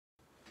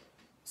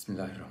بسم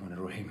الله الرحمن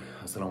الرحیم.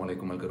 السلام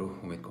علیکم ملګرو،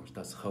 امید کوم چې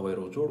تاسو ښه وای،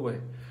 روغ جوړ وای.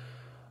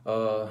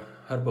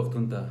 هر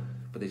پښتون ته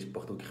په دې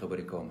پښتو کې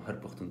خبرې کوم، هر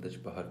پښتون ته چې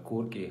په هر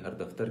کور کې، هر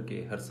دفتر کې،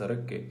 هر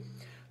سړک کې،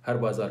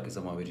 هر بازار کې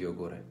زما ویډیو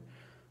ګورئ.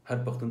 هر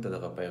پښتون ته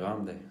دغه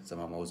پیغام دی.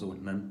 زما موضوع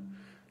نن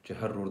چې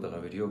هر ورور دغه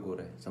ویډیو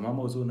ګورئ. زما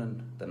موضوع نن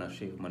د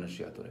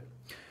منشیات دی.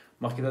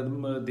 مخکې د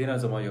دې نه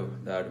زما یو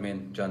د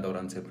اډمین جان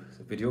دوران صاحب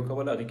ویډیو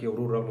کول، هغې کې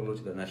ورور راغللو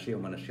چې د نشې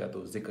او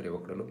منشیاتو ذکر یې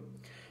وکړلو.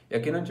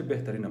 یقینا چې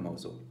بهترینه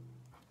موضوع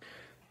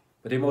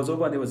په دې موضوع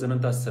باندې به زه نن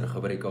تاسو سره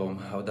خبرې کوم،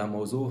 او دا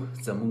موضوع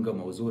زمونږ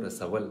موضوع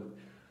رسول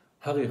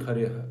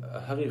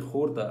هغې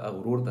خور ته او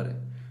ورور ته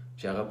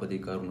چې هغه په دې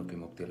کارونو کې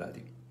مبتلا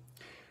دي.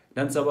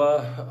 نن سبا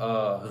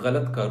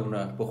غلط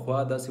کارونه، پخوا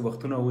داسې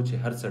وختونه و چې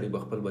هر سړی به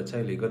خپل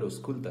بچی لیږلو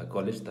سکول ته،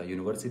 کالج ته،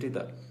 یونیورسټي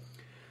ته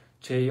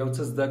چې یو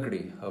څه زده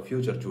کړي او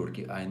فیوچر جوړ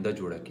کړي، آینده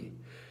جوړه کړي.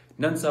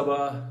 نن سبا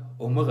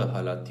همغه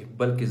حالات دي،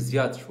 بلکې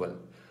زیات شول.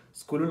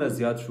 سکولونه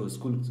زیات شو،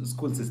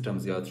 سکول سیستم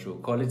زیات شو،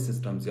 کالج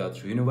سیستم زیات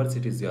شو،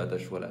 یونیورسټي زیاته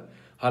شوله،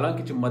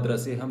 حالانکه چې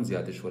مدرسې هم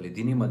زیاتې شولې،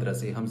 دینی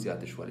مدرسې هم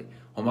زیاتې شولې،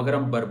 خو مګر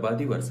هم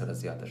بربادي ورسره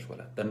زیاته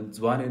شوله. د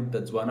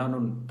ځوانانو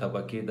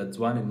طبقې، د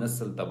ځوان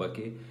نسل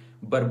طبقې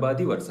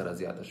بربادي ورسره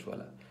زیاته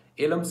شوله،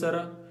 علم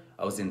سره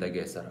او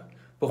زندګۍ سره.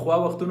 پخوا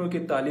وختونو کې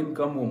تعلیم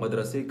کم و،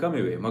 مدرسې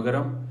کمې وې، مګر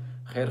هم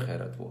خیر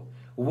خیرت و.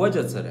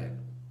 وجه څه دی؟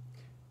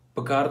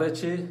 پکار ده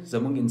چې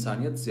زموږ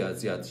انسانیت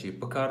زیات شي،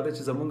 پکار ده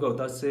چې زموږ او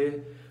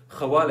تاسې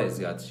خواله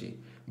زیات شي.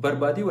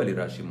 بربادي ولې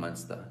راشي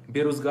منځته؟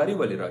 بېروزګاري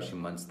ولې راشي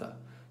منځته؟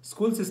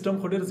 سکول سیستم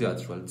خو ډېر زیات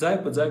شول، ځای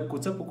په ځای،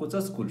 کوڅه په کوڅه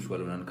سکول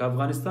شول. نن که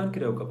افغانستان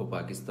کې او که په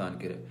پاکستان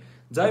کې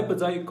ځای په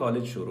ځای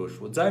کالج شروع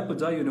شو، ځای په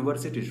ځای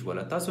یونیورسټي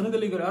شوله. تاسو نه د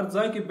لیږل، هر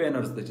ځای کې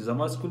بینرز ده چې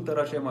زما سکول ته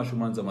راشئ،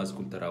 ماشومان زما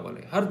سکول ته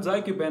راولئ. هر ځای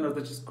کې بینر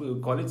ده چې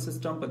کالج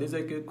سیستم په دې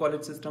ځای کې،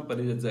 کالج سیستم په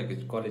دې ځای کې،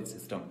 کالج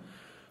سیستم.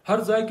 هر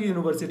ځای کې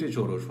یونیورسټي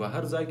شروع شوه،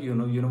 هر ځای کې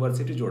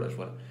یونیورسټي جوړه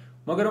شوه.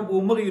 مګر هم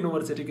همغه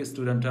یونیورسټي کې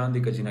سټوډنټان دي،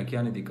 که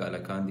جینکیان دي، که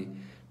هلکان دي.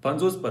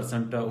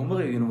 50%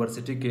 همغه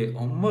یونیورسټي کې،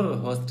 همغه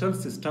هاسټل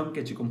سیستم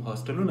کې چې کوم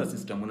هاسټلونه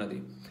سیستمونه دي،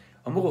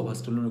 همغه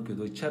هاسټلونو کې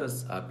دوی چرس،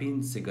 اپین،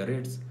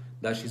 سیګریټس،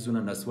 دا شیزونه،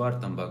 نسوار،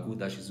 تمباکو،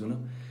 دا شیزونه،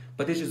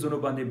 په دې شیزونو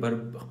باندې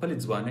خپلې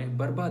ځوانۍ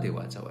بربادې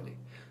واچولې.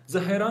 زه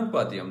حیران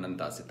پاتې یم نن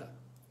تاسې ته،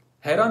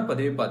 حیران په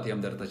دې پاتې یم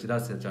درته چې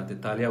داسې شانتې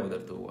تالیه به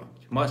درته ووایم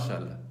چې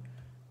ماشاءالله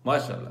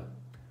ماشاءالله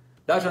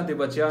دا شانتې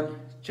بچیان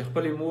چې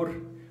خپلې مور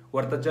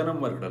ورته جنم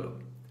ورکړلو،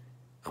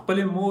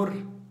 خپلې مور.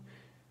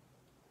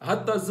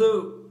 حتی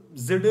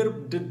زه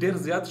ډېر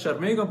زیات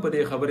شرمېږم په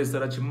دې خبرې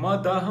سره چې ما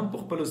دا هم په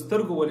خپلو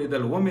سترګو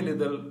ولیدل، ومې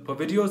لیدل، په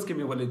ویډیوز کې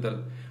مې ولیدل،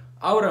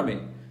 اورم مې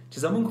چې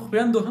زموږ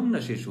خویندو هم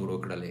نشې شروع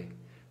کړلې،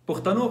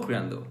 پښتنو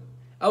خویندو،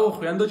 او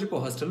خویندو چې په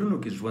هاسټلونو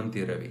کې ژوند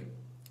تېروي،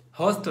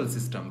 هاسټل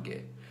سیستم کې،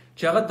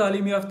 چې هغه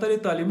تعلیم یافته دي،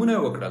 تعلیمونه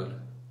یې وکړل،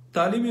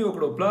 تعلیم یې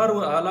وکړو، پلار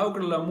الاو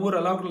کړله، مور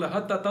الاو کړله،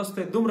 حتی تاسو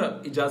ته دومره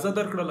اجازه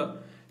درکړله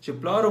چې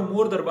پلار او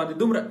مور در باندې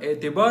دومره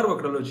اعتبار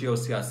وکړلو چې یو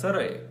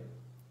سیاسره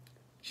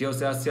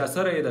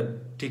یې، د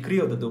ټیکري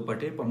او د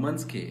دوپټې په منځ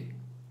کې.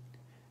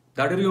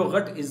 دا ډېر یو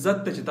غټ عزت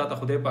دی چې تا ته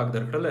خدای پاک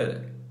درکړلی دی،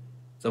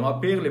 زما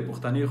پیغلې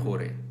پښتنې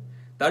خورې.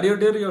 دا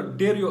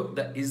ډېر یو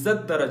د عزت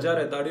درجه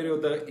دی، دا ډېر یو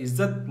د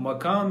عزت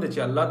مقام دی چې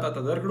الله تا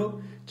ته درکړو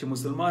چې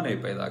مسلمان یې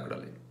پیدا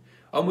کړلی،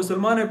 او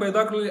مسلمان یې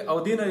پیدا کړلی، او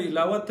دې نه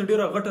علاوه ته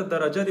ډېره غټه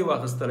درجه دې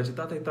واخیستله چې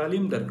تا ته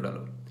تعلیم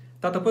درکړلو.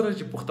 تا ته پته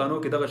چې پښتنو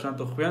کې دغه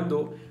شانته خویندو،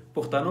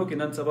 پښتنو کې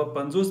نن سبا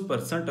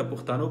 50%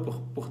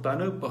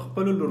 پښتانه په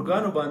خپلو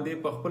لورګانو باندې،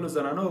 په خپلو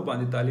زنانو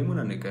باندې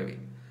تعلیمونه نه کوي.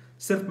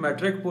 صرف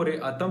میټریک پورې،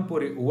 اتم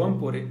پورې، اووم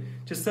پورې،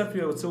 چې صرف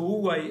یو څه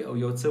ووایي او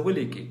یو څه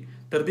ولیکي،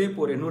 تر دې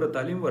پورې نور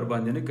تعلیم ور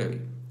باندې نه کوي.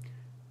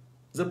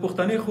 زه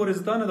پښتنې خورې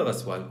زه تا نه دغه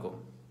سوال کوم،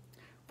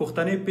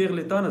 پښتنې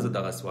پیغلې تا نه زه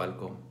دغه سوال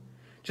کوم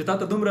چې تا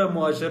ته دومره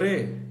معاشرې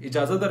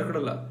اجازه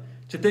درکړله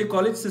چې ته یې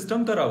کالج سیستم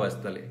ته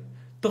راوستلې،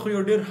 ته خو یو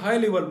ډېر های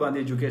لیول باندې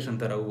ایجوکیشن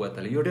ته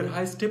راووتلې، یو ډېر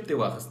های سټیپ ته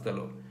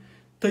واخیستلو،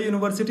 ته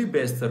یونیورسټي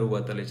بیس ته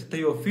راووتلې، چې ته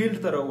یو فیلډ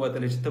ته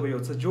راووتلې چې ته به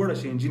یو څه جوړه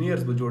شي،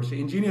 انجینیرز به جوړ شي،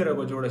 انجینیره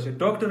به جوړه شي،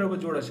 ډاکټره به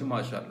جوړه شي.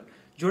 ماشاءالله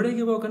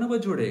جوړېږي به او که نه به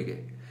جوړېږي.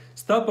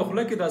 ستا په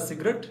خوله کې دا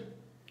سګرټ،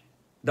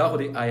 دا خو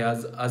د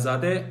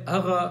ازادۍ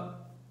هغه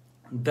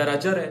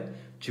درجه دی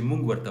چې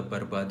موږ ورته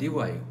بربادي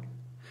وایو.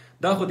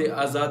 دا خو د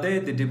ازادۍ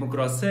د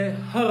ډیموکراسۍ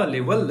هغه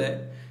لیول دی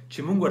چې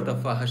موږ ورته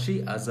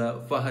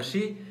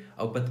فحشي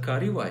او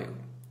بدکاري وایو.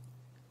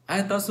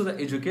 آیا تاسو د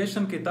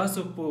ایجوکیشن کې، تاسو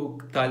په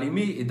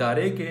تعلیمي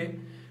ادارې کې،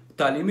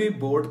 تعلیمي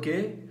بورډ کې،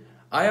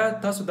 آیا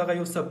تاسو دغه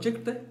یو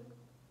سبجیکټ دی؟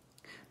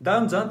 دا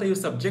هم ځان ته یو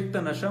سبجیکټ ته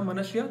نشه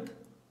منشیات،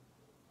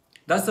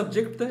 دا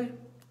سبجیکټ دی؟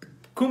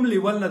 کوم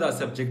لیول نه دا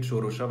سبجیکټ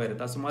شروع شوی دی؟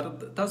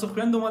 تاسو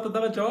خویندو ما ته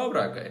دغه جواب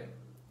راکړئ.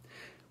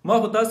 ما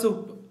خو تاسو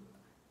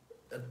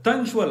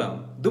تنګ شولم،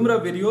 دومره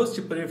ویډیوز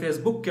چې پر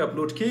فیسبوک کې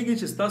اپلوډ کېږي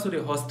چې ستاسو د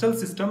هاسټل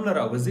سیستم نه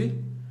راوځي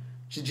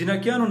چې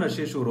جینکیانو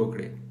نشې شروع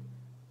کړي.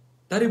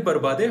 دا د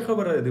بربادۍ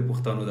خبره ده د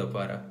پښتنو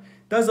دپاره،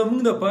 دا زموږ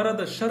دپاره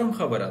د شرم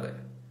خبره ده.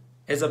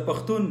 ایز ا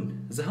پښتون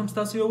زه هم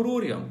ستاسو یو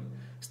ورور یم،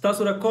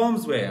 ستاسو را قوم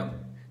زوی یم،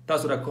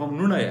 تاسو را قوم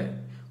نونه یې،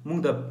 موږ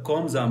د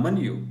قوم زامن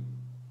یو.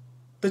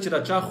 ته چې را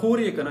چا خور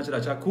یې که نه چې را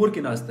چا کور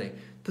کې ناست دی،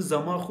 ته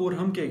زما خور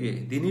هم کېږې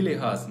دیني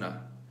لحاظ نه،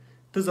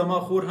 ته زما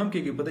خور هم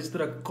کېږي په دې چې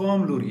ته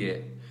قوم لور یې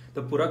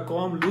د پوره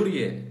قوم لور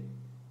یې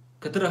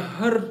که ته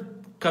هر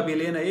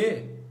قبیلې نه یې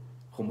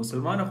خو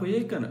مسلمانه خو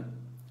یې که نه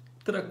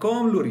ته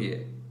قوم لور یې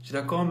چې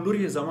دا قوم لور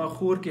یې زما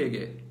خور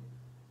کېږي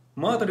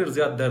ما ته ډېر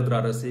زیات درد را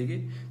رسېږي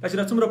دا چې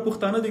دا څومره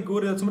پښتانه دي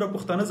ګوري دا څومره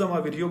پښتانه زما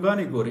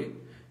ویډیوګانې ګوري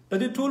د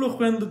دې ټولو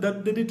خویندو د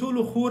دې ټولو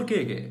خور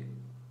کېږي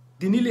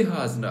دیني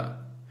لحاظ نه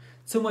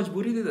څه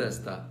مجبوري دي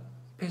دستا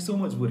پیسو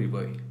مجبوري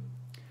به وي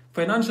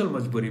فاینانشل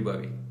مجبوري به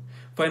وي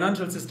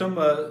فاینانشل سیستم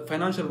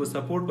فاینانشل به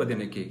سپورټ به دې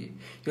نه کېږي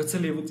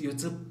یو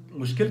څه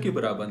مشکل کې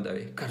به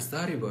رابندوي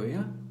قرضداري به وي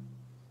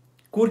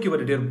کور کې به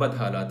ډېر بد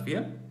حالات وي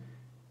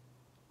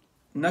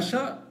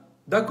نشه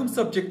دا کوم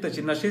سبجیکټ ته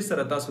چې نشې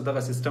سره تاسو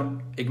دغه سیستم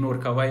اګنور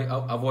کوئ او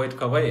اوایډ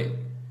کوئ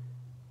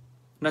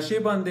نشې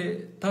باندې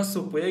تاسو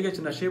پوهیږئ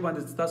چې نشې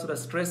باندې تاسو د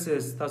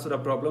سټرسز تاسو د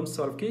پرابلم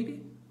سالو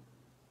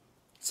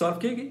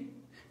کېږي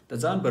د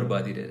ځان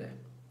بربادي دی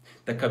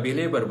د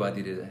قبیلې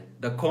بربادي دی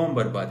د قوم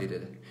بربادي دی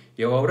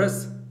یو ورځ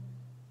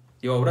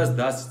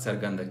داسې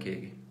څرګنده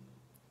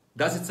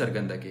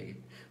کېږي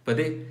په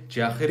دې چې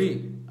آخري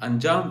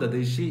انجام د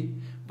دې شي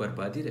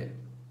بربادي دی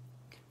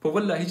په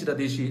والله چې د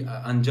دې شي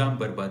انجام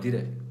بربادي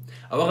دی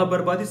او هغه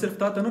بربادي صرف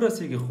تا ته نه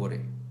رسېږي خورې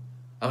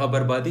هغه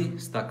بربادي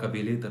ستا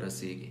قبیلې ته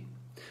رسېږي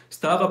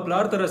ستا هغه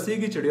پلار ته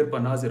رسېږي چې ډېر په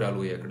ناز یې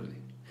رالویه کړلې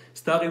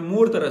ستا هغې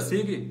مور ته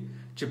رسېږي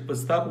چې په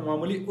ستا په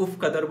معمولي اوف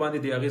قدر باندې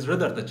د هغې زړه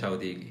درته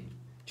چاودېږي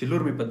چې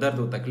لور مې په درد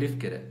او تکلیف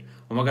کې دی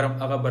او مګر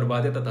هغه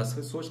بربادۍ ته تاسو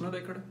سوچ نه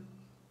دی کړی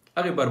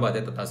هغې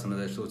بربادۍ ته تاسو نه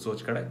دی سوچ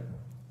کړی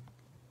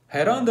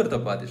حیران درته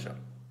پاتې شه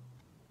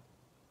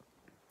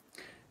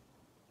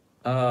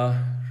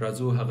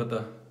راځو هغه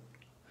ته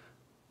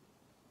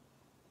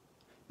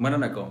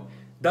مننه کوم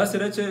داسې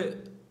ده چې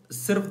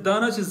صرف دا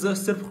نه چې زه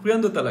صرف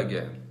خویندو ته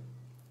لګیا یم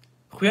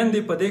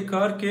خویندې په دې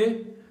کار کې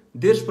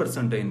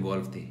 10%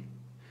 انوالو دي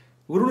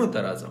ورونو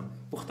ته راځم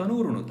پښتنو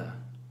ورونو ته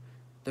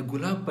د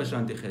ګلاب په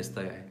شانتې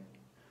ښایسته یې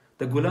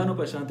د ګلانو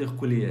په شانتې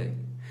ښکلي یې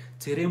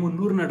څېرې مو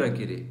نور نه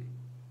ډکې دي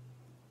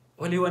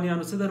ولې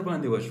لیونیانو څه در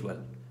باندې وشول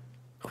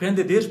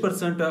خویندې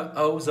 10%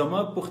 او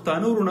زما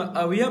پښتانه ورونه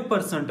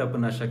 80%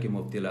 په نشه کې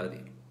مبتلا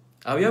دي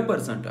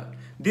 80%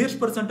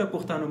 10%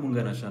 پښتانه مونږ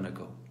نشه نه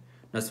کوو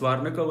نسوار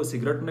نه کوو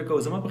سیګرټ نه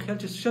کوو زما په خیال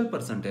چې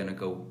 60% یې نه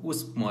کوو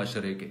اوس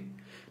معاشرې کې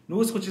نو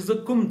اوس خو چې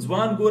زه کوم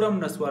ځوان ګورم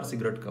نسوار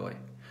سیګرټ کوی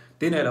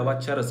دې نه علاوه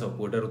چرس او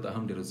پوډرو ته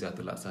هم ډېرو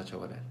زیاتو لاس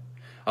اچولی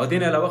او دې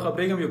نه علاوه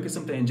خبرېږم یو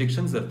قسم ته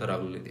انجکشنز درته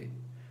راغلي دي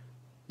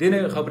دې نه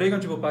خبرېږم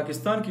چې په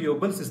پاکستان کې یو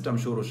بل سیستم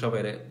شروع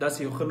شوی دی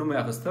داسې یو ښه نوم یې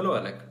اخیستلو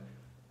هلک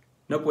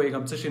نه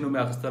پوهېږم څه شي نوم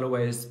یې اخیستلو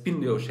وایي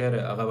سپین یو شی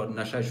دی هغه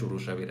نشه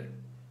شروع شوی دی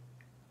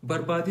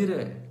بربادي دی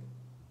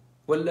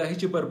والله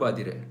چې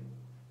بربادي دی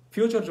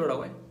فیوچر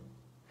جوړوئ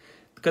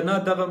که نه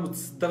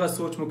دغه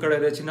سوچ مو کړی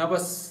دی چې نه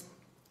بس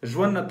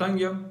ژوند نه تنګ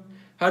یم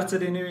هر څه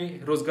دی نه وي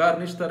روزګار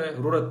نشته دی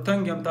وروره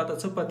تنګ یم تا ته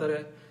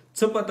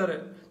څه پته دی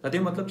د دې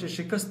مطلب چې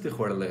شکست دې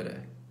خوړلی دی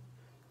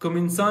کوم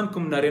انسان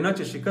کوم نارینه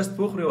چې شکست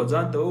وخوري او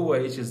ځان ته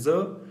ووایي چې زه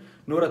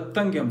نوره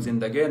تنګ یم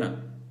زندګۍ نه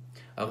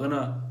هغه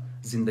نه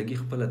زندګي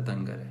خپله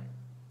تنګه دی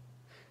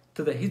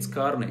ته د هیڅ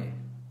کار نه یې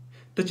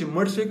ته چې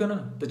مړ شې که نه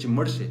ته چې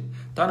مړ شې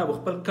تا نه به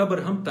خپل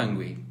قبر هم تنګ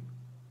وي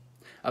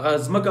هغه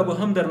ځمکه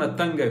به هم درنه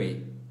تنګه وي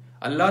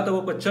الله ته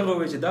به په چغه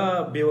وي چې دا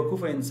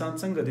بېوقوفه انسان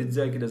څنګه دې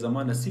ځای کې د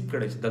زما نصیب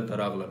کړی چې دلته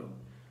راغللو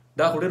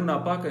دا خو ډېر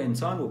ناپاکه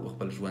انسان و په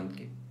خپل ژوند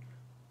کې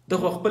ده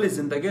خو خپلې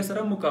زندګۍ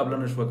سره مقابله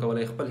نه شوه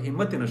کولی خپل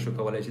همت یې نه شو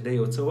کولی چې دی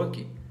یو څه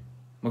وکړي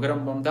مګر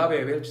همدا به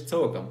یې ویل چې څه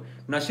وکړم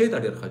نشې ته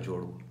ډېر ښه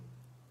جوړ و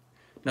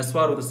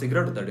نسوارو د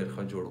سګرټو ته ډېر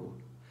ښه جوړ و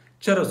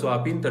چرس و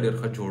اپین ته ډېر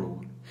ښه جوړ و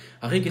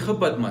هغې کې ښه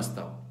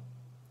بدمسته و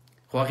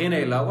خو هغې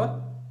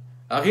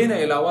نه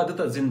علاوه ده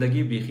ته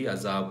زندګي بیخي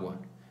عذاب وه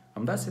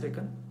همداسې دی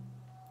که نه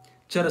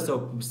چرس او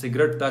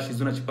سګرټ دا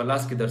شیزونه چې په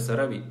لاس کې در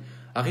سره وي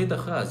هغې ته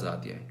ښه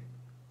آزاد یې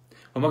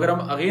خو مګر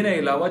هغې نه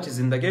علاوه چې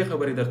زندګۍ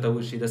خبرې درته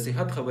وشي د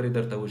صحت خبرې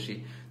درته وشي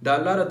د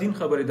الله ر دین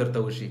خبرې درته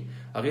وشي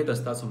هغې ته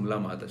ستاسو ملا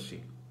ماته شي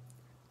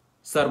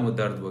سر مو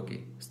درد وکړي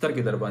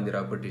سترګې در باندې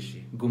راپټې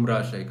شي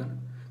ګمراه شئ که نه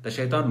د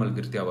شیطان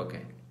ملګرتیا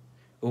وکړئ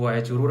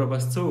ووایه چې وروره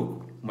بس څه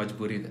وکړو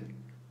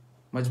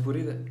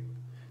مجبوري ده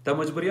دا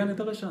مجبوریانې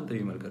دغه شانته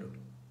وي ملګرو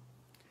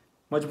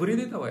مجبوري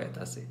دې ته وایه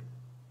تاسې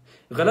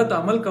غلط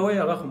عمل کوئ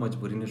هغه خو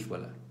مجبوري نه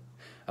شوله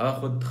هغه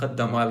خود خد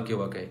دمال کې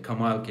وکئ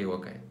کمال کې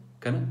وکئ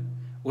که نه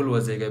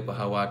ولوځېږئ په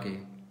هوا کې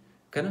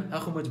که نه هغه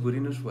خو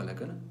مجبوري نه شوله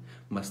که نه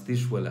مستي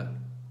شوله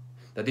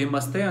د دې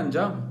مستۍ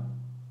انجام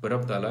په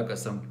رب تعالی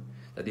قسم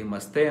د دې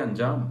مستۍ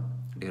انجام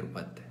ډېر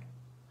بد دی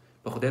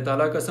په خدای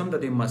تعالی قسم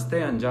د دې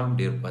مستۍ انجام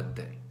ډېر بد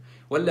دی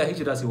والله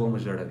چې داسې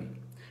ومو ژړوي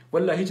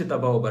والله چې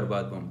تباه و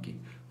برباد به م کړي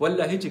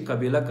والله چې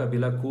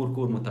قبیله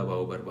کور مو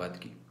تباه و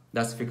برباد کړي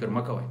داسې فکر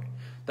مه کوئ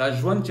دا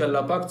ژوند چې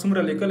الله پاک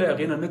څومره لیکلی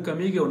هغې نه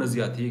کمیږي او نه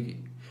زیاتېږي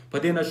په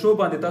دې نشو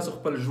باندې تاسو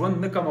خپل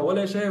ژوند نه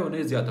کمولی شئ او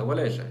نه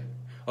زیاتولی شئ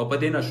او په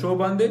دې نشو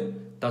باندې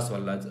تاسو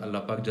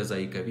الله پاک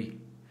جزایي کوي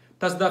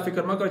تاسو دا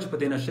فکر مه کوئ چې په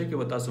دې نشې کې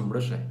به تاسو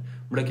مړه شئ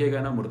مړه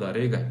کېږئ نه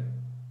مردارېږئ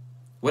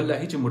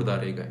والله چې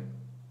مردارېږئ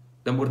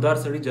د مردار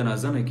سړي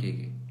جنازه نه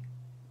کېږي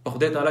په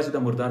خدای تعالی چې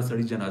د مردار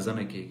سړي جنازه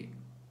نه کېږي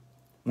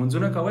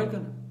منځونه کوئ که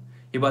نه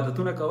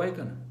عبادتونه کوئ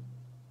که نه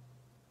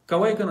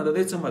کوئ که نه د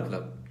دې څه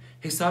مطلب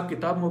حساب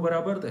کتاب مو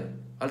برابر دی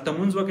هلته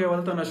مونځ وکئ او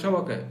هلته نشه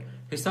وکئ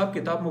حساب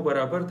کتاب مو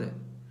برابر دی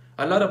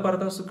الله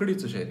لپاره تاسو کړي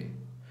څه شی دي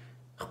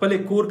خپلې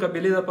کور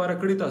قبیلې دپاره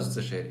کړي تاسو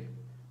څه شی دي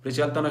پرې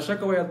چې هلته نشه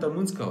کوئ هلته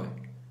مونځ کوئ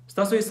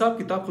ستاسو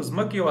حساب کتاب خو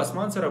ځمکې او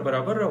اسمان سره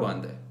برابر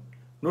روان دی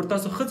نور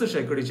تاسو ښه څه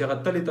شی کړي چې هغه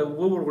تلې ته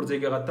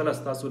وغورځېږي هغه تله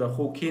ستاسو را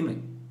خو کښېنئ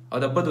او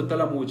د بدو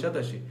تله مو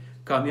اوچته شي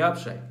کامیاب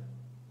شئ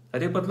د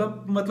دې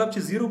مطلب چې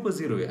 0 په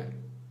 0 یې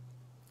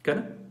که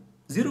نه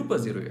 0 په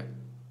 0 یې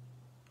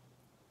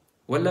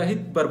والله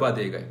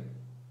بربادېږئ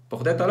په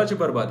خدای تعالی چې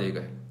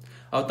بربادېږئ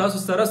او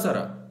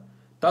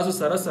تاسو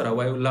سره سره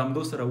وایو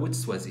لامدو سره وچ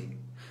سوځي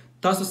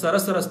تاسو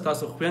سره سره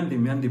ستاسو خویندې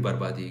میندې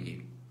بربادېږي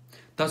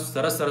تاسو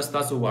سره سره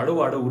ستاسو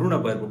واړه ورونه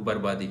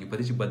بربادېږي په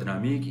دې چې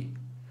بدنامېږي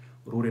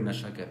ورور یې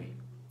نشه کوي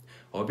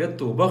او بیا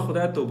توبه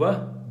خدای توبه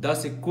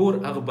داسې کور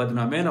هغه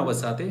بدنامۍ نه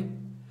وساتئ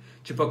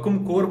چې په کوم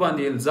کور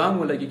باندې الزام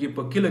ولګېږي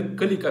په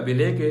کلي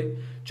قبیلې کې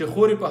چې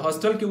خورې په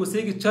هاسټل کې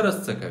اوسېږي چرس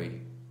څه کوي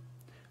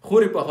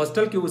خورې په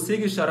هاسټل کې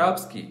اوسېږي شراب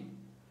څکي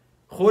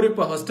خورې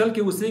په هاسټل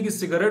کې اوسېږي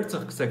سګرټ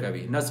څه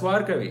کوي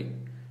نسوار کوي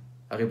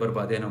هغې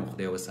بربادۍ نه مو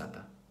خدای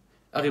وساته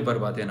هغې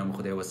بربادۍ نه مو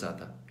خدای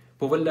وساته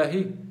په والله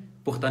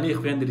پښتنې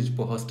خویندې چې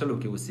په هاسټلو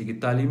کې اوسېږي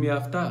تعلیم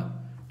یافته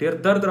ډېر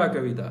درد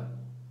راکوي دا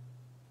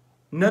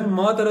نن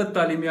ما ته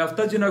تعلیم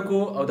یافته جنکو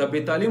او د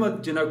بې تعلیمه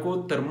جنکو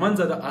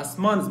ترمنځ د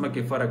اسمان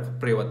ځمکې فرق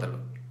پرېوتلو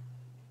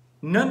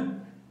نن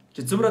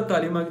چې څومره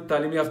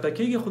تعلیم یافته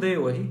کېږي خدای یې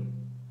وهي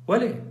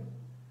ولې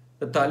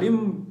د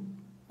تعلیم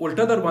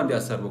الټه در باندې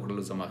اثر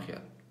وکړلو زما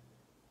خیال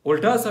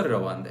الټه اثر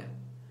روان دی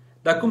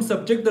دا کوم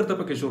سبجیکټ درته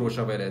پکې شروع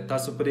شوی دی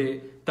تاسو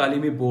پرې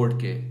تعلیمي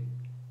بورډ کې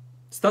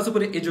ستاسو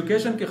پرې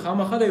ایجوکیشن کې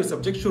خامخا د یو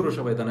سبجیکټ شروع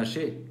شوی د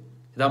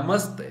نشې دا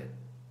مست دی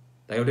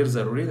دا یو ډېر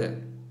ضروري دی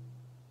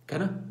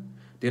که نه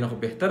دې نه خو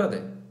بهتره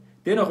دی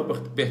دې نه خو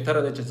بهتره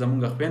دی چې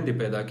زمونږ خویندې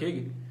پیدا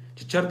کېږي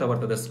چې چېرته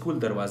ورته د سکول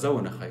دروازه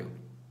ونه ښیو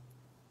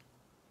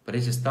پرې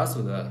چې ستاسو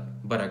د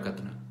برکت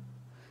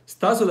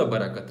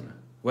نه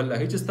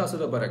والله چې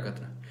ستاسو د برکت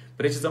نه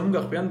پرې چې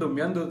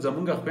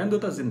زمونږ خویندو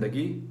ته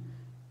زندگی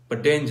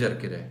په ډینجر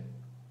کې دی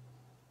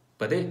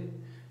په دې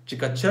چې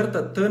که چېرته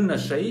ته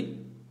نشئ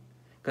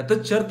که ته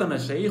چېرته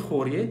نشئ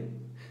خور یې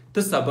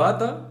ته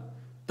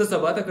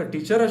سبا ته که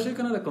ټیچر راشئ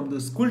که نه د کوم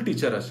د سکول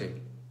ټیچر راشئ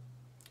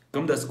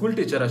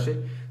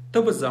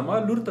ته به زما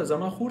لور ته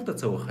زما خور ته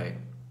څه وښایې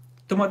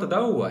ته ما ته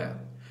دا ووایه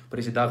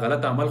پرې چې دا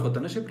غلط عمل خو ته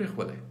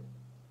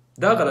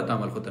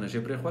نشې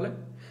پرېښولی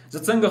زه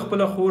څنګه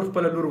خپله خور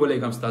خپله لور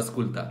ولېږم ستا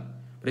سکول ته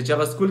پرې چې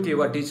هغه سکول کې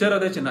یوه ټیچره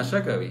ده چې نشه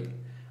کوي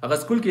هغه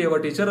سکول کې یوه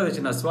ټیچره ده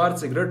چې نسوار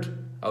سګرټ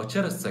او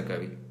چرس څه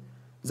کوي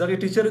زه هغې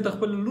ټیچرې ته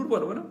خپله لور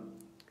ولولم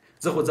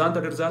زه خو ځان ته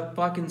ډېر ذات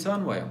پاک انسان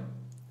وایم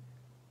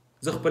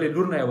زه خپلې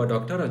لور نه یوه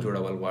ډاکټره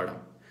جوړول غواړم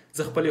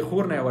زه خپلې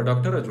خور نه یوه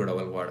ډاکټره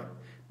جوړول غواړم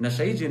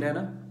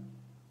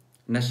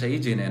نشهیي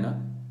جینۍ نه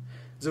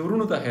زه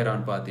ورونو ته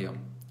حیران پاتې یم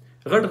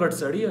غټ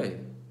سړي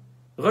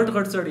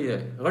یې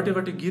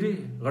غټې ګیرې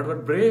غټ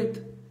برېت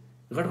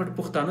غټ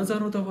پښتانه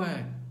ځانو ته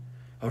وایه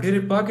او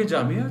ډېرې پاکې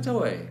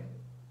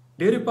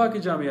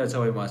جامې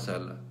اچوئ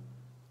ماشاءالله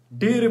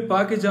ډېرې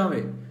پاکې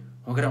جامې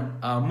مګر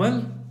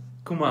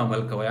کوم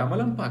عمل کوئ عمل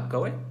هم پاک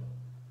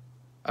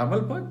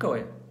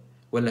کوئ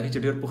والله چې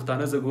ډېر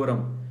پښتانه زه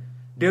ګورم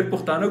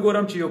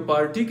چې یو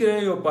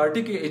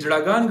پارټي کې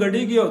اجړاګان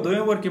ګډېږي او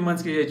دویم ور کې منځ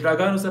کې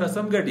اجړاګانو سره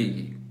سم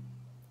ګډېږي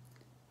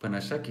په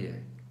نشه کې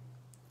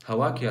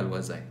هوا کې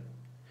الوځئ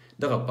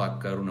دغه پاک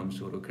کارونه هم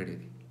شروع کړي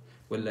دي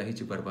والله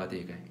چې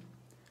بربادېږئ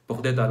په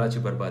خدای تعالی چې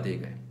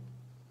بربادېږئ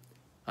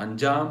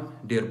انجام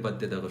ډېر بد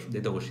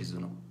دی دغه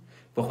شیزونو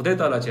په خدای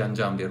تعالی چې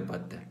انجام ډېر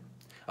بد دی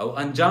او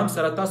انجام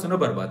سره تاسو نه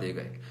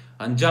بربادېږئ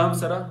انجام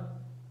سره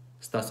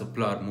ستاسو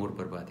پلار مور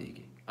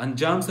بربادېږي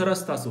انجام سره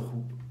ستاسو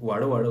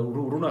واړه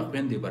ورونه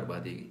خویندې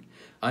بربادېږي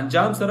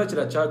انجام سره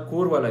چې چا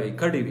کور والا وي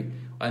کډې وي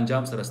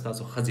انجام سره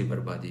ستاسو ښځې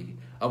بربادېږي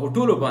هغو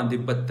ټولو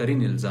باندې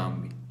بدترین الزام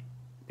وي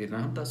دې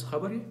نه هم تاسو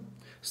خبر یې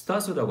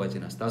ستاسو د وجې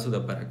نه ستاسو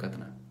د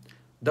برکت نه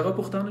دغه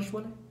پښتانه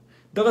شولی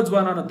دغه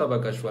ځوانانو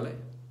طبقه شولی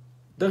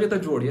دغې ته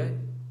جوړ یای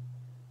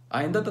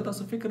آینده ته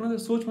تاسو فکر نه دی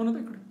سوچ مو نه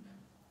دی کړی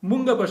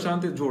مونږ به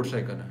شانتې جوړ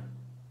شئ که نه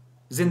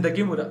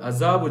زندګي مو د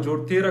عذابو جوړ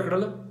تېره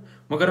کړله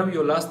مګر هم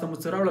یو لاس ته مو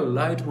څه راوړل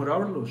لایټ مو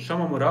راوړلو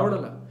شمه مو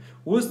راوړله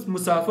اوس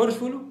مسافر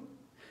شولو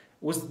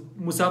اوس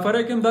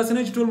مسافرۍ کې هم داسې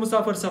نه چې ټول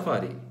مسافر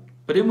سفاري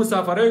په دې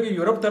مسافرۍ کې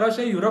یورپ ته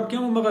راشئ یورپ کې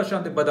هم همغه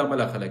شانتې بد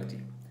عمله خلک دي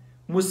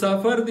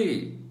مسافر دي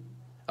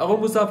هغه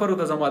مسافرو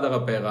ته زما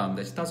دغه پیغام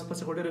دی چې تاسو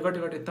پسې خو ډېرې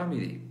غټې تمې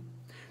دي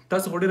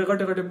تاسو خو ډېرې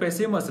غټې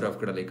پیسې مصرف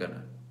کړلې که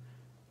نه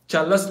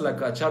چا 10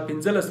 لکه چا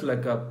 15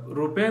 لکه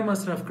روپۍ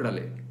مصرف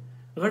کړلې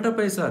غټه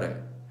پیسه رہے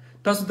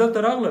تاسو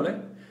دلته راغللی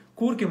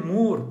کور کې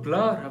مور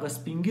پلار هغه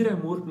سپینګیری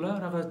مور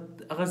پلار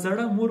هغه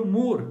زړه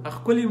مور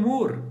ښکلې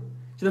مور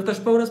چې درته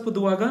شپه ورځ په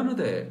دعاګانو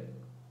دی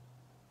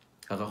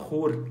هغه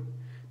خور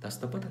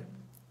تاسو ته پته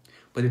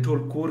په دې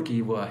ټول کور کې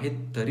یوه واحد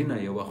ترینه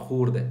یوه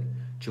خور ده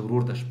چې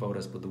ورور ته شپه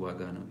ورځ په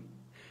دعاګانو وي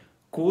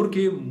کور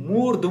کې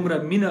مور دومره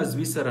مینه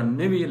زوی سره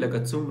نه وي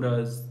لکه څومره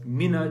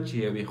مینه چې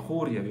یوې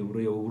خور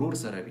یو ورور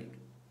سره وي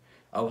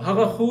او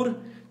هغه خور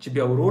چې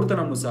بیا ورور ته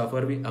نه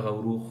مسافر وي هغه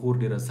خور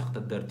ډېره سخته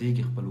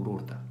دردېږي خپل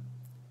ورور ته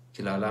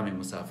چې لالا مې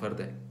مسافر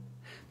دی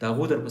د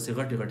هغو درپسې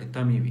غټې غټې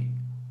تمې وي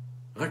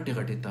غټې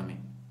غټې تمې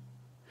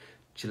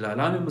چې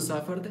لالا مې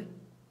مسافر دی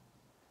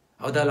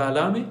او دا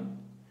لالا مې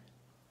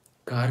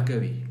کار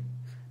کوي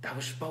دا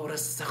به شپه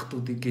ورځ سختو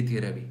کې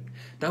تېروي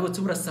دا به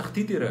څومره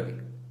سختي تېروي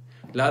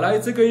لالا یې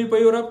څه کوي په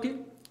یورپ کې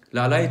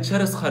لالا یې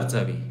چرس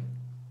خرڅوي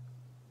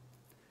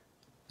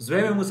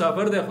زوی مې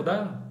مسافر دی خدا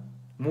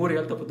مور یې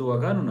هلته په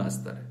دعاګانو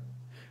ناسته دی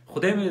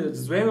خدای مې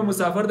زوی مې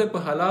مسافر دی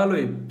په حلالو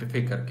یې په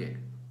فکر کې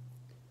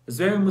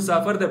زوی مې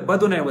مسافر دی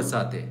بدو نه یې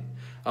وساتې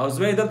او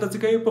زوی دلته څه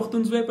کوي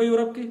پښتون زوی په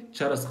یورپ کې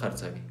چرس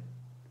خرڅوي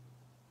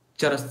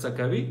چرس څه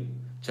کوي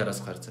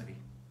چرس خرڅوي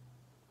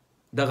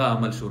دغه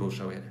عمل شروع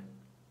شوی دی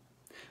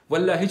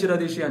والله هجره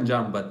دې شي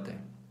انجام بد دی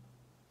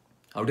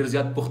او ډېر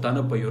زیات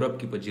پښتانه په یورپ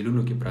کې په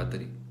جیلونو کې پراته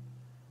دي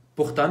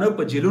پښتانه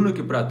په جیلونو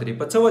کې پراته دي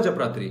په څه وجه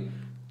پراته دي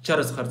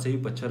چرس خرڅوي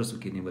په چرسو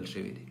کې نیول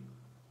شوي دي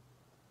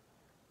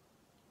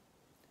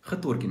ښه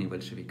تور کې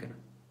نیول شوي که نه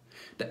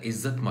د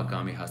عزت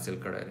مقام یې حاصل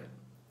کړی دی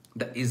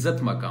د عزت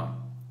مقام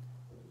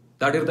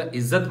دا ډېر د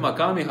عزت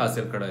مقام یې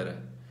حاصل کړی دی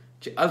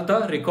چې هلته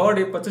ریکارډ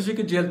یې په څه شي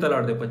کې جیل ته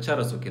لاړ دی په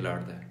چرسو کې لاړ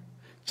دی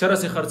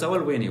چرس یې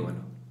خرڅول ویې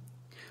نیولو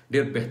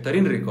ډېر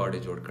بهترین ریکارډ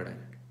یې جوړ کړی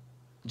دی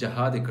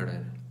جهاد یې کړی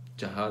دی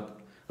جهاد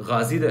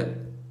غازی دی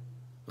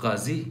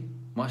غازی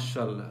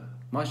ماشاءالله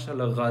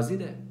ماشاءالله غازی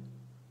دی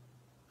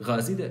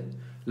غازی دی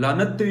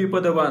لعنت وي په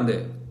ده باندې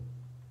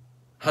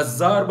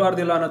 1000 بار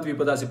دی لعنت وي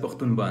په داسې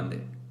پښتون باندې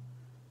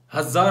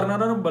 1000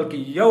 نه بلکې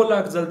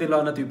 1,00,000 ځل دی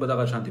لعنت وي په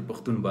دغه شانتي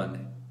پښتون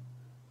باندې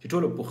چې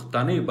ټولو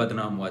پښتانه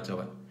بدنام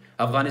واچول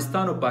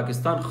افغانستان او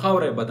پاکستان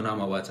خاوره بدنام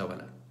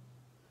واچوله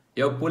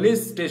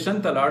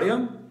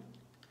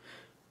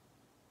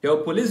یو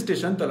پولیس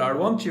سټیشن ته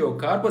لاړم چې یو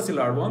کار پسې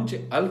لاړم چې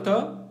الته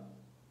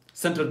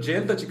سنټرل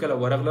جیل ته چې کله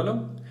ورغلم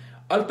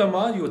الته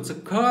ما یو څه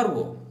کار و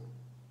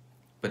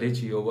په دې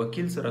چې یو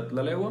وکیل سره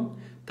تللی وم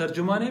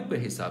ترجمانۍ په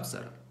حساب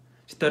سره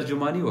چې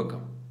ترجمانی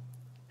وکم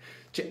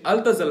چې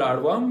الته زه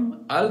لاړم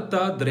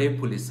الته 3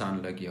 پولیسان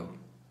لګیا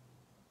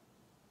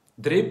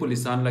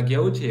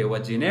وو چې یوه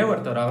جینۍ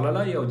ورته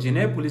راغله یو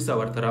جینۍ پولیسه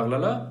ورته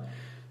راغله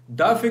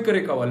دا فکر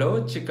یې کولو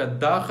چې که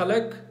دا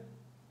خلک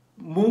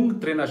مونږ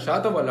ترېنه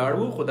شاته ولاړ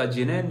وو خو دا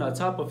جینۍ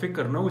ناڅاپه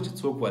فکر نه و چې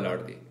څوک ولاړ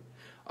دی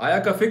آیا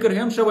که فکر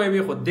هم شوی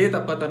وي خو دې ته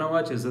پته نه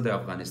وه چې زه د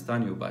افغانستان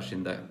یو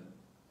باشنده یم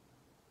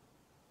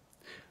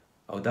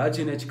او دا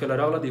جینۍ چې کله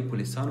راغله دې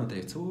پولیسانو ته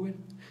یې څه وویل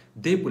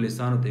دې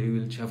پولیسانو ته یې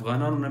وویل چې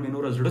افغانانو نه مې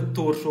نوره زړه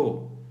تور شو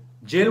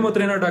جیل مو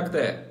ترېنه ډک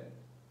دی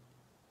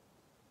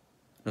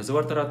نو زه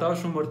ورته راتاو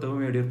شوم ورته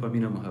ومې ډېر په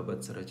مینه محبت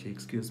سره چې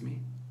ایکسکیوز می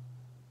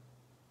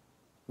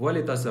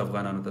ولې تاسو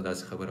افغانانو ته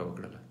داسې خبره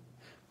وکړله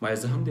ما یې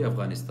زه هم د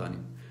افغانستان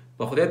یم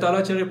په خدای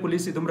تعالی چې هغې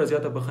پولیس یې دومره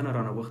زیاته بخښنه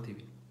رانه غوښتې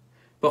وي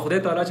په خدای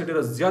تعالی چې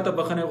ډېره زیاته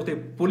بخښنه یې غوښتې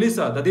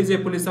پولیسه د دې ځای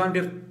پولیسان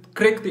ډېر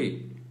کرک دي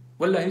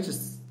والله چې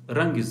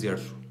رنګ یې زیړ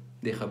شو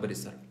دې خبرې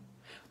سره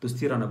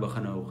دوستي رانه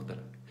بخښنه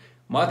وغوښتله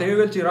ما ته یې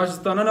وویل چې راشه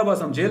ستا نه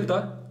باسم جیل ته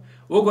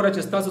وګوره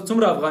چې ستاسو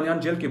څومره افغانیان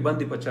جیل کې بند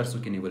دي په چرسو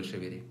کې نیول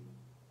شوي دي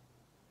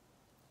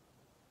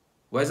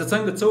وایي زه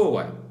څنګه څه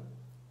ووایم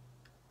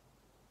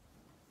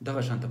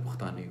دغه شانته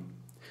پښتانه یو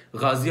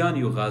غازیان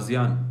یو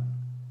غازیان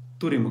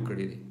تورې مو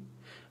کړي دي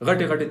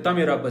غټې غټې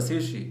تمې راپسې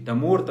شي د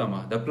مور تمه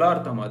د پلار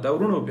تمه د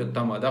ورونو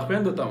تمه د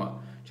خویندو تمه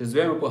چې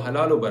زوی مو په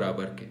حلالو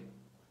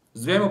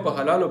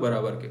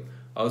برابر کې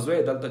او زوی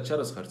یې دلته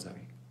چرس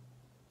خرڅوي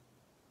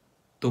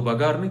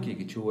توبهګار نه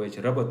کېږي چې ووایي چې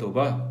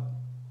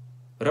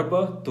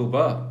ربه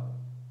توبه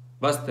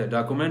بس ته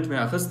ډاکومنټ مې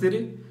اخیستی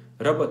دی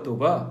ربه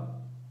توبه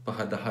په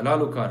د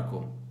حلالو کار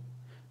کوم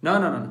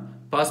نه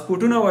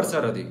پاسپورټونه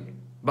ورسره دي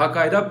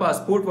باقاعده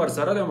پاسپورټ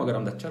ورسره دی مګر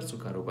هم د چرسو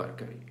کاروبار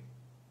کوي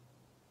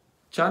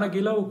چا نه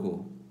ګیله وکړو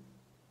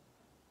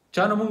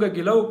چا نه مونږه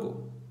ګیله وکړو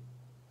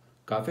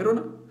کافرو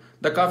نه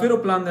د کافرو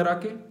پلان دی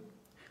راکې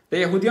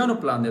د یهودیانو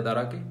پلان دی دا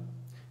راکې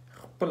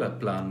خپله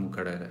پلان مو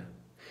کړی دی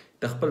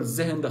د خپل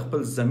ذهن د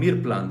خپل ضمیر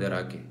پلان دی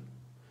راکې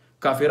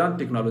کافران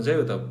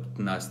ټکنالوژیو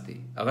ته ناست دي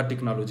هغه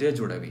ټکنالوژي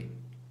جوړوي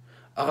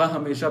هغه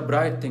همیشه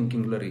برایټ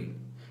تھنکینګ لري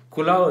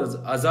کلا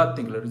آزاد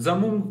تھنک لري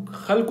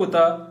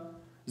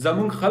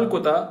زمونږ خلکو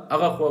ته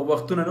هغه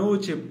وختونه نه و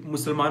چې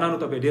مسلمانانو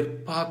ته به ډېر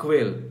پاک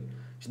ویل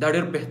چې دا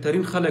ډېر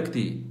بهترین خلک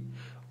دي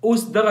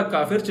اوس دغه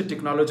کافر چې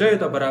ټکنالوژیو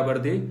ته برابر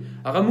دي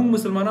هغه موږ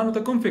مسلمانانو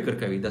ته کوم فکر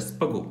کوي د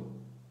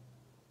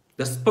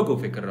سپږو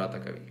فکر راته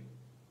کوي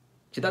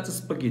چې دا څه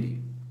سپږي دي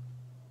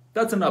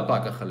دا څه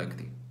ناپاکه خلک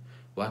دي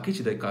واقعي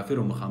چې د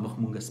کافرو مخامخ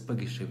مونږ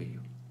سپږې شوي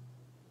یو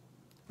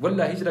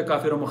والله چې د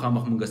کافرو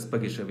مخامخ مونږ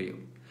سپږې شوي یو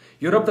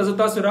یورپ ته زه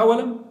تاسو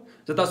راولم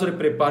زه تاسو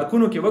پرې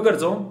پارکونو کې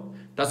وګرځوم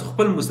تاسو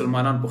خپل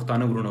مسلمانان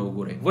پښتانه ورونه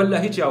وګورئ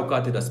والله چې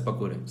اوقات د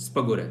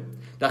سپګوره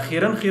دا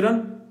خیرن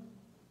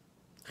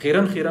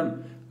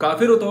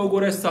کافرو ته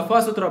وګورئ صفا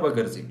ستره به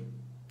ګرځي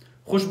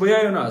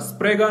خوشبویایو نه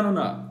سپریګانو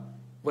نه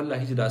والله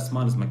چې د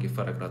اسمان ځمکې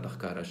فرق راته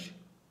ښکاره شي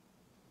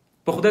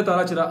په خدای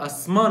تعالی چې د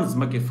اسمان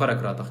ځمکې فرق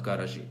راته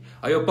ښکاره شي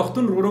او یو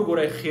پښتون ورو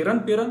ګورئ خیرن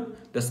پیرن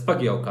د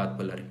سپږې اوقات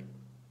به لري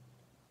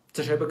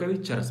څه شی به کوي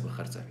چرس به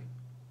خرڅوي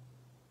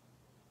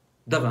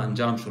دغه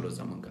انجام شولو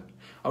زمونږ.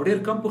 او ډېر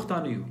کم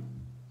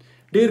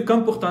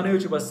پښتانه یو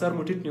چې بس سر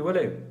مو ټیټ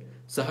نیولی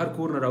سحر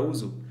کور نه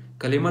راوځو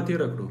کلمه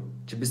تېره کړو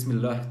چې بسم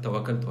الله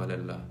توکلت علی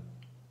الله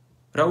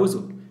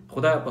راوځو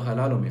خدای په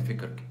حلالو مې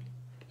فکر کړي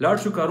لاړ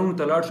شو کارونو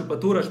ته لاړ شو په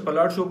توره شپه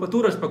لاړ شو په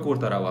توره شپه کور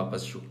ته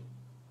راواپس شو.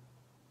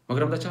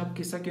 مګر همدا چا په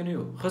کیسه کې نه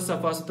یو ښه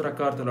صفا سوتره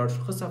کار ته لاړ شو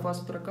ښه صفا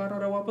سوتره کار نه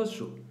راواپس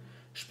شو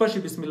شپه شي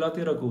بسم الله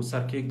تېره کړو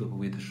سر کېږدو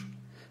ویده شو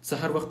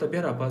سحر وخته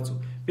بیا راپاڅو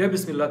بیا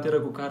بسم الله تېره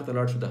کړو کار ته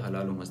لاړ شو د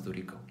حلالو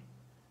مزدوري کوو.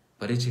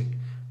 پرې چې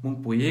مونږ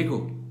پوهېږو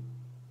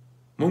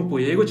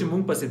چې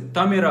مونږ پسې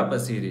تمې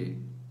راپسې دی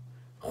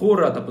خور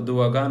راته په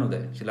دعاګانو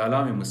دی چې لالا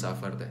مې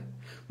مسافر دی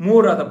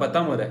مور راته په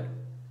تمه دی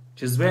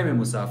چې زوی مې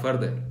مسافر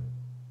دی.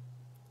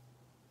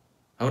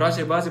 او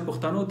راشئ بعضې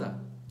پښتنو ته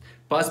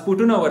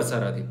پاسپورټونه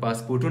ورسره دي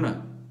پاسپورټونه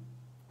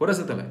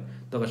ورسېدلی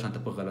دغه شانته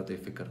په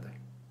غلطیو فکر دی.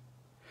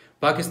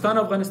 پاکستان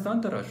افغانستان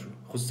ته راشو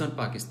خصوصا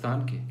پاکستان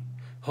کې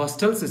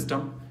هاسټل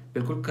سیسټم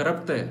بالکل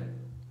کرپټ دی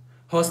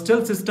هاسټل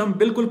سیسټم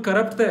بالکل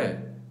کرپټ دی.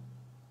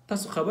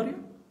 تاسو خبر یې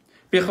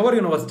پېښور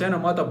یونیورسټۍ نه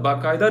ما ته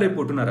باقاعده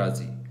ریپورټونه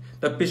راځي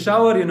د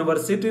پېښور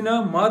یونیورسټۍ نه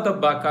ما ته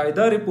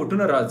باقاعده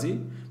ریپورټونه راځي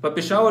په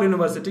پېښور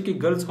یونیورسټۍ کې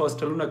ګرلز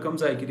هاسټلونه کوم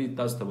ځای کې دي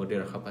تاسو ته به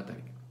ډېره ښه پته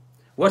وي.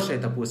 ورشئ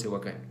تپوس یې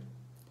وکئ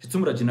چې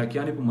څومره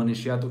جنکیانې په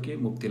منشیاتو کې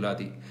مبتلا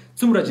دي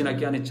څومره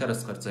جنکیانې چرس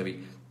خرڅوي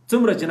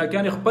څومره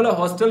جنکیانې خپله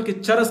هاسټل کې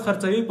چرس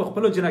خرڅوي په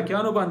خپلو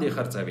جنکیانو باندې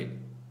خرڅوي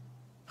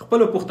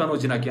خپلو پښتنو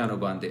جنکیانو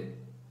باندې.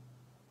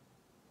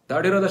 دا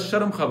ډېره د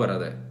شرم خبره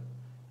ده.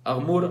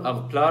 اغه مور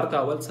اغه پلار ته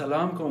اول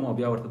سلام کوم او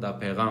بیا ورته دا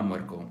پیغام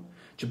ورکوم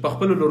چې په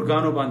خپلو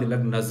لورګانو باندې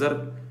لږ نظر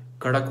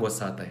کړک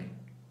وساتئ.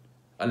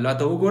 الله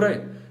ته وګورئ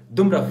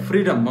دومره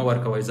فریډم مه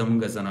ورکوئ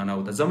زمونږ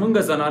زنانو ته. زمونږ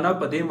زنانه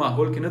په دې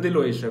ماحول کې نه دی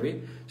لویې شوې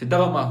چې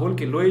دغه ماحول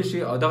کې لویې شي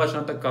او دغه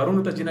شانته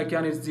کارونو ته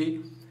جنکیانې ځي.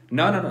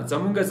 نه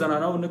زمونږ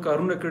زنانو نه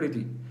کارونه کړي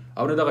دي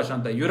او نه دغه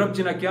شانته یورپ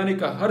جنکیانې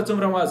که هر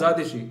څومره مو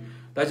آزادې شي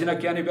دا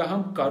جنکیانې بیا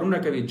هم کارونه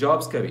کوي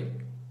جابس کوي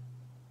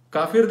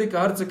کافر دي که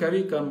هر څه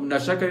کوي که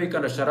نشه کوي که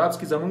شراب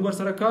څکي زمونږ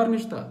ورسره کار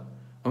نشته.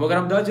 مګر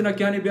همدا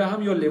جنکیانې بیا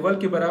هم یو لیول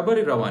کې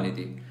برابرې روانې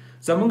دي.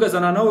 زمونږ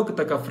زنانو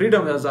ته که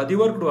فریډم ازادي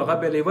ورکړو هغه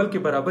بیا لیول کې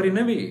برابرې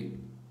نه وي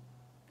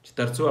چې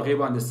تر څو هغې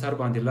باندې سر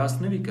باندې لاس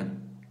نه وي که نه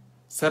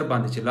سر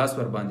باندې چې لاس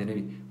ور باندې نه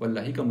وي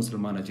واللهي که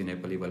مسلمانه جنۍ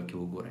په لیول کې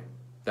وګورئ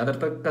دا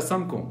درته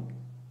قسم کوم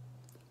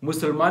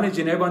مسلمانې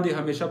جنۍ باندې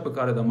همیشه په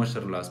کار د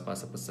مشر لاس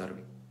پاسه په سر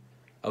وي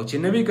او چې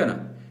نه وي که نه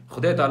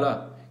خدای تعالی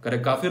که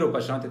کافرو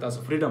په شان تاسو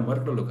فریډم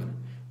ورکړلو که نه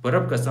په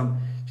رب قسم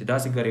چې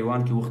داسې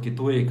ګریوان کې اوښکې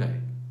تویې کوئ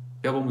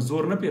بیا به مو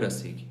زور نه پرې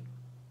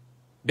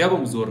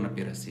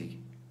رسېږي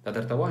دا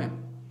درته وایم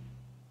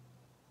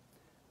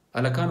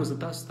هلکانو زه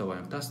تاسو ته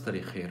وایم تاسو ته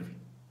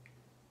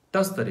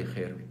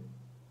خیر وي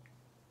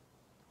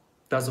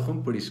تاسو خو هم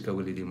پړیش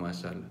کولی دي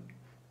ماشاءالله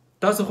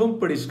تاسو خو هم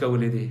پړیش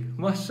کولی دي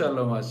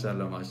ماشاءالله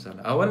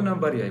اول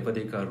نمبر یې په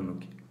دې کارونو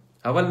کې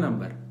اول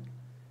نمبر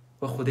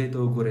په خدای ته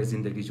وګورئ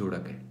زندگی جوړه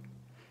کړئ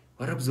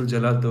په رب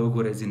ذوالجلال ته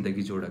وګورئ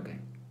زندگی جوړه کړئ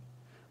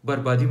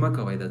بربادي مه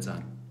کوئ د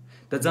ځان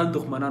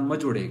دښمنان مه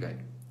جوړېږئ.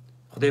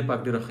 خدای پاک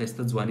ډېره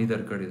ښایسته ځواني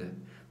درکړې ده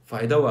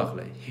فایده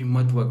واخلئ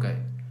همت وکئ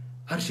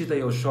هر شي ته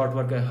یو شاټ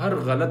ورکئ هر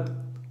غلط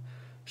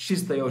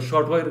شیز ته یو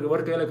شاټ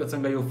ورکئ لکه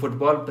څنګه یو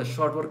فوټبال ته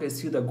شاټ ورکئ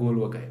سیده ګول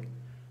وکئ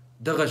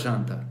دغه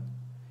شان ته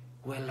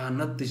وایي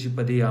لعنت دې شي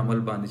په دې عمل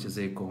باندې چې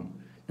زه یې کوم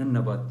نن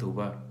نه بعد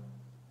توبه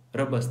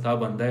ربه ستا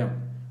بنده یم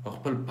او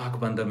خپل پاک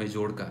بنده مې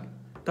جوړ کړه.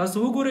 تاسو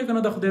وګورئ که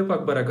نه د خدای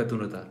پاک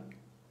برکتونو ته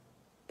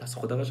تاسو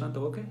خو دغه شان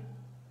ته وکئ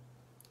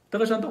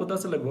دغه شان ته خو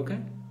تاسو لږ وکئ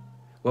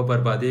و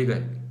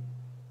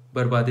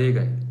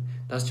بربادېږئ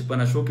تاسو چې په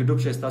نشو کې ډوب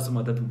شئ ستاسو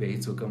مدد بیا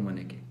هېڅوک هم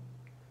ونه کړي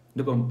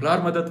نه به پلار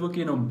مدد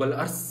وکړي نو بل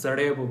هر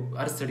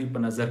سړی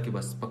په نظر کې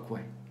به سپک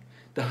وای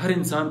د هر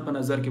انسان په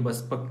نظر کې به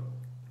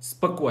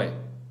سپک وای.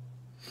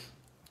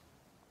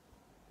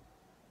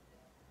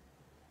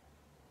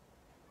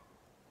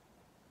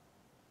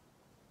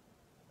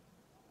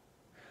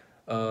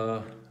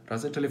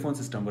 راځئ ټلیفون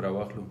سیسټم به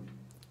راواخلو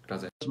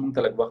راځئ موږ ته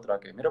لږ وخت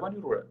راکړئ مهرباني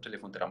وروړه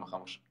ټلیفون ته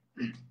رامخامخ شه.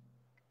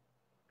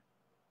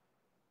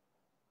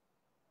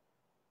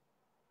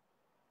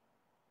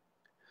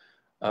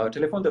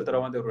 ټلیفون درته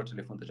روان دی وروړه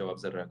ټلیفون ته جواب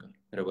زر راکړه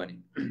مهرباني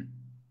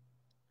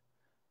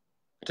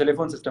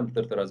ټلیفون سیسټم ته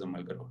درته راځم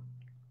ملګرو.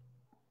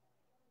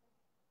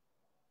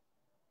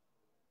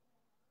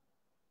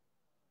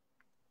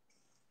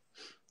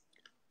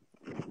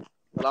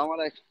 السلام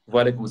علیکم.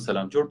 وعلیکم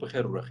السلام. جوړ په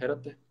خیر وروړه خیرت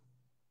دی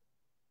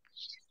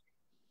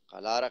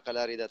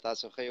قلارې د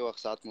تاسو ښه وخت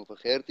ساعت مو په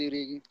خیر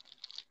تېرېږي.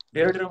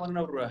 ډېره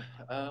مننه وروړه.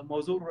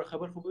 موضوع وروړه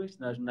خبر خو به وي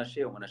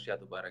نشې او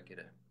منشیاتو باره کې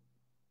ده.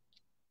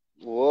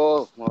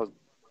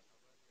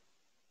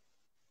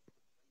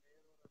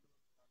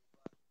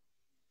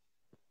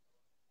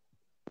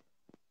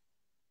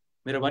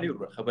 مهرباني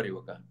وروړه خبرې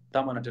وکړه تا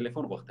مانه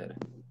ټلیفون غوښتی دی.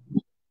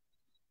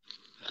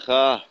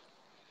 ښه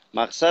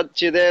مقصد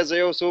چې دی زه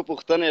یو څو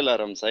پوښتنې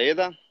لرم صحیح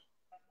ده.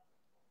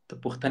 ته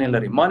پوښتنې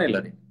لرې ما نه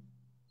لرې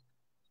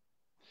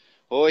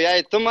او یا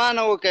ته ما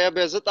نه وکړه یا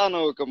بیا زه تا نه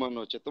وکړم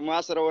نو چې ته ما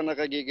سره ونه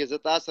غږېږې زه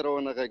تا سره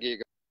ونه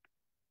غږېږم.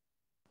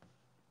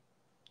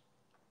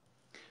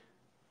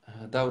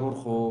 دا ورور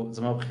خو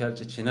زما په خیال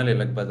چې چینل یې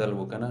لږ بدل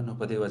و که نه، نو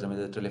په دې وجه مې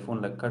د ټلیفون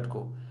لږ کټ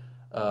کو.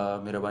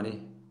 مهرباني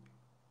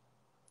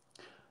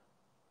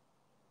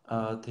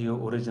ته یو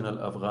اوریجنل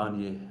افغان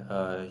یې،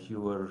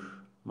 یو ور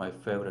مای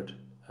فیورټ.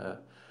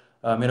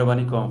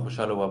 مهرباني کوم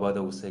خوشحاله و آباده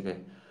اوسېږئ.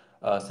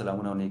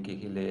 سلامونه او نیکې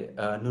هیلې.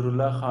 نور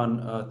الله خان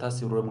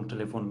تاسې ورور مونږ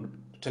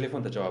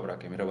ټلیفون ته جواب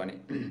راکړئ مهرباني.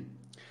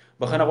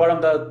 بخښنه غواړم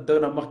دا د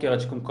نه مخکې هغه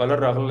چې کوم کالر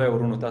راغلی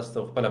ورونو تاسو ته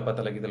خپله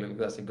پته لګېدله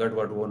داسې ګډ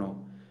وډ و نو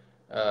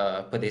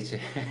په دې چې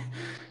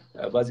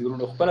بعضې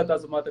ورونو خپله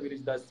تاسو ما ته ویلي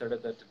چې داسې سړی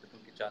ته ټلیفون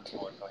کې چانس مه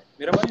ورکوئ.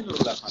 مهرباني نور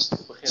الله خان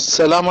په خیر.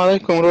 السلام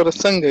علیکم وروره،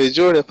 څنګه یې؟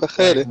 جوړ یې؟ په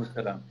خیر یې؟ وعلیکم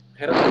السلام.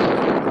 خیرت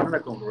مننه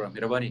کوم وروره،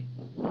 مهرباني.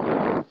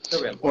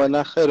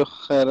 والله خیر و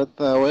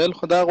خیرت. ویل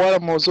خو دا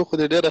غواړم موضوع خو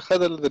دې ډېره ښه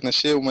ده د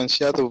نشې او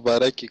منشیاتو په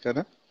باره کې که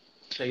نه.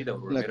 صحیح ده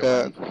وروره،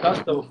 مهرباني.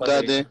 تاسو ته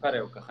وفاداري ښه دی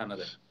او که ښه نه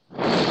ده.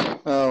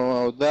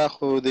 او دا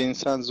خو د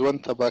انسان ژوند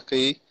تباه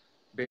کوي.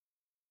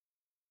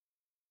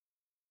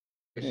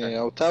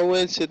 او تا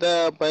وویل چې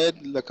دا باید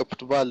لکه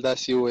فوټبال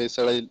داسې ووایي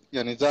سړی،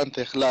 یعنې ځان ته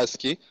اخلاص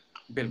کړي.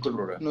 بلکل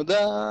وروره. نو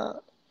دا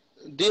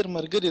ډېر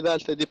ملګري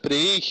دلته دې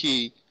پرېښي،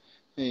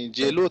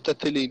 جیلو ته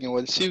تللي،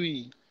 نیول سوي،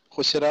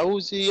 خو چې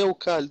راوځي 1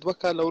 کال 2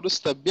 کاله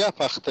وروسته بیا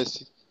پاخته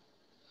سي،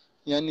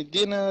 یعنې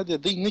دې نه د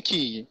دوی نه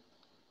کېږي.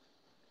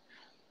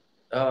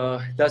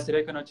 داسې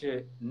دی که نه چې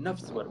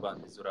نفس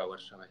ورباندې زوراور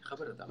شوی.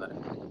 خبره دغه ده،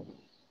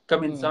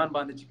 کوم انسان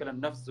باندې چې کله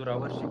نفس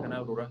زوراور شي که نه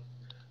وروره،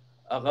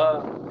 هغه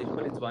د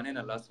خپلې ځوانۍ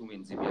نه لاس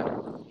ووینځي بیا.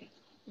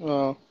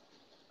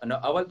 نو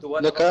اول دعا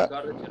دغه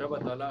پکار ده چې رب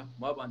تعالی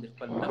ما باندې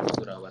خپل نفس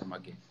زوراور مه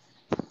کړي.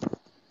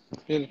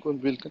 بالکل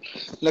بالکل.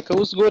 لکه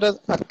اوس ګوره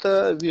اته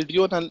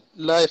ویډیو نه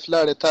لایف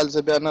لاړې تال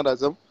زه بیا نه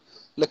راځم،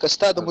 لکه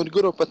ستا د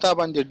ملګرو په تا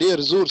باندې ډېر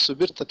زور سو،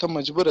 بېرته ته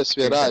مجبوره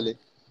سوې رالې.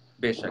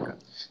 بېشکه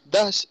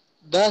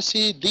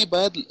داسې دی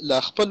باید له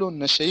خپلو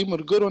نشهیي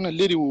ملګرو نه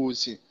لرې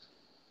ووځي،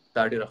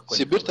 دا ډېره ښکلې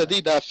چې بېرته دی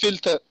دا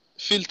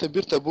فیل ته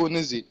بېرته بو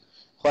نه ځي.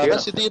 خو هغه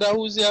چې دی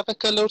راوځي هغه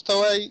کله ورته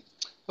وایي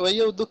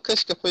یو دوږ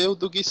کشکه په یو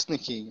دوږ هېڅ نه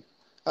کېږي.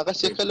 هغه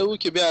چې کله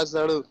وکړي بیا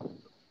زړه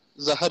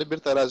زهر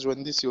بېرته را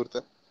ژوندي سي ورته.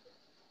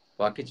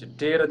 واقع چې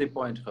ډېره د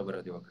پوینټ خبره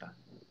دې وکړه،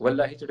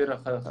 والله چې ډېره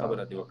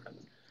خبره دې وکړه.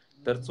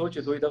 تر څو چې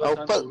دوی دغه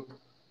شان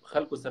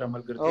خلکو سره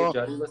ملګرتیا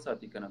جاري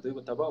وساتي که نه، دوی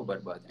به تباه او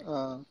برباد وي.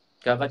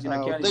 که هغه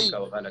جنکیان دي که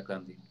هغه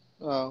هلکان دي.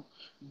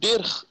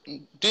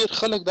 ډېر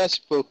خلک داسې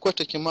په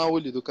کوټه کې ما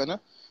ولیدو که نه،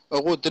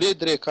 هغو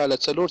 3 کاله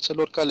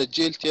 4 کاله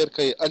جیل تېر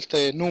کوي، هلته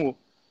یې نه و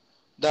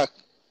دا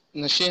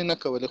نشې نه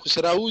کولې، خو چې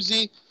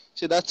راوځي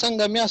چې دا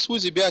څنګه میاشت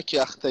وځي بیا کې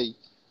اخته وي،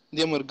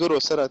 دې ملګرو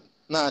سره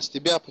ناست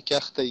بیا پکې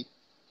اخته وي.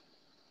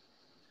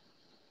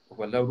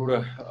 والله وروره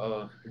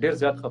ډېر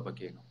زیات خفه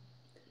کېږم،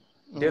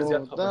 ډېر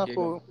زیات خفه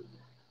کېږم.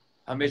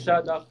 همیشه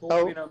دا خوب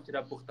وینم چې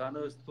دا پښتانه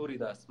ستوري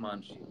د اسمان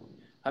شي،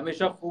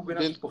 همیشه خوب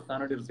وینم چې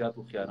پښتانه ډېر زیات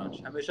هوښیاران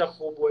شي، همیشه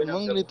خوب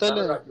وینم چې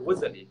پښتانه راکې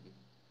وځلېږي.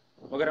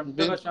 مګر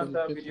دغه شانته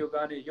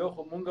ویډیوګانې یو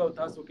خو مونږ او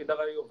تاسو کې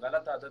دغه یو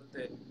غلط عادت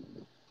دی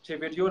چې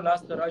ویډیو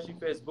لاس ته راشي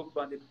فیسبوک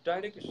باندې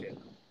ډایرکټ شیر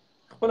کوو،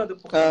 خپله د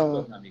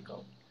پښتنو بدنامي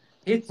کوو.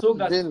 هېڅوک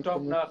داسې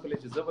سټاپ نه اخلي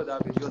چې زه به دا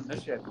ویډیو نه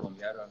شیر کوم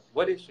یاره،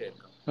 ولې شیر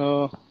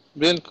کوم؟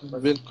 بالکل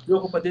بالکل. یو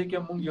خو په دې کې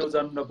مونږ یو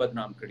ځانونه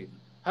بدنام کړي،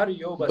 هر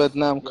یو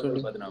بدنام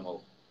کړي. بدنامو.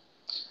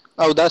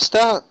 او دا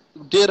ستا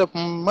ډېره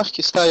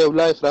مخکې ستا یو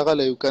لایف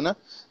راغلی و که نه،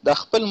 دا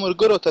خپل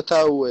ملګرو ته تا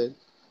وویل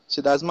چې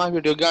دا زما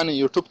ویډیوګانې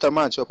یوټوب ته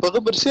ما اچوه، په هغه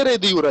برسېره یې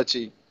دوی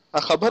وراچوي،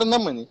 خبر نه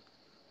مني.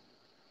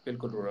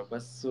 بالکل وروره،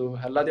 بس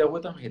الله دې هغو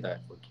ته هم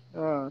هدایت وکړي.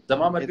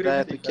 زما ملګري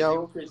نه دي، که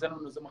یو پېژنم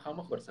نو زه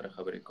مخامخ ورسره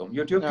خبرې کوم.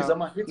 یوټیوب کې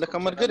زما هېڅ لکه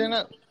ملګري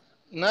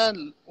نه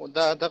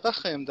دا دغه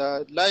ښیم، دا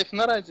لایف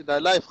نه راځي، دا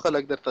لایف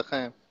خلک درته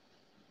ښیم.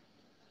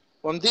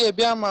 همدې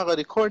بیا ما هغه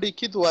ریکارډ یې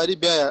کړي دواري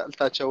بیا یې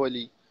هلته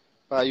اچولي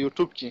په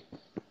یوټوب کې.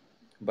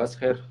 بس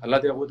خیر، الله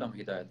دې هغو ته هم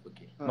هدایت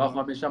وکړي. ما خو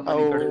همیشه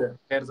منې کړې ده.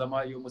 خیر زما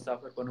یو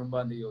مسافر په نوم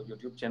باندې یو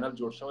یوټیوب چینل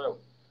جوړ شوی و،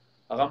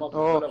 هغه ما په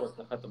خپله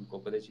ورته ختم کړو.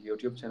 په دې چې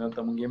یوټیوب چینل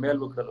ته مونږ ایمیل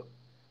وکړلو،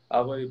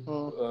 هغوی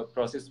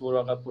پروسس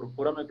هغه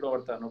پوره مې کړه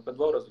ورته، نو په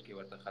 2 ورځو کې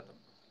ورته ختم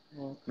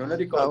کړو. نو نه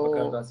دي کول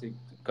پکار داسې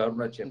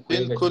کارونه چې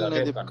بالکل نه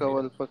دي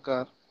کول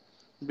پکار.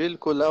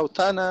 بالکل. او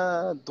تا نه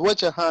 2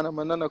 جهانه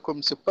مننه کوم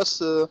چې پس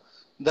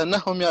د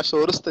 9 میاشتو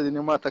وروسته دې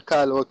ماته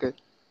کال وکړ.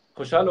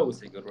 خوشحاله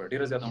اوسئ ګروره،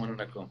 ډېره زیاته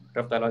مننه کوم.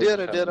 رب تعالی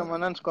ډېره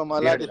مننه کوم.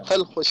 الله دې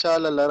تل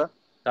خوشحاله لره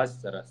تاسو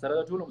سره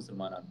د ټولو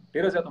مسلمانانو.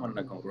 ډېره زیاته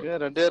مننه کوم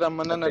ګروره. ډېره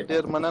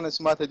مننه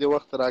چې ماته دې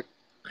وخت راکړ.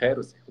 خیر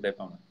اوسئ، خدای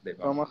پامان.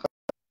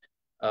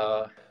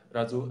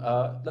 راځو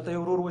دلته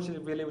یو ورور و چې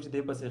ویلی و چې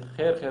دی پسې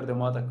خیر د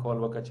ما ته کال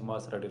وکړه چې ما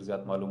سره ډېر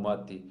زیات معلومات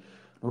دي.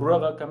 ورور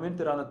هغه کمنټ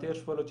یې رانه تېر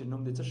شولو چې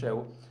نوم دې څه شی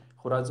و،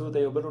 خو راځو د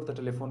یو بل ورته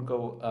ټلیفون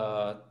کوو.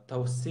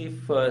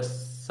 توصیف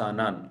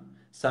سانان.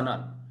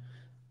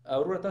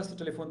 وروره تاسو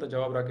ټلیفون ته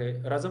جواب راکړئ.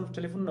 راځم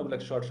ټلیفونونه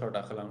لږ شارټ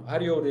اخلم،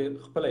 هر یو دې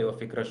خپله یوه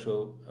فکره شو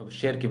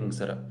شیر کړي موږ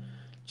سره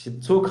چې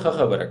څوک ښه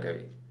خبره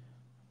کوي.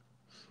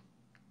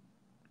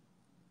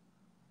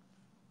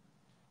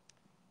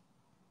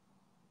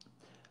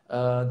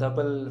 دا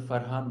بل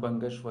فرحان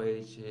بنګش وایي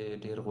چې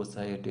ډېر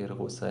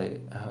غوسه یې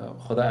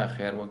خدای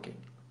خیر وکړي.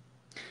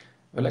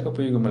 ولکه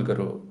پوهېږو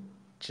ملګرو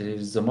چې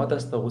زما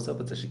تاسو ته غوسه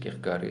په څه شي کې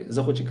ښکاري. زه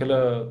خو چې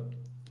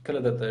کله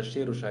د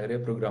شعر او شاعرۍ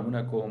پروګرامونه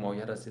کوم او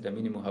یا داسې د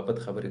مینې محبت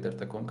خبرې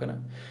درته کوم که نه،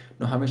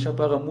 نو همیشه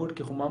په هغه موډ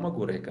کې خو ما مه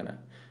ګورئ که نه.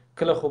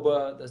 کله خو به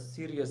د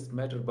سیریس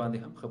میټر باندې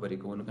هم خبرې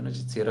کوو، نو که نه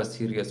چې څیره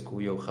سیریس کو،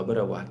 یو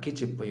خبره واقع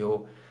چې په یو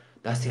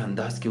داسې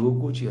انداز کې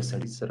وکړو چې یو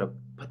سړي سره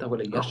پته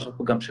ولګي، یا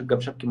په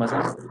ګپ شپ کې مزه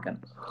نه کوي که نه.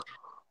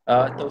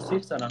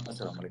 توصیف سلام،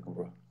 السلام علیکم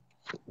برو.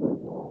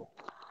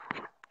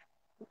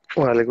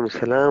 وعلیکم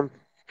السلام.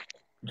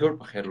 جوړ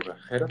په خیر وره،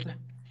 خیرت ده؟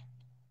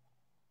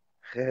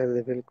 خیر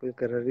دی بالکل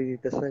قراري دي.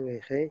 ته څنګه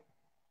یې ښه؟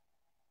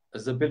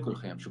 زه بالکل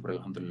ښه یم شکر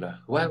الحمدلله.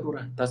 وایه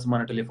وروره تاسو ما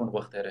نه ټلیفون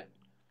غوښتی دی،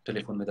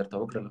 ټلیفون مې درته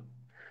وکړلو.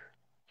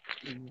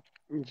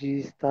 جی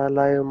ستا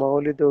لایو ما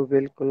ولیدو،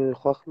 بالکل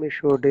خوښ مې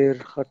شو، ډېر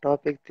ښه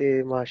ټاپک دی.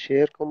 ما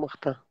شیر کوم مخ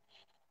ته.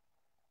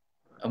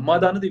 ما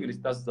دا نه دی ویلي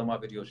چې تاسو زما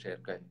ویډیو شیر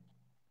کړئ.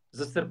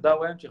 زه صرف دا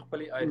وایم چې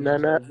خپلې آیډي نه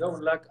نه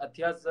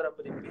 1,80,000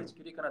 په دې پیج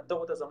کې دي که نه،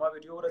 دغو ته زما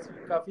ویډیو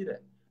ورسېږي کافي دی،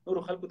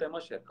 نورو خلکو ته یې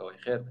مه شیر کوئ.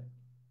 خیر دی.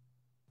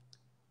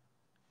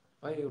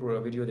 وایي وروره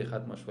ویډیو دې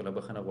ختمه شوله،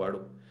 بخښنه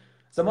غواړو.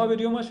 زما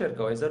ویډیو مه شیر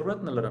کوئ، ضرورت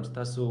نه لرم چې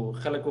تاسو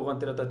خلک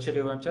وغوندې راته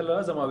چغې وایم چې الله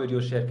زما ویډیو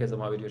شیر کړئ،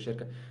 زما ویډیو شیر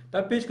کړئ. دا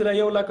پیج کې دا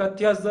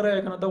 1,80,000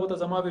 یې که نه، دغو ته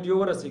زما ویډیو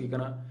ورسېږي که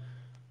نه،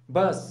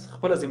 بس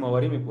خپله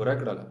ذمهواري مې پوره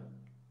کړله،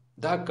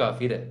 دا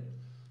کافي دی.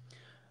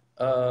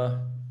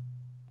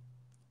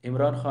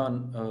 عمران خان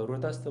ورور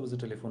تاسو ته به زه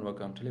ټلیفون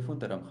وکړم، ټلیفون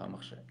ته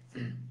مخامخ شئ.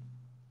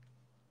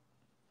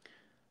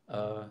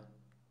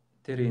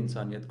 تیرے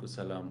انسانیت کو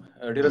سلام.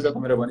 ډېره زیاته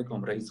مهرباني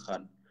کوم رئیس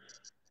خان.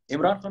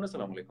 عمران خان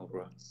السلام علیکم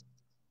ورور.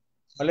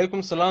 وعلیکم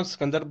السلام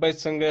سکندر بھائی،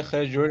 څنګه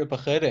خیر جوړ په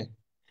خیر یې؟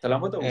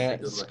 سلامت اوسئ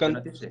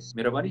جنتي شئ،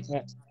 مهرباني.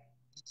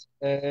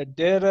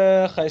 ډېر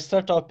ښایسته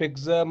ټاپک.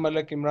 زه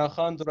ملک عمران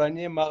خان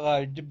دراني یم، هغه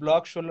آی ډي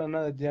بلاک شوله، نه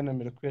د دې نه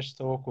مې ریکویسټ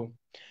ته وکړو.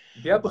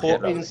 بیا په خیر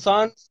راغلی.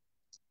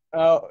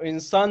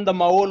 انسان د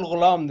ماحول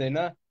غلام دی،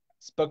 نه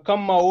په کم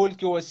ماحول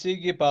کې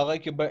اوسېږي په هغه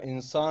کې به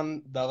انسان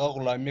دغه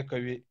غلامي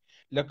کوي.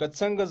 لکه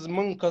څنګه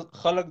زمونږ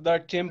خلک دا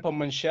ټیم په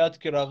منشیات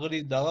کې راغلي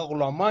دغه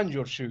غلامان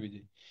جوړ شوي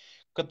دي.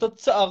 که ته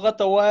څه هغه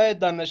ته وایې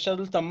دا نشه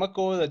دلته مه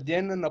کوه، د دې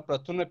نه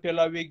نفرتونه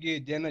پیلاویږي،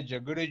 د دې نه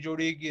جګړې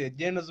جوړېږي، د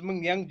دې نه زموږ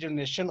ینګ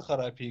جنریشن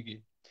خرابېږي.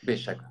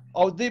 بېشکه.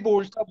 او دوی به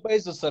الټا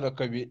بیز سره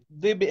کوي،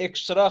 دوی به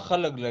اکسټرا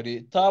خلک لري،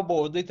 تا به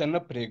دوی ته نه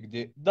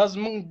پرېږدي. دا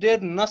زموږ ډېر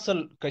نسل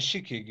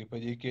کشي کېږي په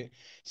دې کې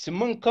چې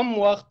موږ کم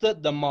وخت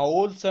د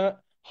ماحول څخه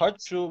هټ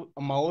شو،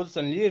 ماحول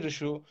څخه لرې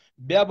شو،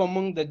 بیا به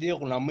موږ د دې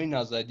غلامۍ نه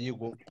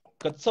ازادېږو.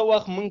 که څه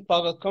وخت موږ په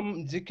هغه کم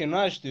ځای کې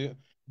ناست یو،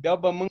 بیا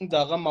به موږ د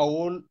هغه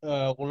ماحول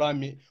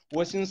غلامي.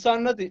 اوس انسان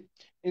نه دی،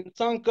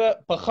 انسان که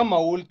په ښه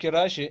ماحول کې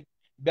راشي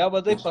بیا به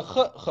دی په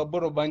ښه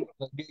خبرو باندې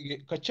غږېږي.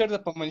 که چېرته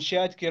په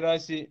منشیات کې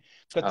راسي،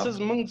 که څه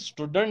زموږ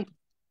سټوډنټ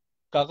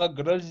که هغه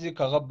ګرلز دي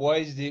که هغه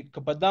بوایز دي، که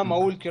په دا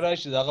ماحول کې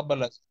راشي د هغه به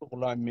لاسي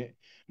غلام وي.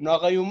 نو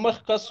هغه یو مخ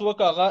کس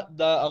وکړه،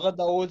 هغه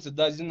دا وویل چې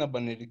دا ځینه به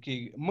لرې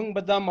کېږي. موږ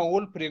به دا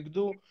ماحول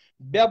پرېږدو،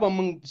 بیا به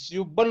موږ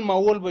یو بل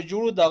ماحول به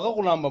جوړو، د هغه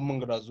غلام به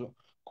موږ راځو.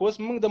 که اوس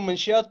موږ د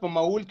منشیات په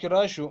ماحول کې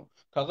راشو،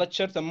 که هغه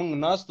چېرته موږ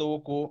ناسته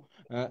وکړو،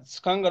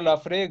 څکنګه لا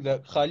پرېږده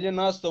خالي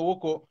ناسته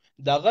وکړو،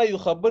 د هغه یو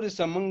خبرې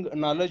څه موږ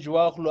نالج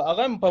واخلو،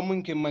 هغه هم په موږ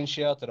کې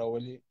منشیات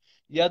راولي،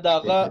 یا د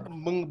هغه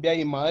موږ بیا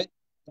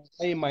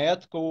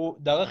حمایت کوو،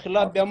 دغه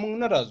خلاف بیا موږ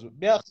نه راځو،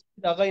 بیا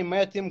دغه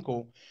حمایت هم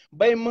کوو.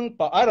 بیا موږ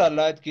په هر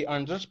حالات کې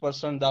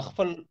 100%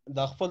 د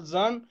خپل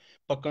ځان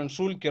په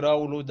کنټرول کې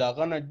راولو، د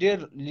هغه نه ډېر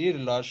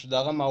لرې لاړ شو، د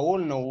هغه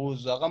ماحول نه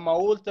ووځو، هغه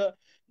ماحول ته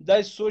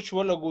داسې سوچ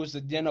ولګو چې د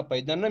دې نه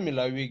پیدا نه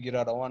میلاویږي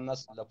را روان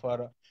نسل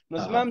لپاره. نو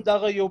زما هم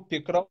دغه یو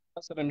فکره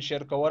سره مې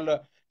شیر کوله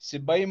چې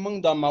بای موږ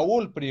دا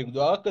ماحول پرېږدو،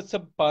 هغه که څه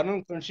فارن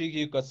کنټري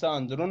کې، که څه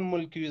اندرون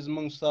ملک وي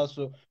زموږ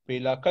ستاسو په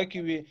علاقه کې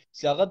وي،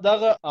 چې هغه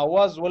دغه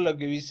اواز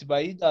ولګوي چې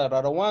بای دا را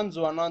روان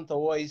ځوانان ته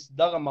ووایي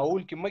دغه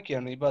ماحول کې مه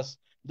کښېنئ، بس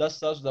دا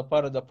ستاسو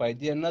دپاره د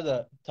فایدې نه ده،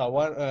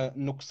 تاوان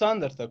نقصان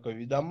درته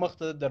کوي، دا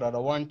مخته د را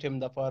روان ټیم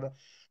دپاره.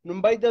 نو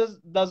بای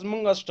دا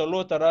زموږ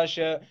هاسټلو ته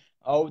راشه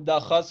او دا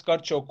خاص کار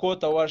چوکو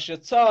ته ورشه،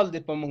 څه حال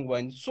دی په موږ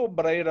باندې، څو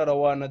برایي را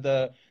روانه ده،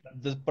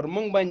 پر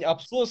موږ باندې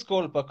افسوس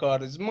کول پکار.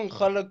 زموږ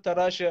خلک ته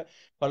راشه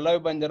په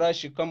لایو باندې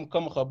راشي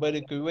کم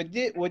خبرې کوي،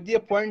 و دې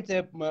پوینټ ته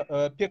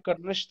فکر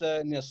نشته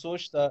نه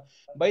سوچ ته.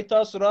 بای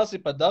تاسو راسئ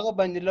په دغه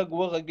باندې لږ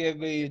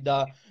وغږېږئ،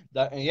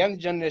 دا ینګ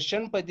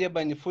جنریشن په دې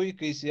باندې پوه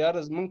کړئ چې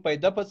یاره زموږ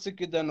پیدا په څه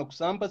کې ده،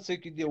 نقصان په څه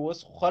کې دي. اوس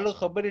خلک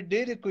خبرې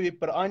ډېرې کوي،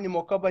 پر آنې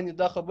موقع باندې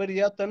دا خبرې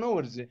یاد ته نه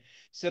ورځي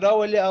چې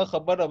راولې هغه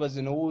خبره به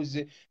ځینې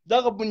ووځي.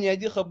 دغه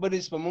بنیادي خبرې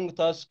چې په موږ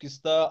تاسو کې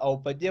شته او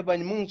په دې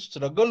باندې موږ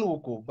سټرګل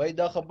وکړو، باید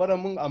دا خبره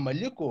موږ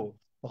عملي کړو،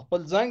 په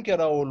خپل ځان کې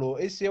راولو.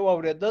 ایس یو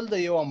اورېدل د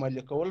یو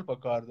عملي کول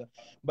پکار ده.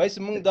 باید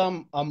موږ دا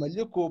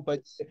عملي کړو.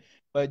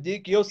 په دې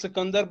کې یو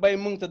سکندر بای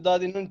موږ ته دا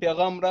د نن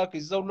پیغام راکړي،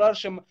 زه ولاړ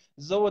شم،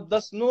 زه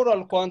 10 نور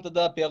الکوان ته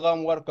دا پیغام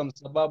ورکم،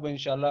 سبا به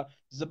انشاءالله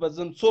زه به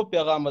ځم څو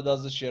پیغامه دا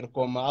زه شیر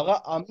کوم، هغه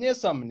امنې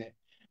سامنې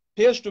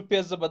پیس ټو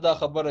پیس زه به دا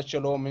خبره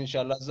چلوم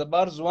انشاءالله. زه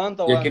بار ځوان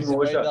ته وایم چې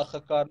باید دا ښه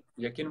کار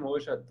یقین مو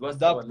وشه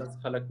 210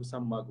 خلک اوس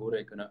هم ما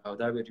ګورئ که نه، او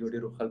دا ویډیو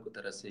ډېرو خلکو ته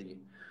رسېږي.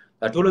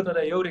 دا ټولو ته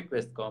دا یو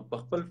ریکویسټ کوم، په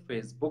خپل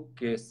فیسبوک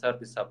کې سر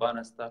د سبا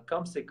نه ستا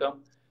کم سے کم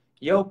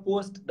یو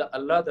پوسټ د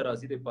الله د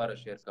راضي لپاره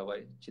شیر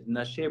کوئ چې د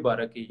نشې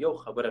باره کې یو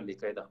خبره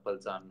لیکئ د خپل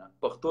ځان نه،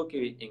 پښتو کې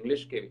وي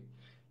انګلیش کې وي،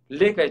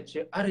 لیکئ چې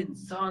هر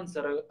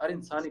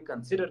انسان یې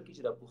کنسیډر کړي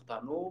چې د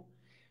پښتنو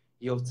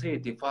یو څه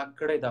اتفاق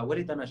کړی دا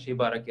ولې د نشې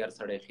باره کې هر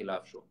سړی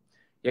خلاف شو.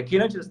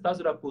 یقینا چې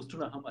ستاسو دا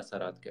پوسټونه هم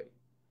اثرات کوي،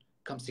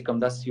 کم سے کم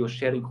داسې یو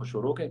شیرینګ خو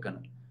شروع کړئ که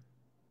نه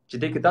چې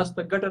دې کې تاسو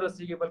ته ګټه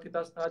رسېږي بلکې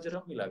تاسو ته اجر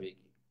هم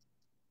ملاویږي.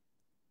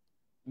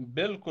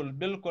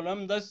 بالکل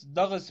هم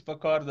دغسې په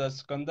کار ده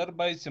سکندر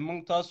بای چې موږ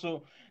تاسو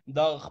د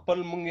خپل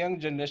موږ ینګ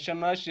جنریشن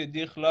راشي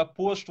دې خلاف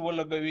پوسټ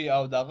ولګوي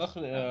او دغه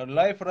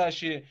لایف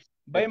راشي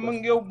بای موږ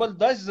یو بل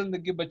داسې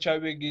زندگی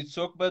بچاویږي،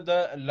 څوک به د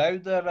لایو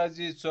د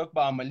راځي، څوک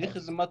به عملی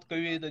خدمت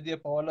کوي د دې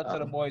په حالت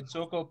سره به وایي،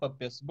 څوک په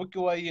فیسبوک کې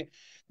وایي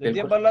د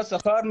دې بله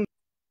سخار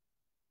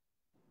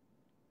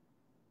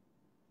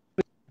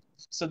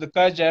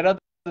صدقه جاریه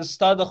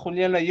ستا د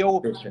خولې نه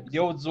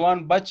یو ځوان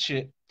بچ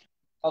شي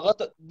هغه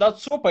دا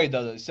څو پیدا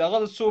ده چې هغه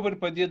د څو بر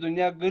په دې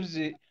دنیا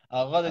ګرځي،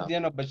 هغه د دې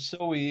نه بچ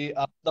شوی،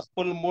 هغه د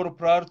خپل مور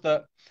پلار ته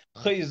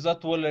ښه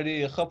عزت ولري،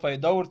 ښه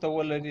پیدا ورته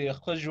ولري،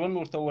 ښه ژوند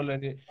ورته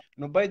ولري،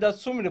 نو باید دا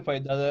څومره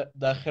پیدا ده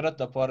د آخرت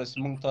دپاره چې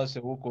موږ تاسې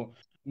وکړو.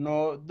 نو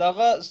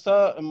دغه ستا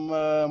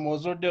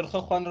موضوع ډېر ښه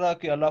خوند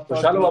راکړي. الله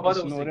پاک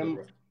نورم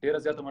ډېره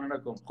زیاته مننه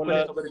کوم. خپلې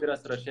خبرې دې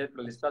راسره شیر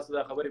کړلې، ستاسو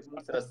دا خبرې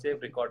موږ سره سیف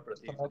ریکارډ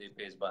پرتې دي په دې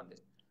پیج باندې.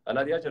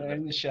 الله دې اجر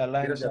درکړي. ان شاء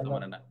الله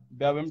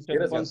بیا به هم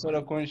ټلیفون سره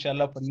کوو ان شاء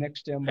الله په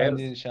نیکسټ ټایم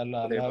باندې ان شاء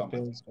الله. الله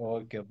حافظ.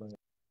 اوکې بای.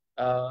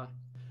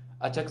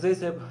 اچکزی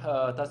صاحب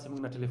تاسو موږ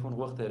نه ټلیفون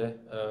غوښتی دی،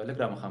 لږ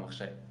را مخامخ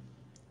شئ.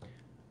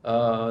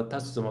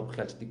 تاسو زما په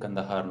خیال چې د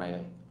کندهار نه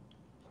یئ.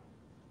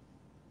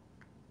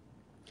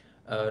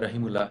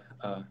 رحیم الله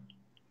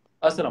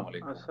السلام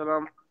علیکم.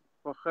 السلام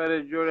په خیر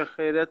جوړ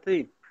خیرت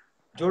ای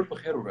جوړ په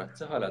خیر وره،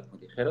 څه حالات مو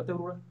دي؟ خیرت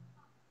وره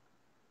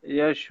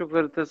یا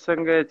شکر. ته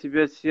څنګه یې؟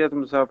 طبیعت صحت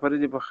مسافري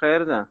دي په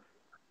خیر ده؟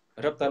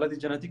 رب تعالی دې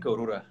جنتي کو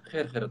وره.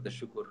 خیر خیرت ته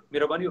شکر.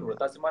 مهرباني وره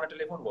تاسو ما نه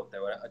ټلیفون وغوښتی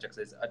وای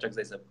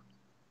اچکزی صاحب.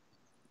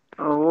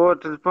 او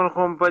ټلیفون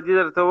خو په دې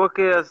درته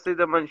وکړې اصلي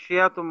د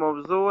منشیاتو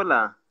موضوع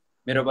وله.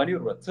 مهرباني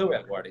وره څه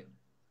ویل غواړئ؟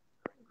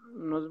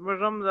 نو زموږ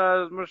هم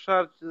زموږ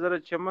ښار زه د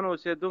چمن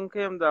اوسېدونکی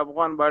یم، د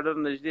افغان بارډر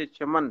نږدې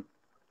چمن.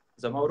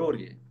 زما ورور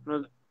یې.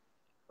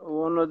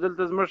 نو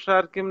دلته زموږ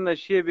ښار کې هم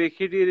نشې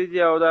بیخي ډېرې دي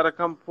او دا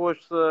رقم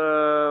پوسټ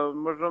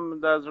موږ هم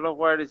دا زړه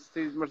غواړي چې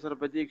زموږ سره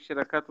په دې کې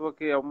شرکت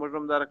وکړي او موږ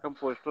هم دا رقم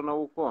پوسټونه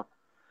وکړو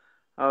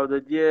او د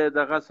دې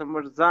دغه څه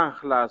موږ ځان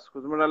خلاص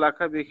کړو. زموږ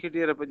علاقه بیخي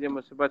ډېره په دې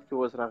مصیبت کې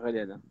اوس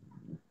راغلې ده.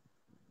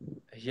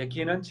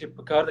 یقینا چې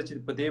په کار ده چې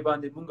په دې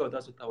باندې موږ او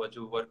تاسو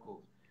توجه ورکړو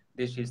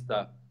دې شي ته.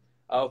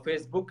 او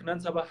فیسبوک نن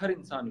سبا هر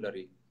انسان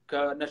لري، که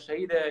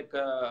نشهی ده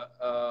که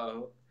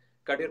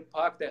ډېر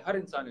پاک ده، هر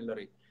انسان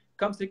لري.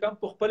 کم سے کم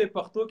په خپل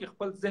پښتو کې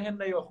خپل ذهن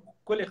نه یو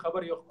ښکلی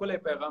خبر یو ښکلی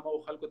پیغام او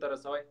خلکو ته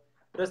رسوئ،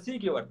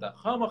 رسیږي ورته.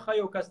 خامخا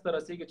یو کس ته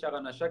رسیږي چې هغه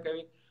نشه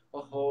کوي،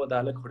 اوهو دا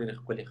هلک خو ډېرې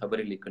ښکلې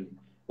خبرې لیکلي،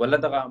 والله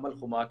دغه عمل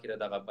خو ما کړی،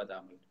 دغه بد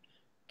عمل.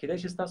 کیدای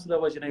شي ستاسو د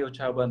وجې نه یو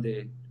چا باندې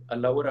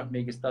الله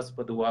ورحمېږي، ستاسو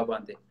په دعا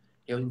باندې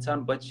یو انسان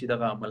بچ شي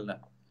دغه عمل نه.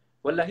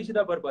 والله چې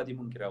دا بربادي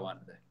مونږ کې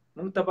روانه ده،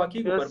 مونږ تباه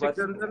کېږو.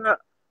 بربادي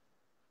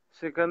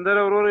سکندر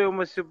ورور یو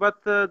مصیبت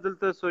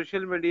دلته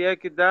سوشل میډیا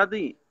کې دا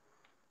دی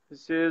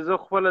چې زه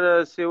خپله د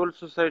سیول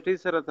سوسایټۍ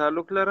سره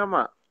تعلق لرم.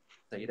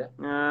 صحیح ده.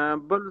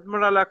 بل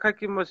زموږ علاقه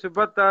کې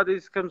مصیبت دا دی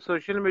چې کوم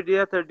سوشل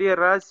میډیا ته ډېر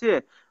راسي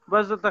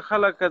بس دلته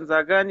خلک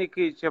کنځاګانې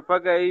کوي، چپه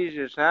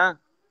ګایېږي، ښه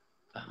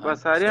بس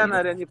اریان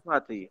اریانې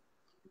پاتې وي.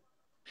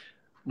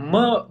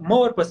 ما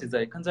ورپسې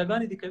ځئ،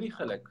 کنځاګانې دې کوي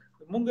خلک.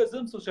 مونږ زه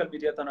هم سوشل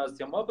میډیا ته ناست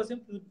یم، ما پسې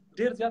هم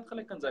ډېر زیات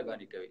خلک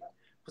کنځاګانې کوي،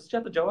 خو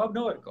چاته جواب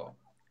نه ورکوم.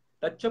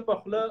 دا چپه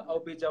خوله او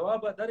بې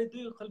جوابه دا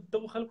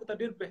دغو خلکو ته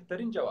ډېر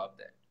بهترین جواب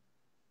دی.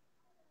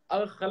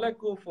 هغه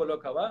خلکو فالو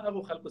کوه،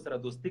 هغو خلکو سره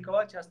دوستي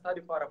کوه چې ستا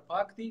دپاره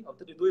پاک دي او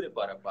ته د دوی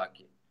دپاره پاک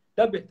یې.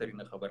 دا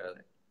بهترینه خبره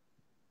ده.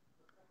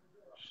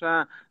 ښه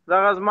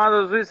دغه زما د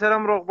زوی سره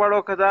هم روغبړ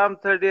وکړه، دا هم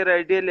ته ډېر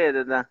ایډیل یې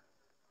ده.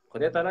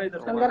 خدای تعالی دې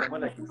درته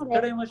مکمله کړي.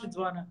 ستړی مه شې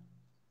ځوانه.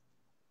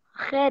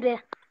 خیر یې.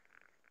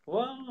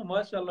 واه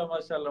ماشاءالله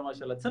ماشاءالله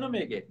ماشاءالله. څه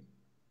نومېږې؟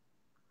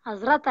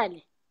 حضرت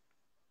علي.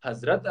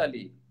 حضرت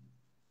علي.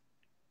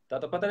 تا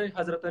ته پته دی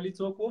حضرت علي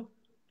څوک و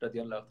رضی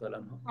الله تعالی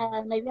عنه؟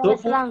 نبی علیه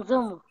السلام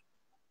زوم و.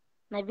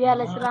 نبی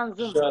علیه السلام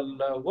زوم.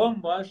 ماشاءالله و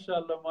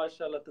ماشاءالله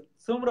ماشاءالله. ته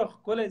څومره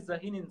ښکلی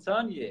ذهین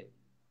انسان یې.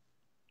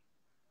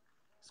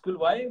 سکول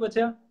وایې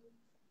بچه؟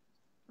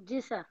 جی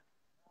سر.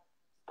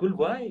 سکول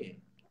وایې؟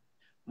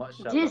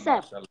 ماشاءالله جی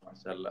سر. ماشاءالله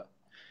ماشاءالله.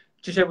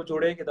 څه شی به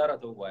جوړېږې دا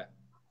راته ووایه.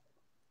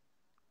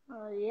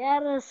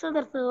 یار څه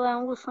درته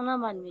ووایم اوس خو نه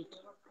معلومېږي.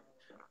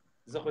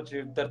 زه خو چې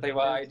درته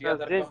یوه آیډیا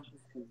درکړم،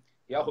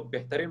 یا خو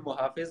بهترین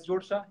محافظ جوړ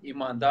شه،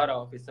 ایماندار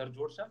افیسر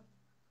جوړ شه،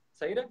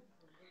 صحیح ده،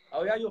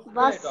 او یا یو ښکلی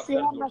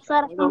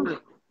ډاکټر جوړ شه.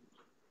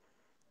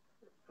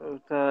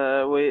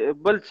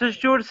 بل څه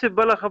جوړ شي؟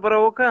 بله خبره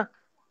وکړه.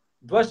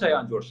 دوه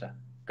شیان جوړ شه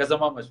که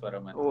زما مشوره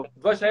منې.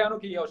 دوه شیانو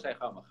کې یو شی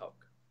خامخا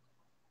وکړه.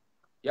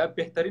 یا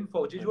بهترین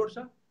فوجي جوړ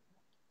شه،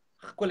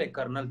 ښکلی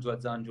کرنل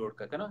ځان جوړ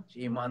کړه که نه چې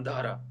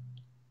ایمانداره،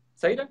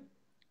 صحیح ده،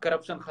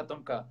 کرپشن ختم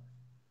کا.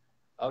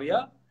 او یا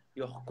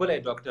یو ښکلی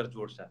ډاکټر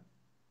جوړ شه،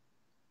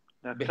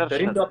 ډاکټر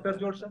بهترین ښه دی. ډاکټر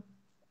جوړ شه،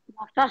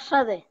 ډاکټر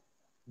ښه دی.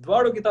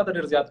 دواړو کې تا ته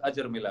ډېر زیات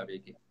اجر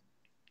ملاویږي.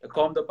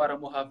 قوم دپاره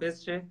محافظ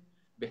شې،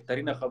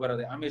 بهترینه خبره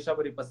ده. همیشه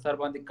به په سر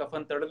باندې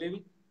کفن تړلی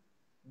وي،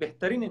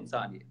 بهترین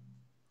انسان یې.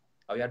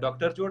 او یا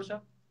ډاکټر جوړ شه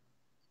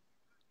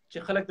چې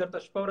خلک درته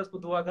شپه ورځ په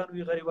دعاګانو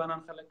وي،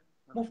 غریبانان خلک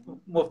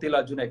مفت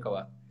علاجونه یې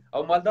کوه، او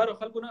مالدارو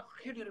خلکو نه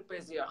ښې ډېرې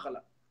پیسې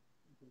اخله.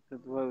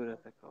 دعاوې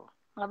راته کوه.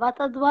 بابا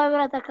ته دعاوې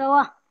راته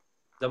کوه.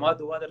 زما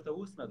دعا درته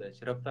اوس نه ده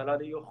چې رب تعالی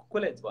دې یو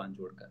ښکلی ځوان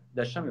جوړ کړه، د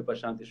شمعې په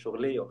شانتې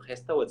شغلې او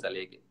ښایسته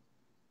وځلېږي.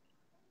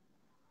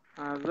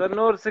 زه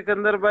نور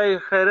سکندر بای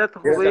خیرت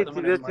خو به یې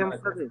طبیعت هم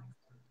ښه دی.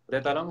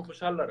 خدای تعالی مو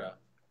خوشحال لره،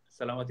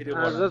 سلامتي دې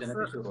غواړم،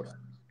 جنتي شو وروره.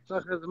 څه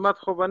خدمت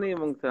خو به نه یې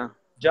مونږ ته.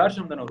 جار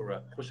شم دنه وروره،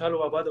 خوشحال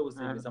او آباد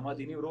اوسئ. زما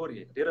دیني ورور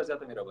یې، ډېره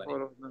زیاته مهرباني.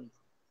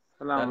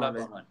 سلام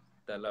علیکم.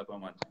 د الله په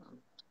امان.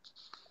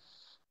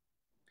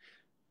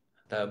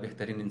 دا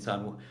بهترین انسان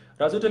و.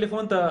 راځو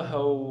ټلیفون ته،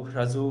 او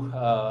راځو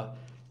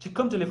چې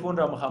کوم ټلیفون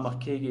را مخامخ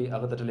کېږي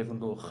هغه ته ټلیفون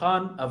کوو.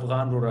 خان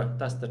افغان وروره،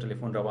 تاسو ته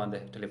ټلیفون روان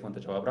دی، ټلیفون ته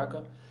جواب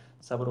راکړه.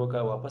 صبر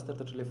وکړه، واپس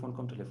درته ټلیفون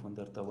کوم، ټلیفون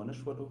درته ونه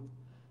شولو.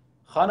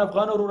 خان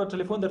افغان وروره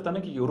ټلیفون درته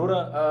نه کېږي وروره.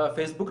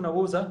 فیسبوک نه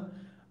ووځه،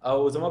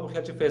 او زما په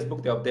خیال چې فیسبوک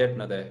دې اپډیټ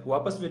نه دی.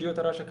 واپس ویډیو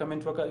ته راشه،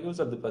 کمنټ وکړه، یو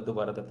ځل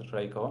دوباره درته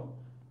ټرای کوم.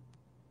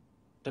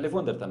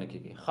 ټلیفون درته نه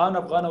کېږي. خان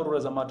افغان وروره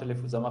زما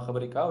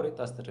خبرې که اورې،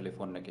 تاسو ته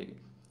ټلیفون نه کېږي.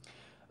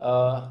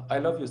 I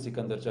love you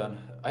سکندر جان.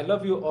 I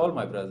love you all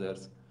my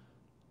brothers.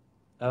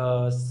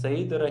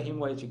 سعید رحیم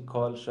وایي چې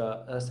کال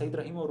شه. سعید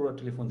رحیم وروره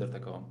ټلیفون درته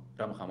کوم،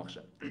 را مخامخ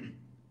شه.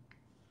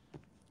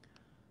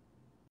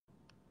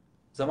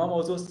 زما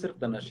موضوع صرف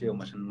د نشې او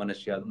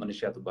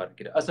منشیاتو باره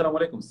کې ده. السلام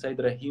علیکم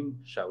سعید رحیم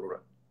شاه وروره.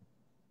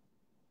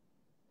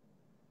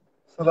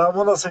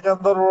 سلامونه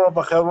سکندر وروره،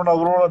 بخیرونه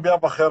وروره، بیا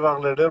بخیر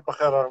راغلی، ډېر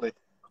بخیر راغلی.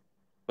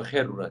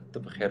 بخیر وروره، ته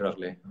بخیر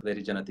راغلی، خدای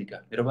دې جنتي کړه،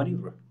 مهرباني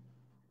وروره.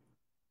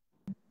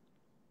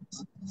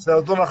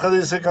 صحتونه ښه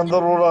دي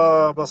سکندر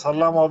وروره، بس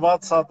الله مو آباد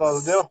ساته.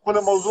 ډېر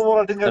ښکلې موضوع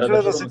وروره ټینګه کړې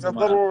ده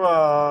سکندر وروره.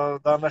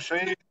 دا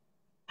نشهیي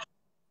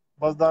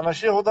بس دا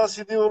نشې خو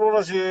داسې دي وروره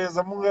چې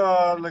زمونږ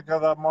لکه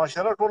د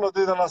معاشره ټوله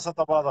دوی د لاسه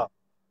تباه ده،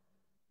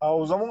 او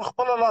زمونږ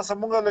خپله لاسه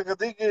مونږ لکه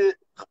دې کې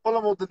خپله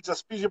مو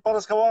دلچسپي چې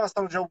فرض که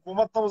واخیستم چې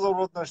حکومت ته هم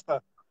ضرورت نشته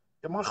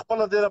چې مونږ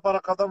خپله دې لپاره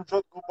قدم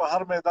چوت کړو په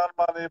هر میدان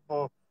باندې، په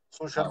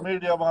سوشل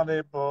میډیا باندې،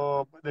 په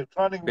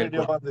الکترونیک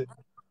میډیا باندې.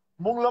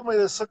 مونږ له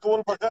څه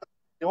کول پکار،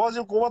 یوازې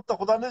حکومت ته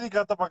خدا نه دي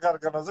کاته پکار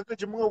که نه، ځکه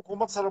چې مونږ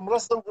حکومت سره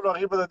مرسته وکړو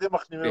هغې به د دې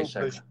مخنیوی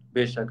وکړی شي.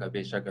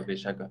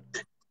 بېشکه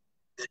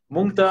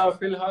مونږ ته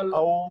فی الحال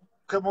او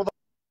که مو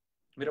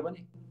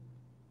مهرباني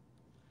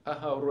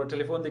وروره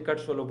ټلیفون دې کټ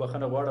شولو،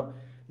 بخښنه غواړم.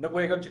 نه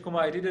پوهېږم چې کومه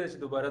آیډي ده چې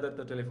دوباره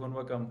درته ټلیفون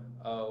وکړم،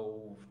 او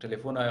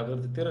ټلیفون هغه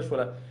درته تېره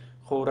شوله.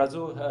 خو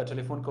راځو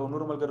ټلیفون کوو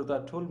نورو ملګرو ته.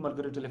 ټول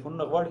ملګري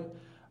ټلیفونونه غواړي.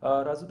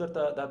 راځو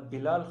درته دا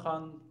بلال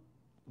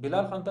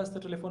خان تاسو ته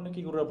ټلیفون نه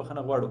کېږي وروره،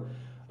 بخښنه غواړو.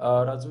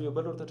 راځو یو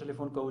بل ورته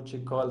ټلیفون کوو چې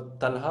کال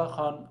طلحه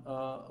خان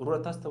وروره،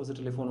 تاسو ته زه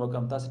ټلیفون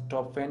وکړم. تاسو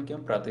ټاپ فین کې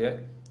هم پراته یې.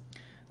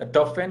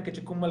 ټاپ فین کې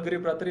چې کوم ملګري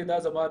پراته دي دا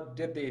زما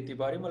ډېر د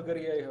اعتباري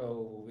ملګري یې، او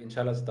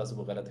انشاءالله تاسو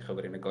به غلطې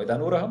خبرې نه کوئ. دا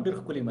نور هم ډېر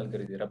ښکلي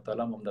ملګري دي، رب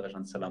تعالی هم همدغه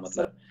شان سلامت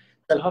لره.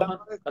 طلحه خان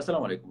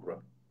السلام علیکم وروره.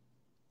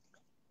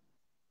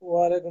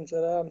 وعلیکم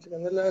سلام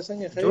سکندر لاله،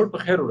 څنګه یې؟ جوړ په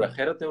خیر وروره،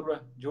 خیرت دی وروره،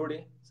 جوړ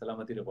یې،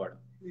 سلامتي دې غواړم.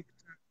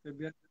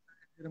 طبیعت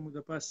ډېره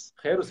موده پس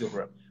خیر اوسې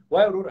وروره.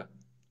 وایه وروره،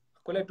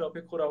 ښکلی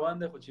ټاپک خو روان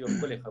دی، خو چې یو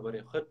ښکلې خبرې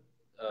ښه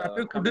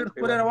ټاپک خو ډېر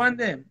ښکلی روان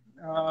دی.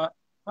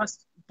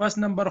 پس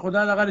نمبر خو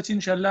دا دغه چې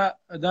انشاءالله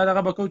دا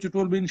دغه به کوو چې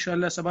ټول به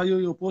انشاءالله سبا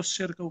یو پوسټ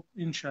شیر کوو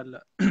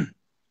انشاءالله.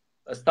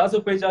 ستاسو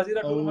په اجازې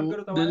را ټولو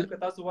ملګرو ته وایم که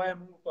تاسو وایم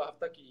موږ په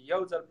هفته کې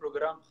یو ځل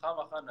پروګرام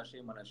خامخا نشې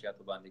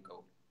منشیاتو باندې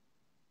کوو.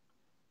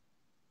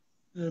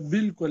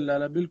 بالکل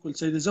لاله بالکل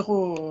سید، زه خو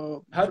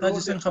تاسو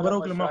څنګه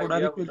خبرو کړم ما خو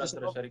ډایرکټ ویل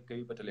سره شریک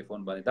کوي په ټلیفون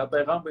باندې. دا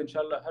پیغام به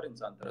انشاءالله هر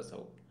انسان ته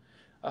رسوو.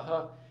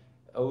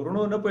 او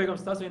ورونو نه پوهېږم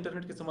ستاسو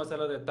انټرنیټ کې څه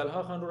مسله ده.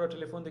 طلحه خان وروره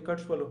ټلیفون دې کټ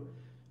شولو،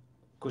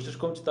 کوشش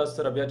کوم چې تاسو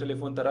سره بیا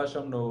ټلیفون ته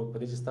راشم، نو په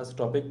دې چې ستاسو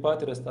ټاپک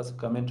پاتې رهي، ستاسو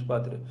کمنټ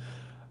پاتې رهي.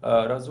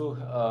 راځو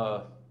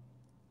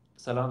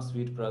سلام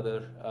سویټ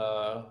برادر.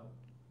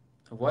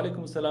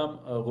 وعلیکم السلام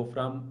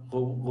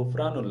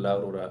غفران الله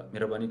وروره،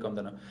 مهرباني کوم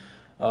دنه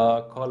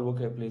کال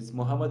وکړئ پلیز.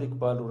 محمد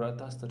اقبال وروره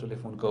تاسو ته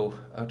ټلیفون کوو،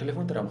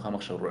 ټلیفون ته را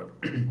مخامخ شه وروره.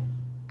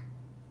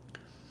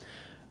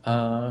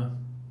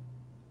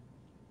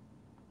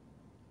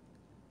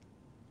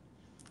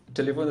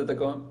 ټلیفون درته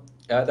کوم.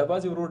 دا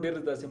بعضې ورور ډېر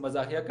داسې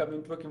مزاحیه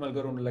کمنټ وکړي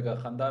ملګرو، نو لکه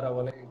خندا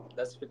راولئ،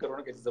 داسې فکر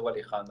ونه کړئ چې زه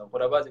ولې خاندم. خو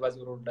بعضې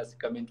ورور داسې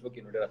کمنټ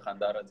وکړي نو ډېره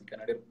خندا راځي، که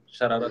نه ډېر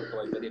شرارت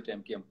کوئ په دې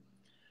ټایم کې هم.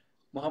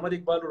 محمد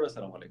اقبال وروره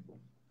السلام علیکم.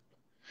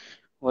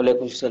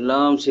 وعلیکم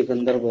السلام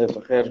سکندر بھائی،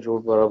 په خیر جوړ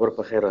برابر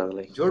په خیر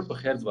راغلی. جوړ په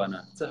خیر ځوانه،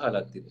 څه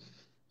حالات دي؟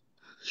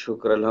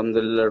 شکر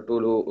الحمدلله.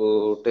 ټولو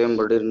ټایم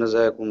به ډېر نه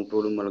ضایع کوم،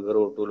 ټولو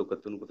ملګرو ټولو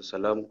کتونکو ته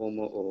سلام کوم.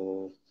 او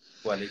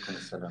وعلیکم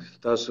السلام.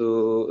 تاسو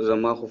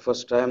زما خو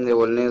فرست ټایم دی،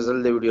 ولنی ځل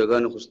د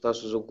ویډیوګانو خو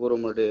ستاسو زه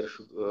ګورم،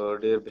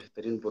 ډېر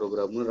بهترین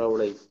پروګرامونه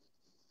راوړئ.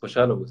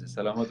 خوشاله اوسئ،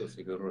 سلامت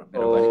اوسئ ګروره،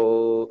 او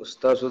مهرباني.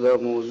 ستاسو د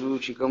موضوع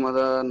چې کومه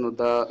ده نو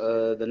دا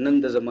د نن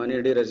د زمانې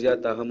ډېره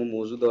زیاته اهمه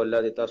موضوع ده. الله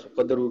دې تاسو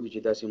قدر وکړي چې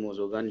داسې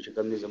موضوعګانې چې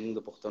کوم دي زموږ د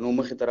پښتنو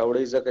مخې ته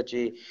راوړئ، ځکه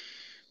چې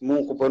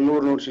مونږ خو په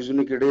نور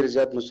څیزونو کې ډېر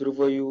زیات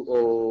مصروفه یو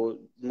او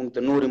مونږ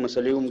ته نورې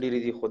مسلې هم ډېرې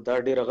دي، خو دا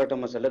ډېره غټه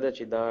مسله ده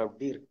چې دا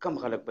ډېر کم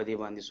خلک په دې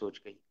باندې سوچ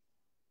کوي.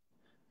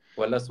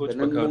 والله سوچ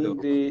پکار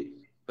دی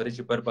پرې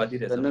چې بربادي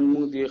د نن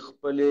موږ د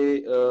خپلې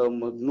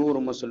نورو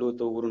مسلو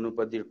ته وګورو نو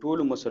په دې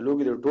ټولو مسلو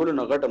کې د ټولو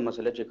نه غټه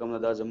مسله چې کومه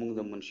دا زموږ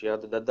د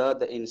منشیات دا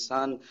د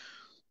انسان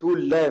ټول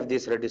لایف دې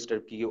سره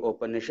ډسټرب کیږي او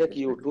په نشه کې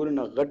یو ټول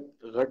نه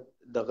غټ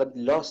دغه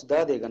لاس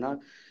دا دی کنه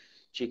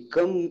چې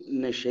کم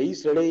نشئی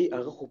سړی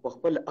هغه خو په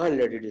خپل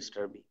الریډي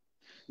ډسټرب وي،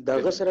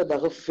 دغه سره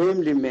دغه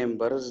فیملی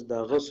ممبرز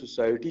دغه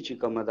سوسایټي چې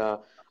کومه ده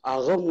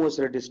هغه مو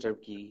سره ډسټرب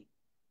کیږي.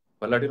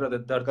 والله ډېره د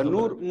درد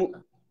نور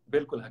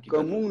بالکل حقیقت که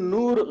مونږ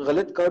نور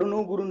غلط کارونه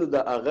وګورو نو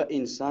د هغه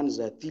انسان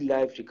ذاتی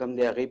لایف چې کوم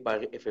دی هغې په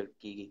هغې افیکټ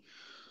کیږي.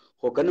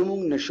 خو که نه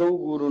مونږ نشه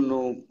وګورو نو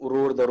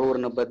ورور د رور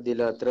نه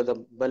بدله، تره د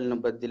بل نه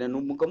بدله، نو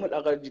مکمل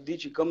هغه دي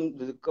چې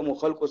کومو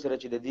خلکو سره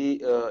چې د دې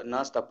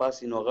ناسته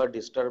پاسې نو هغه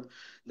ډسټرب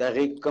د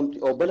هغې کمپني.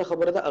 او بله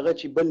خبره ده هغه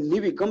چې بل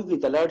نوي کمپني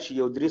ته لاړ شي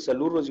یو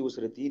 3-4 ورځې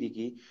ورسره تېرې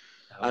کړي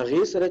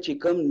هغې سره چې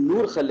کم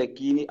نور خلک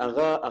کینی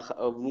هغه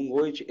مونږ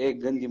وایو چې ایک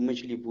گندی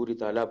مچھلی پوری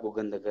تالاب کو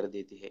گنده کر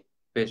دیتی ہے.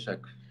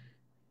 بېشک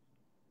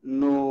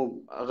نو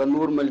هغه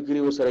نور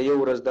ملګري ورسره یو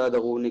ورځ دا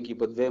دغه ونه کړي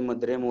په دویمه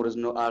درېیمه ورځ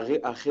نو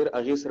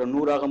هغې سره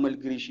نور هغه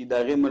ملګري شي د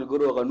هغې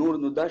ملګرو هغه نور،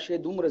 نو دا شی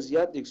دومره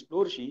زیات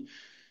ایکسپلور شي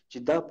چې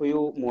دا په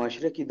یو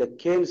معاشره کې د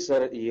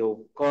کینسر یو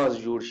کاز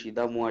جوړ شي،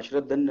 دا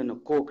معاشره دننه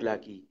کوکلا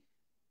کړي.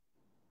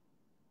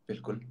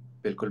 بالکل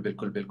بالکل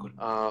بالکل بالکل.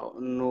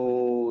 نو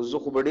زه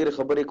خو به ډېرې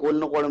خبرې کول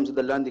نه غواړم، زه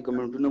د لاندې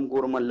کمنټونه هم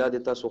ګورم، الله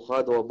دې تاسو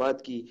ښاد او آباد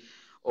کړي.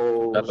 او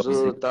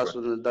زه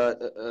تاسو دا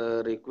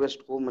ریکویسټ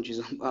کوم چې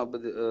زما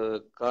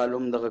کال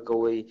هم دغه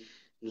کوئ،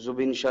 زه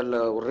به انشاءالله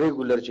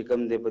ریګولر چې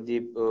کوم دی په دې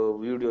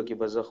ویډیو کې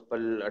به زه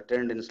خپل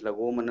اټینډنس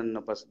لګوم نن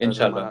نه پس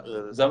انشاءالله.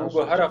 زموږ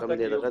به هر هفته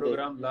کې یو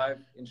پروګرام لایو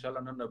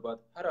انشاءالله نن نه بعد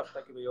هر هفته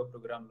کې به یو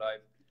پروګرام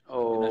لایو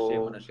او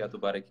منشیاتو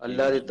باره کې.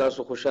 الله دې تاسو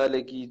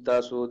خوشحاله کړي،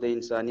 تاسو د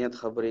انسانیت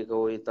خبرې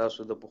کوئ، تاسو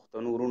د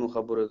پښتنو ورونو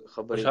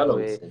خبرې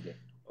کوئ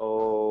او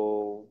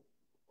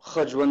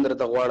ښه ژوند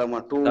درته غواړم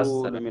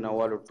ټولو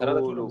مینهوالو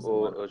ټولو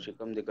چې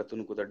کوم دي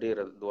کتونکو ته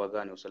ډېره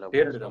دعاګانې او سلام.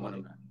 ډېره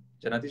مننه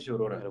جنتي شي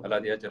وروره، الله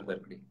دې اجر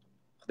درکړي،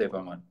 خدای په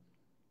امان.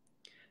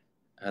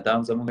 دا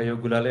هم زموږ یو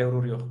ګلالی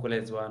ورور یو ښکلی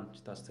ځوان چې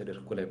تاسو ته ډېر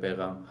ښکلی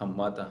پیغام هم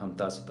ما ته هم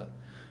تاسو ته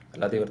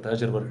الله دې ورته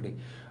اجر ورکړي.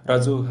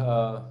 راځو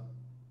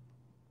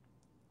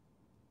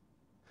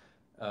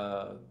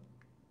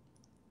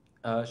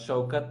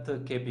شوکت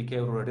کې پی کې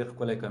ورور ډېر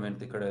ښکلی کمنټ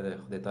کړی دی،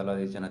 خدای تعالی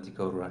دې جنتي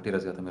کړي ورور، ډېره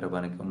زیاته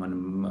مهرباني کوم،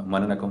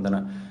 مننه کوم دنه.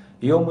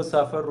 یو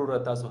مسافر ورور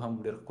تاسو هم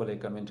ډېر ښکلی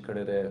کمنټ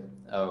کړی دی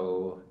او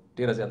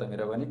ډېره زیاته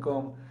مهرباني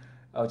کوم.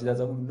 او چې دا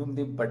زموږ نوم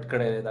دې پټ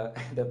کړی دی،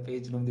 د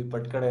پیج نوم دې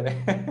پټ کړی دی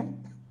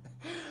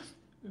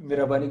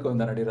مهرباني کوم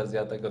دنه ډېره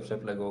زیاته ګپ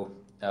شپ لګو.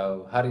 او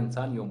هر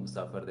انسان یو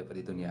مسافر دی په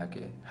دې دنیا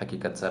کې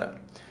حقیقت سره،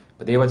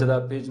 په دې وجه دا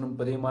پیج نوم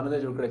په دې معنی نه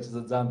جوړ کړی چې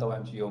زه ځان ته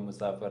وایم چې یو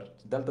مسافر،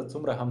 دلته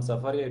څومره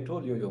همسفر یې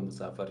ټول یو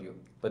مسافر یو،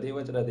 په دې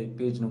وجه د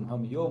پیج نوم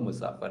هم یو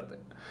مسافر دی.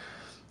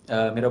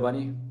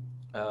 مهرباني.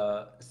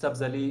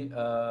 سبز علی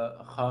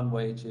خان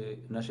وایي چې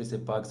نشے سے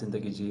پاک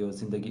زندگی جیے اور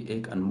زندگی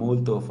ایک انمول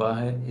تحفہ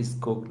ہے، اس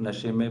کو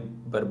نشے میں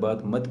برباد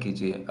مت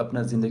کیجیے،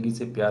 اپنا زندگی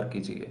سے پیار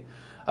کیجیے،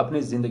 اپنی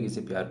زندگی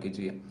سے پیار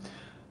کیجیے.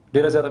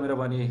 ډېره زیاته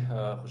مهرباني،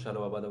 خوشحاله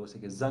او آباده اوسئ.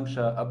 زنګ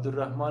شاه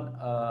عبدالرحمن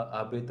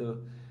عابد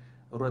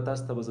ورور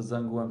تاسو ته به زه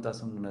زنګ ووایم،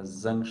 تاسو موږ نه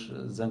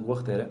زنګ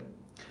وختیری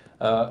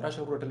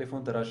راشه ورور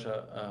ټلیفون ته راشه،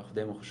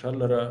 خدای مو خوشحال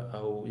لره.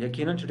 او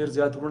یقینا چې ډېر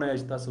زیات ورونه یې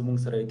چې تاسو موږ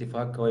سره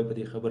اتفاق کوئ په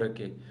دې خبره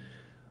کې،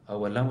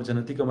 او الله مو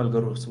جنتي که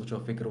ملګرو سوچ او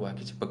فکر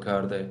واقع چې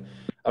پکار دی،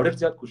 او ډېر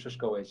زیات کوشش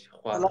کوئ چې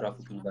خوا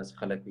اطرافو کې مو داسې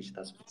خلک وي چې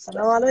تاسو.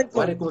 السلام علیکم.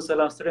 وعلیکم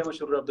السلام. ستړی مه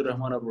شه ورور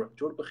عبدالرحمن ورور،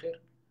 جوړ په خیر.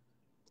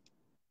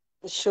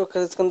 شکر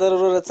اسکندر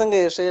وروره، څنګه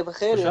یې؟ ښه یې؟ په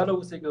خیر یې؟ خوشحاله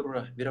اوسئ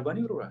وروره،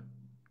 مهرباني وروره،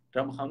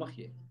 را مخامخ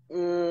یې.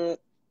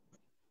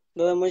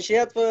 د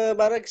منشیات په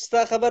باره کې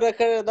ستا خبره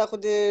کړې، دا خو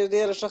دې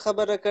ډېره ښه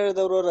خبره کړې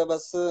ده وروره.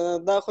 بس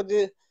دا خو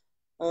دې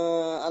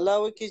الله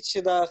وکړي چې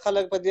دا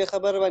خلک په دې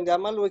خبره باندې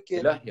عمل وکړي.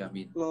 الهي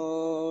امین.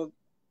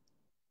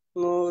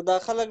 نو دا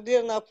خلک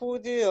ډېر ناپوه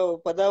دي او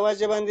په دا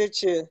وجه باندې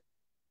چې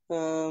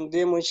د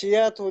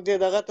منشیاتو دې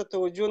دغه ته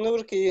توجه نه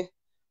ورکوي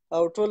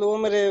او ټول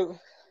عمر یې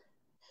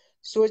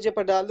سوچ یې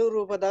په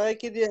ډالرو په دغه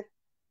کې دي.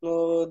 نو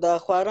دا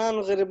خواران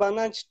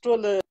غریبانان چې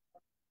ټول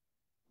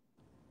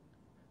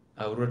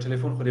ورور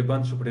ټلیفون خو دې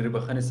بند شو په ډېرې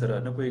بخښنې سره،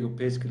 نه پوهېږو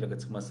پیج کې لږ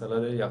څه مسله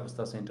ده یا خو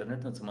ستاسو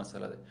انټرنیټ نه څه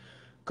مسله ده.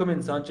 کوم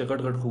انسان چې غټ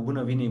غټ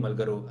خوبونه ویني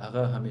ملګرو،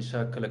 هغه همیشه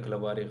کله کله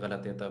وارې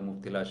غلطۍ ته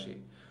مبتلا شي.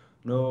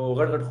 نو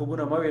غټ غټ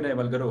خوبونه مه وینئ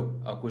ملګرو،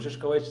 او کوشش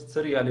کوئ چې څه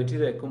ریالټي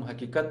دی، کوم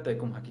حقیقت دی،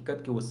 کوم حقیقت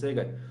کې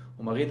اوسېږئ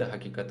همغې ته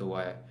حقیقت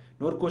ووایئ.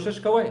 نور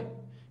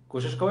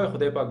کوشش کوئ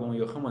خدای پاک به مو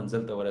یو ښه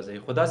منزل ته ورسوي.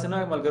 خو داسې نه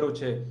ملګرو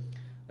چې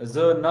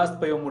زه ناست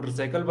په یو موټر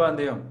سایکل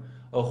باندې یم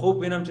او خوب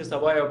وینم چې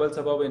سبا یا بل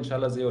سبا به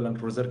انشاءالله زه یو لنډ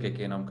کروزر کې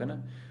کښېنم که نه.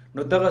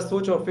 نو دغه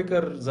سوچ او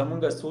فکر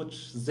زمونږ سوچ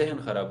ذهن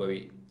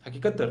خرابوي،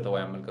 حقیقت درته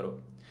وایم ملګرو.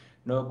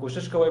 نو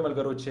کوشش کوئ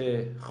ملګرو چې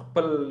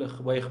خپل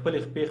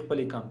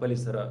خپلې کمپلې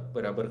سره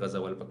برابر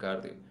غځول پکار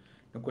دی.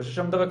 نو کوشش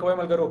هم دغه کوئ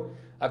ملګرو.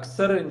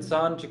 اکثر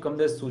انسان چې کوم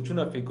دی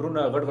سوچونه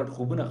فکرونه غټ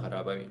خوبونه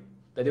خرابوي.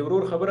 د دې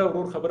ورور خبره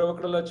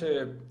وکړله چې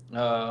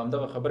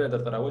همدغه خبره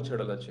درته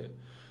راوچړله چې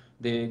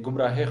د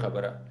ګمراهۍ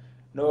خبره.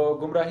 نو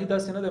ګمراهي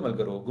داسې نه دی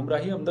ملګرو.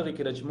 ګمراهي همدغه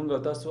کې ده چې موږ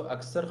تاسو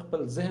اکثر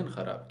خپل ذهن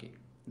خراب کړي.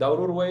 دا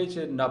ورور وایي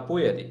چې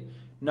ناپوهه دی.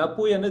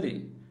 ناپوهه نه دی،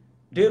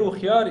 ډېر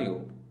هوښیار یو،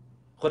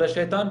 خو د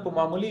شیطان په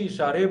معمولي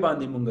اشارې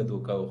باندې مونږ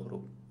دوکه وخورو.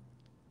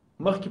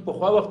 مخکې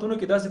پخوا وختونو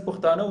کې داسې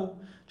پښتانه وو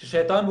چې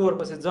شیطان به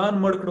ورپسې ځان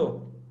مړ کړو،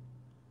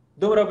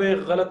 دومره به یې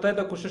غلطۍ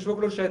ته کوشش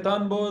وکړو،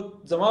 شیطان به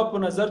زما په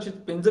نظر چې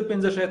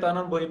 5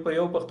 شیطانان به په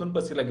یو پښتون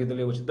پسې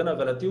لګېدلی و چې دنه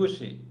غلطي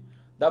وشي،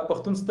 دا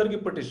پښتون سترګې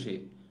پټې شي.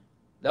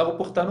 د هغو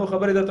پښتنو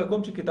خبرې درته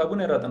کوم چې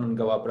کتابونه یې راته نن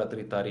ګواه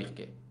پراته تاریخ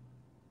کې.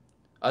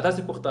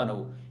 داسې پښتانه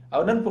وو.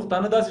 او نن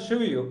پښتانه داسې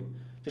شوي یو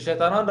چې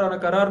شیطانان رانه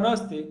قرار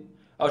ناست دي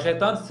او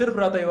شیطان صرف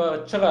راته یوه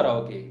چغه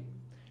راوکړي،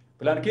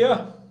 پلان کیا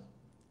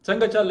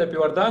څنګه چل پې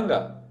وردانګه.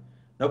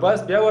 نو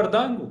بس بیا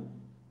وردانګو،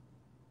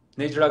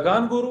 نه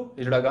اجړاګان ګورو،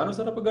 اجړاګانو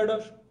سره په ګډه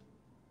شو،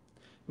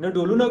 نه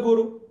ډولونه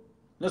ګورو،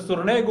 نه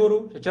سورنۍ ګورو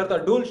چې چېرته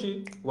ډول شي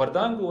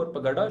وردانګو ور په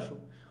ګډه شو،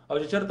 او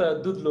چې چېرته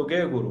دود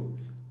لوګی ګورو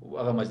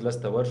هغه مجلس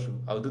ته ورشو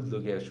او دود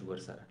لوګی شو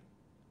ورسره.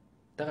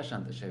 دغه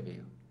شانته شوی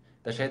یو.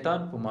 د شیطان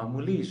په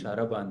معمولي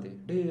اشاره باندې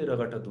ډېره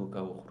غټه دوکه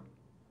وخورو،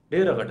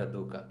 ډېره غټه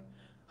دوکه.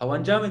 او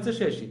انجام یې څه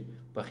شی شي؟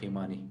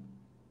 پښیماني.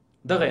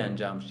 دغه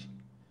انجام شي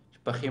چې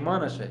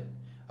پښیمانه شئ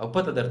او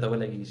پته درته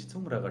ولګېږي چې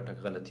څومره غټه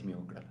غلطي مې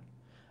وکړله.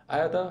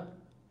 آیا دا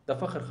د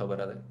فخر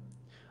خبره ده؟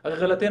 هغه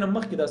غلطۍ نه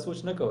مخکې دا سوچ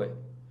نه کوئ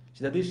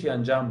چې د دې شي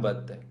انجام بد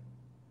دی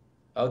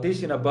او دې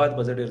شي نه بعد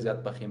به زه ډېر زیات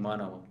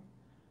پښیمانه وم.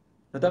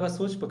 نو دغه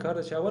سوچ پکار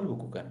ده چې اول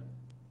وکړو که نه؟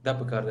 دا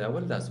پکار دی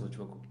اول دا سوچ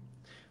وکړو.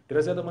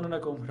 ډېره زیاته مننه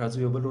کوم. راځو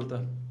یو بل ورته.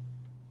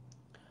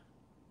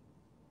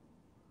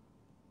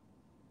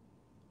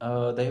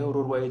 د یو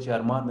ورور وایي چې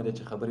ارمان مې دی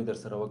چې خبرې در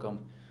سره وکړم.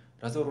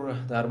 راځه وروره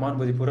د ارمان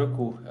به دې پوره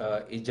کړو.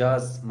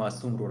 اجاز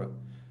معصوم وروره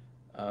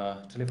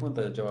ټلیفون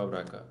ته جواب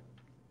راکړه.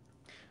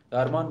 د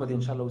ارمان به دې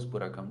انشاءالله اوس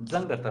پوره کړم.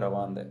 زنګ درته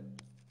روان دی.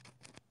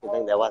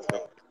 زنګ د اواز دی.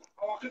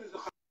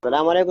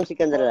 السلام علیکم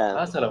سکندر.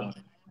 السلام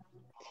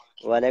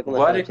علیکم.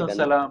 وعلیکم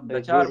السلام.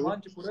 د چا ارمان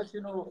چې پوره شي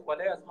نو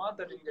خولۍ اسمان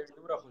ته ټینګوي،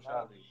 دومره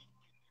خوشحال وي.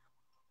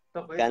 ته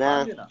خو هېڅ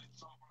خان دی نه.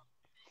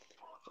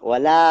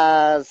 ولا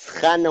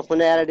خان خو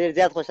نه یاره ډېر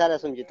زیات خوشحاله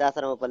شوم چې تا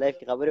سره مو په لایف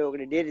کې خبرې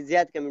وکړې. ډېر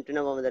زیات کمنټونه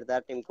به مو درته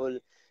هر ټایم کول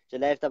چې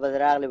لایف ته به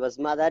راغلې. بس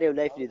ما دا یو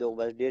لایف لیدو،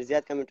 بس ډېر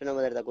زیات کمنټونه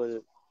به درته کول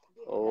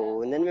او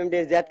نن مې هم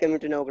ډېر زیات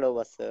کمنټونه وکړو.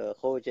 بس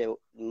خو چې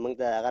موږ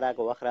ته هغه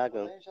راکړو، وخت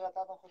راکړو.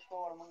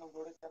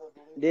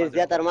 ډېر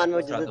زیات ارمان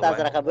مو چې زه تا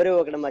سره خبرې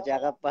وکړم، چې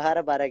هغه په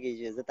هره باره کې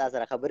چې زه تا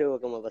سره خبرې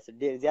وکړم. بس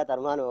ډېر زیات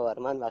ارمان و،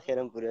 ارمان به اخر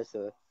هم پوره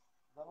شو.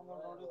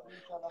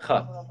 ښه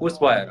اوس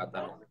وایه راته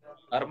نو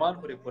ارمان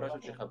خو دې پوره شو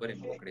چې خبرې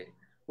مې وکړې.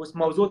 اوس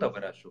موضوع ته به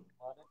راشو.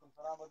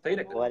 صحیح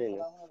ده که ولې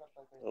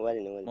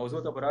نه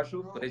موضوع ته به راشو.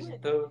 په دې چې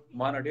ته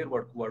ما نه ډېر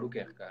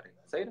وړوکی ښکارې.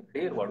 صحیح ده،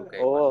 ډېر وړوکی.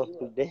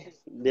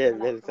 ډېر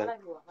بالکل.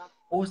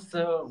 اوس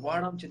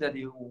غواړم چې د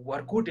دې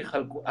ورکوټي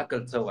خلکو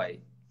عقل څه وایي.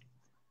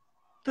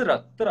 ته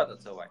راته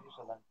څه وایي؟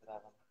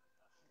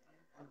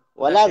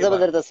 ولا زه به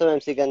درته څه وایم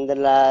سکندر،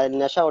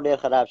 نشه ډېر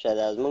خراب شوی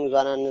دی. زموږ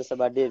ځوانان نن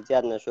سبا ډېر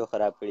زیات نشو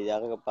خراب کړي دي.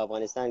 هغه په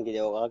افغانستان کې دي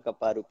او هغه که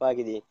په اروپا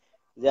کې دي.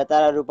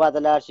 زیاتره اروپا ته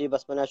لاړ شي،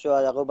 بس په نشو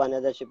هغه باندې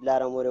نظر شي پلار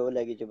او مور یې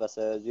ولګي چې بس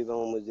زوی به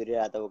مو مزدوري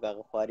راته وکړه،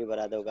 هغه خواري به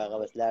راته وکړه، هغه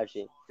بس لاړ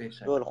شي.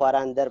 ټول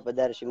خواران در په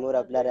در شي، مور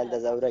او پلار هلته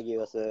ځورګي.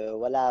 بس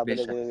ولا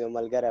بله زموږ یو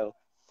ملګری و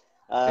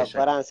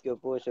فرانس کې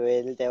پوه شوې،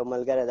 دلته یو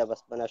ملګری ده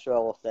بس په نشو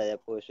اغوښتی دی،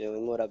 پوه شوې،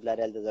 مور او پلار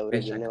یې هلته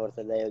ځورګي، نه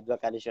ورسره یو 2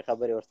 کالې شي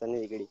خبرې ورسره نه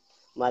دي کړي.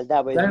 مالدا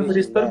به یې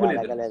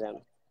راغلی ده.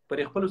 پر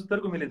خپلو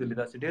سترګو مې لیدلي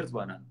داسې ډېر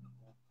ځوانان.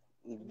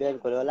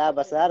 بالکل ولا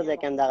بس هر ځای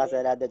کې هم دغسې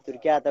ده. د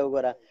ترکیه ته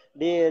وګوره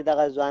ډېر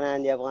دغه ځوانان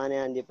دي،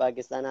 افغانان دي،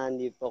 پاکستانان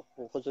دي،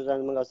 خصوصا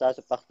موږ او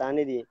ستاسو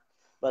پښتانه دي.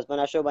 بس په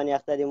نشو باندې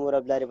اخته دي، مور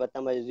او پلار یې په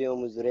تمه زوی او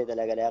مزدورۍ ته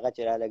لګلی. هغه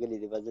چې رالګلي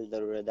دي بس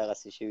دلته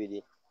دغسې شوي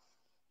دي،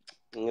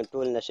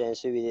 ټول نشیان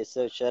شوي دي،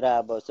 څه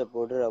شراب او څه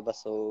پوډر او بس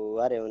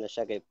هر یو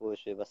نشه کوي، پوه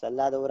شوې. بس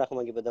الله دې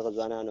ورحمه کړي په دغه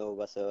ځوانانو.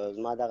 بس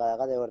زما دغه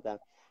هغه دی ورته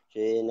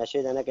چې نشې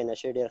ده نه کوي،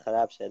 نشې ډېر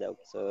خراب شی ده،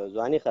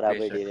 ځواني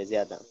خرابوي ډېرې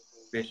زیاته.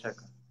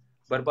 بېشکه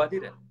بربادي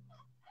ده.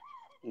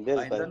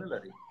 بالکل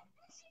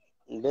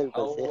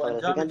بالکل صحیح خبره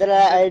سکندر.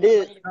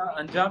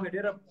 انجام یې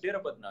ډېره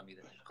بدنامي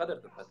ده. قدر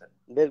ته پته.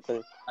 بالکل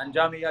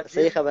انجام یې یا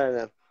صحیح خبره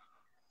ده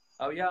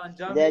او یا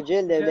انجام د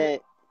جیل دی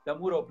د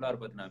مور او پلار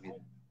بدنامي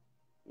ده.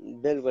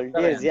 بالکل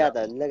ډېر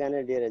زیاته، لږه نه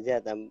ډېره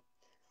زیاته.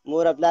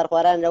 مور او پلار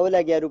خواران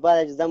راولګي اروپا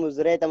ته چې ځه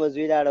مزدورۍ ته مو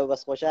زوی لاړ،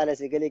 بس خوشحاله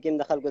سي. کلي کې هم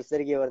د خلکو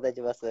سترګې ورته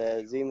چې بس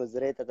زوی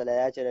مزدورۍ ته تللی،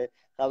 چې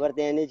خبر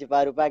ته یې نه چې په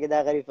اروپا کې دا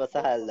غریب په څه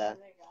حال ده.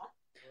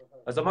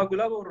 زما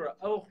ګلاب وروره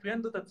هغو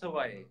خویندو ته څه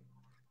وایې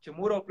چې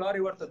مور او پلار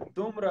یې ورته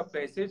دومره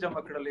پیسې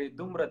جمع کړلې،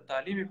 دومره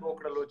تعلیم یې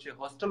وکړلو چې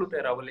هاسټلو ته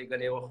یې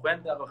راولېږلې.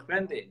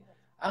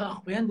 هغه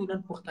خویندې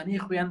نن پښتنې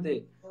خویندې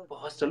په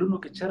هاسټلونو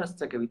کې چرس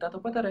څه کوي، تا ته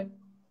پته دی؟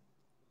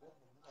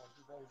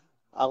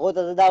 هغه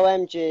ته زه دا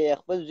وایم چې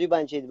خپل زوی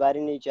باندې چې اعتباري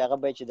نه وي چې هغه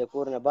باید چې د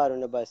کور نه بهر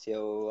ونه باسي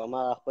او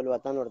هماغه خپل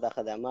وطن ورته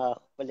ښه ده، هماغه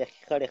خپلې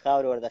خړې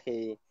خاورې ورته ښې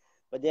دي.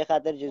 په دې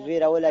خاطر چې زوی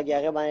راولګي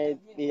هغې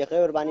باندې هغې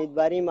ورباندې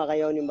اعتباري یم، هغه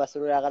یو نیم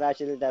مسرور هغه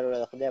راشي دلته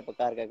د خدای په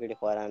کار ککړي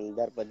خواران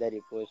در په در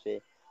یې پوه شوې.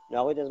 نو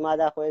هغوی ته زما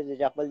دا خوښ دی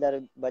چې خپل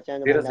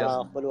بچیانو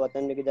باندې خپل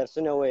وطن کې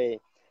درسونه ووایي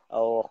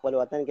او خپل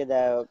وطن کې د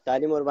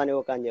تعلیم ورباندې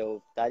وکاندي او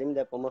تعلیم د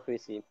په مخ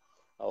یوسي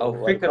او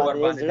فکر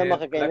ورباندې زړه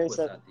مخه کوي. نن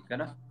وساتي که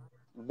نه؟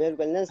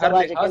 بالکل نن سبا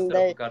چې کوم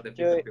دی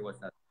چې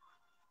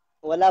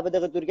والله په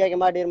دغه ترکیه کې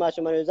ما ډېر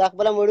ماشومان زه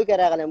خپله هم وړوکی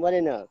راغلم،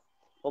 ولې نه،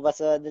 خو بس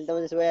دلته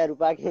مې وایي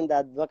اروپا کې دا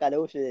 2 کاله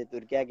وشو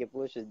ترکیه کې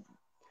پوه شو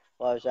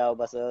خواوشا او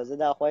بس زه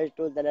دا خواهش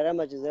ټول ته لرم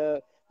چې زه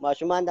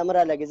ماشومان ته مه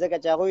رالګي ځکه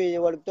چې هغوی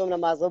وړکتوب نه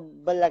مازغه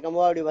بل رقم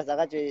واوړي بس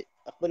هغه چې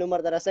خپل عمر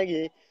ته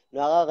رسېږي نو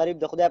هغه غریب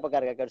د خدای په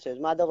کار ککړ شوی.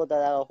 زما دغو ته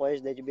دغه خواهش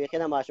دی چې بیخي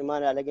نه ماشومان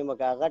رالګي مه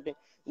که غټ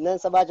نن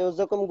سبا چې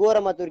زه کوم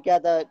ګورم ترکیه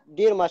ته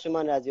ډېر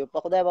ماشومان راځي په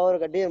خدای باور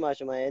وکړه ډېر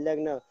ماشومان یې لږ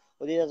نه،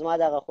 خو دې ته زما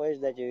دغه خواهش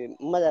ده چې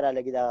مه ده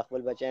رالګي دغه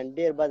خپل بچیان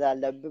ډېر بد حال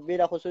ده.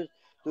 بلخصوص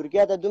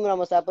ترکیه ته دومره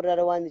مسافر را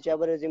روان دي چې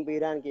خبرې زم په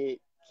ایران کې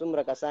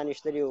څومره کسان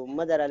ایشتلي وو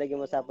مه ده رالګي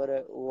مسافر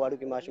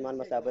وړوکي ماشومان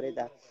مسافرۍ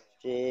ته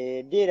چې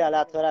ډېر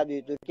حالات خراب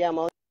دي. ترکیه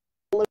ما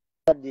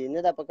دي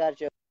نه ده په کار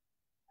چې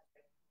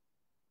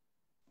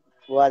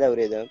واده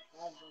اورېده.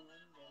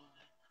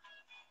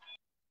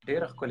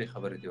 ډېره ښکلې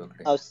خبرې دې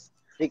وکړې. او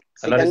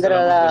سکندر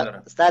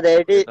ستا د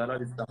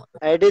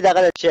آی ډي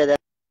دغه شی ده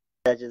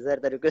چې زه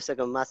درته ریکویسټ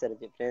کوم ما سره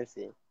چې فرینډ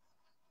سي.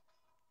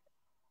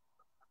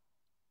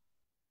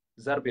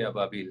 ضرب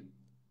ابابیل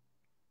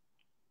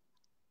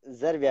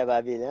ضرب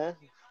ابابیل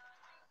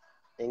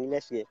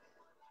انګلیش کې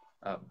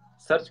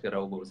سرچ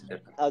کراو به اوسې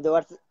درته او د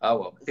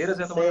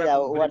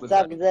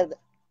واتساپ کې زه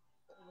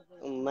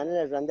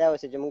مننه ژوندی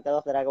اوسې چې موږ ته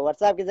وخت راکړه.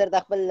 واتساپ کې زه درته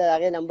خپل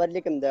هغې نمبر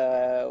لیکم د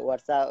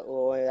واتساپ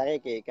هغې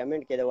کې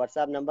کمنټ کې د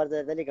واتساپ نمبر زه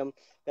درته لیکم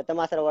که ته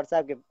ما سره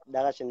واتساپ کې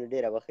دغه شي نو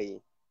ډېره به ښه وي.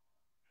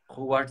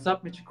 خو واتساپ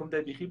مې چې کوم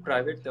دی بیخي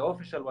پرایویټ دی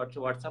افیشل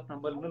واتساپ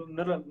نمبر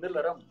نه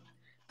لرم.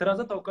 ته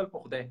راځه توکل په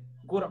خدای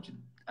ګورم چې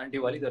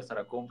انډیوالي در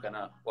سره کوم که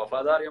نه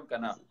وفادار یم که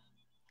نه.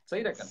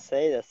 صحیح ده که نه؟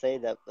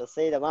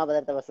 صحیح ده ما به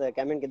درته بس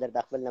کمنټ کې درته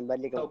خپل نمبر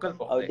لیکم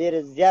او ډېر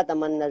زیاته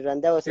مننه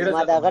ژوندی اوسې.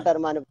 زما دا غټ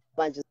ارمان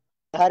باندې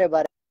هرې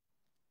بارې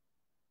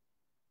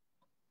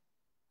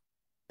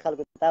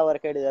خلکو ته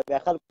ورکړې ده بیا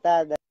خلکو ته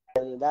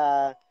دا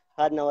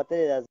حد نه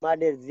وتلې ده. زما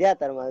ډېر زیات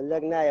ارمان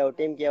لږ نه یو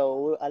ټیم کې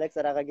یو هلک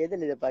سره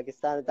غږېدلې د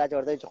پاکستان تا چې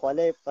ورته چې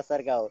خولۍ په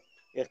سر کا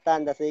ویښتان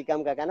د صحیح کم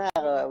کا که نه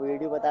هغه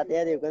ویډیو به تا ته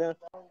یاد وي که نه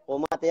خو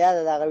ما ته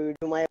یاده ده هغه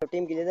ویډیو ما یو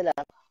ټیم کې لیدله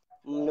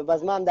نو بس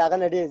ما هم د هغه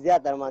نه ډېر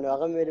زیات ارمان و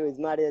هغه مې ویلي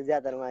زما ډېر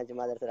زیات ارمان چې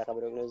ما در سره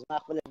خبرې وکړم. زما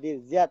خپله ډېر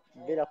زیات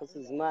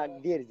بلخصوص زما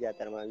ډېر زیات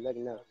ارمان لږ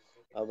نه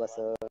او بس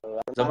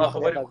زما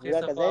خبرې خو ښې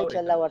صفا ان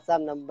شاء الله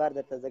واتساپ نمبر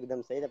درته زه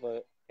ږدم صحیح ده په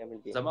کمنټ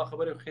کې. زما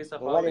خبرې خو ښې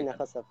صفا ولې نه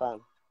ښه صفا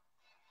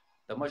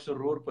د مشر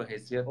ورور په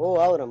حیثیت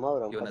اورم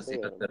یو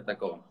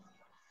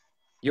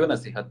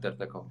نصیحت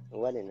درته کوم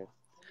ولې نه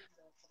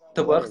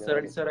ته به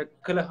سړي سره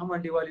کله هم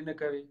انډیوالي نه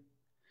کوې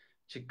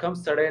چې کم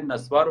سړی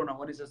نسوارو نه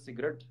ونیسه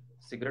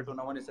سګرټو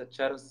نه ونیسه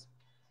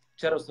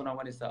چرسو نه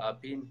ونیسه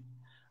اپین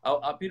او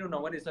اپینو نه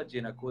ونیسه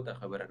جینکو ته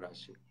خبره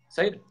راشي.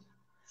 صحیح ده؟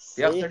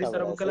 یو سړي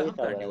سره به کله هم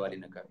ته انډیوالي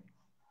نه کوې.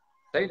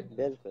 صحیح ده؟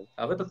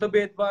 هغه ته بې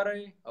اعتباره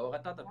یې او هغه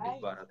تا ته بې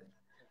اعتباره دی.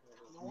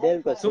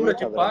 څومره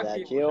چې پاک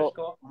یې کوشش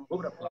کوه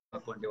هومره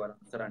پاکو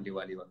انډیوالانو سره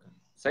انډیوالي وکړه.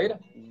 صحیح ده؟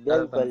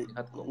 بالکل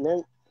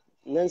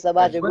نن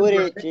سبا چې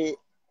ګورې چې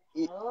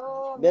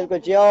بالکل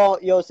چې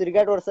یو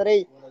سګرټ ورسره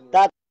یي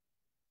تا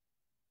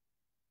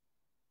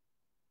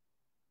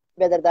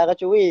بیا درته هغه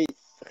چې وایي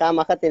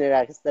خامخا ترې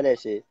رااخیستلی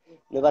شي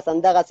نو بس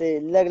همدغسې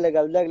لږ لږ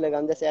او لږ لږ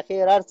همداسې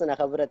اخر هر څه نه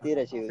خبره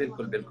تېره شي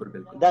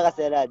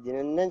دغسې حالات دي.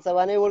 نن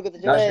سبانۍ وړکو ته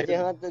چې وایي چې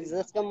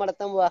زه څکم مړه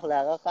ته هم واخله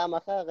هغه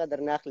خامخا هغه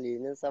درنه اخلي.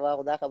 نن سبا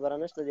خو دا خبره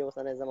نشته د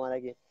اوسنۍ زمانه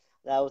کې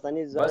دا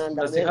اوسني ځوانان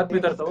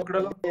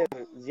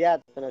زیات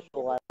نشو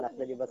غواړي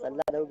اخلي. بس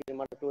الله دې وکړي چې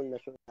مړه ټول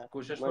نشو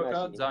کوشش وکړه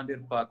ځان ډېر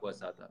پاک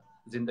وساته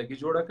زندگی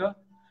جوړه کړه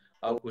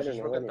او کوشش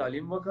وکړه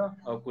تعلیم وکړه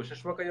او کوشش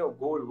وکړه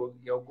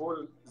یو ګول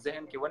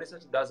ذهن کې ونیسه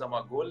چې دا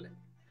زما ګول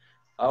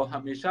او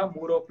همیشه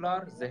مور او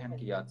پلار ذهن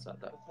کې یاد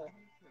ساته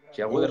چې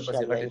هغه در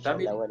پسې غټې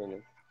تمي.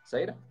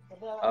 صحیح ده؟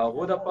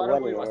 هغه دپاره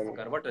به یوه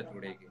سکروټه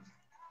جوړېږي.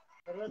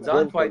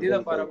 ځان فایدې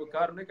دپاره به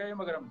کار نه کوي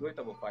مګر همدوی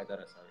ته به فایده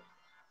رسوي.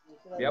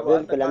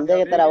 بالکل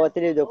همدغې ته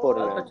راوتلي د کور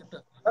نه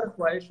هر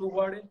خواهش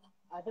وغواړې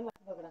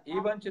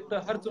ایون چې ته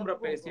هر څومره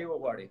پیسې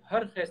وغواړې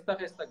هر ښایسته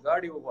ښایسته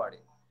ګاډي وغواړې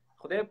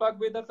خدای پاک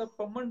به درته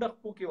په منډه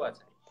خپو کې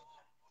واچوي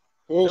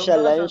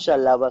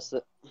انشاءالله. بس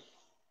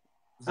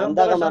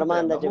همدغه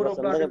مرمان ده چې بس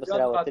همدغې پسې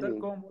راوتلي وي.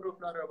 مور او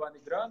پلار راباندې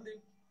ګران دي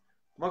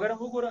مګر هم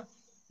وګوره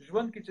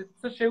ژوند کې چې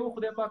څه شی و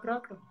خدای پاک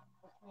راکړه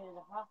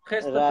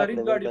ښایسته ترین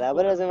ګاډي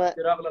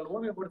چې راغلل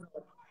ومې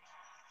غورځول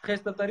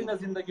ښایسته ترینه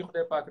زندګي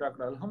خدای پاک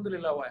راکړه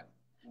الحمدلله وایم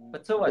په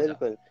څه وجه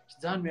چې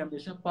ځان مې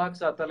همیشه پاک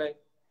ساتلی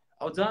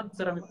او ځان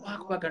سره مې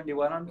پاک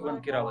انډیوالان ژوند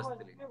کې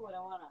راوستلي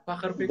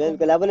فخر پې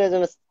بالکل ابل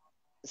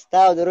ستا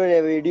او د ورور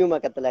یو ویډیو مې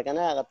کتله که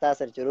نه هغه تا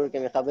سره چې ورور کې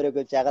مې خبرې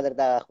وکړې چې هغه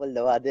درته خپل د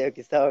واده یو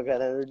کیسه وکړه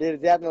ډېر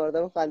زیات مې ورته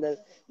وخندل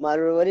ما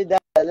ورورولي دا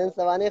نن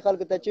ځواني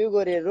خلکو ته چې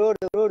وګورې رور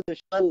د ورور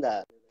دشمن ده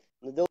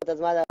نو دغه ته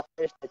زما دا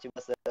خواهش ده چې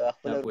بس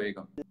خپله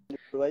پوهېږم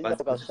ورورولي بس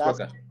وکړه او کوشش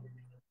ستاسو وکړه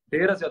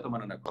ډېره زیاته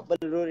مننه کوم خپل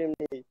ورور یم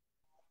نه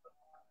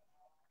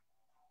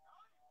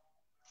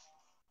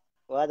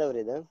واده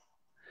اورېده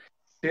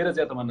ډېره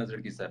زیاته مننه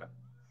زړګي سره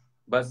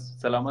بس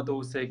سلامت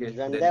اوسئ کې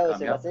ژوندی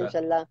اوسئ بس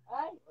انشاءالله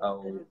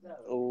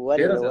او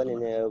ولې نه ولې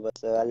نه بس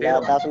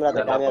الله تاسو هم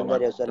راته کامیاب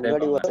لري او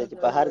سرلوړي اوسئ چې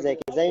په هر ځای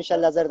کې زه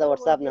انشاءالله زر د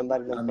واتساپ نمبر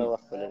دم په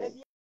وخت ولرئ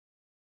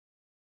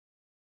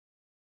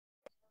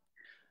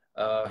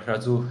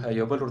راځو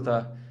یو بل ورته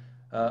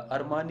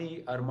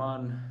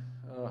ارمان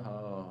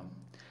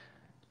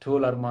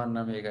ټول ارمان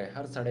نمیږي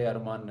هر سړی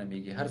ارمان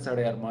نمیږي هر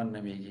سړی ارمان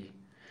نمیږي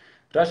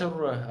راشه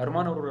وروره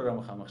ارمان وروره را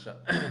مخامخ شه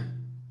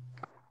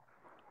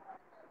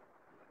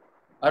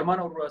ارمان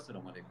وروره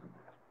السلام علیکم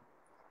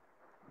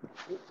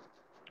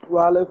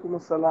وعلیکم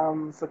السلام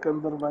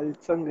سکندر بھائی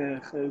څنګه یې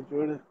خیر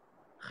جوړ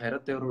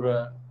خیرت ته وروره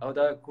او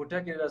دا کوټه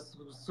کې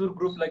سور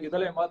ګروپ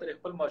لګېدلی ما ترې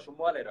خپل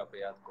ماشوموالی را په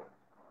یاد کړ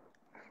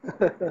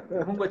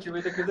مونږ به چې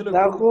ویده کېدلو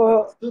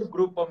سور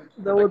ګروپ هم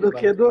د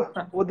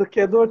وده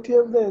کېدو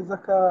ټیم دی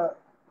ځکه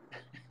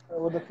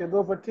وده کېدو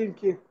په ټیم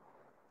کې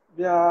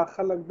بیا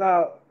خلک دا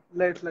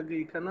لایټ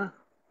لګوي که نه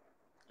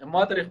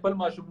ما ترې خپل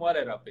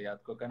ماشوموالی را په یاد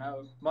کړو که نه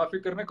ما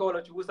فکر نه کوله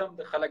چې اوس هم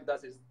د خلک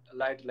داسې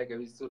لایټ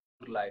لګوي سور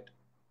لایټ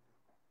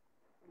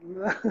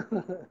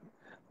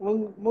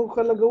مونږ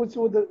خو لګوو چې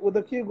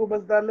وده کېږو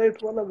بس دا لایټ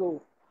ولګوو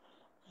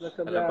ځکه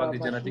بیا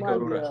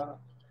ماشومان بیا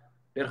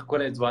ډېر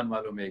ښکلی ځوان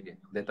معلومېږي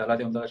د تعالی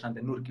دې همدغه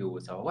شانتې نور کې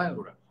واوسوه وایه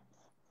وروره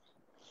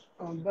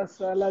بس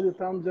الله دې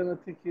ته هم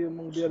جنتي کړي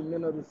مونږ ډېر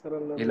مینه درسره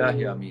لرو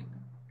الهي امین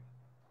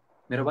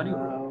مهرباني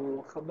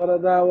وکړه خبره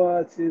دا وه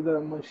چې د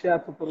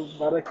منشیاتو پر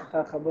باره کې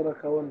تا خبره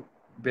کول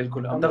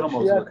بلکل همدغه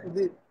موضوع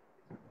دی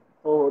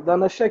او دا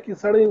نشه کې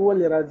سړی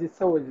ولې راځي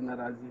څه وجې نه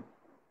راځي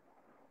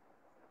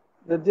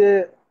د دې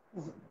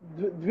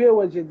دوې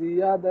وجې دي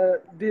یا د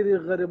ډېرې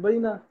غریبۍ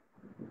نه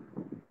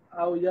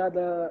او یا د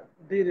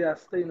ډېرې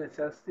هستۍ نه چې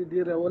هستي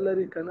ډېره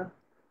ولري که نه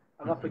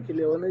هغه پکې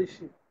لیونی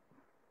شي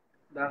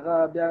د هغه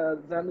بیا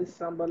ځان نشي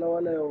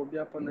سنبالولی او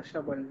بیا په نشه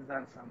باندې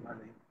ځان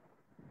سنبالوي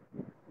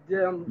دې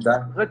هم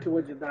غټې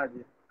وجې دا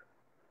دي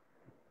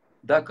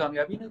دا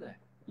کامیابي نه ده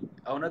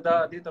او نه دا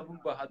دې ته مونږ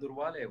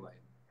بهادروالی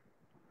وایو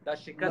دا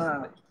شکست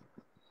دی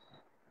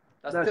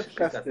دا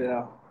شکست دی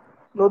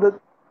نو د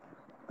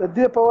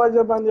دې په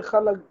وجه باندې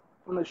خلک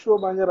په نشو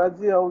باندې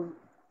راځي او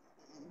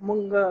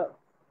مونږ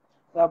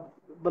دا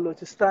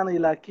بلوچستان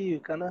علاقې یو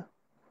که نه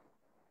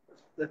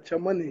د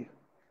چمنې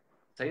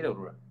صحیح ده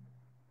وروره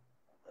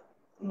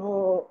نو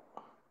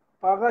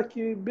په هغه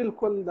کې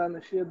بلکل دا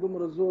نشې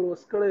دومره زور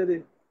وس کړی دی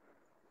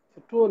چې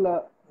ټوله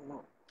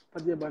په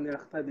دې باندې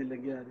اخته دي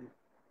لګیا دي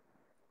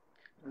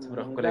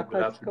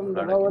کوم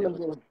دغه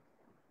ولګول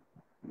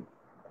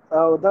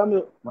او دا مې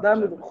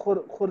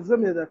خورزه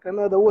مې ده که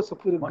نه د اوسه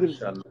پورې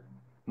ګرځي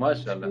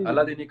ماشاءالله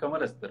الله دې نیک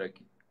عمل ستره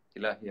کړي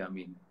الهي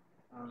امین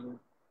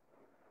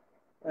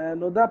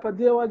نو دا په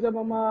دې وجه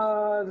به ما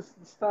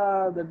ستا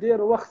د ډېر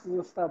وخت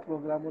ستا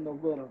پروګرامونه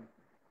ګورم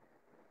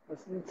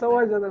بس څه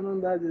وجه ده نن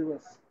دا دې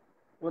بس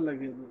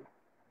ولګېدو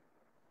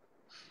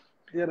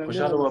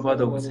خوشحاله و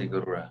آباده اوسئ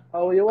ګروره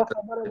او یوه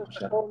خبره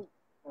درته کوم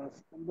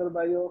سکندر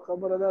بھائی یوه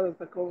خبره دا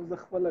درته کوم زه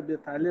خپله بې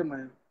تعلیمه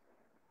یم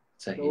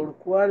د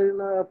وړوکوالي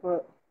نه په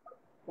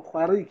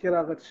خوارۍ کې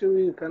راغټ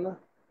شوي که نه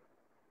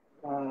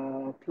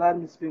پلار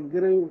مې سپین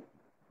ږیری و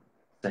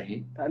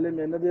تعلیم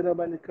یې نه دی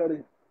راباندې کړی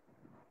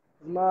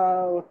زما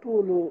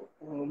ټولو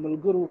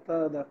ملګرو ته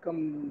دا کم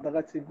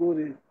دغه چې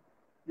ګوري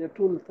دې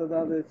ټولو ته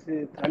دا دی چې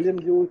تعلیم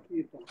دې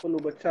وکړي په خپلو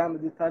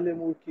بچیانو دې تعلیم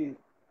وکړي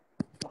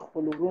په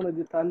خپلو وروڼو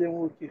دې تعلیم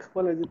وکړي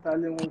خپله دې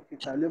تعلیم وکړي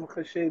تعلیم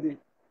ښه شی دی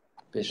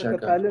ځکه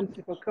تعلیم چې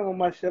په کومه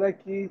معاشره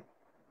کې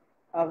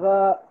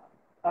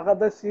هغه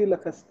داسې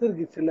لکه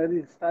سترګې چې لري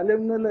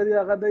تعلیم نه لري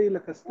هغه دی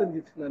لکه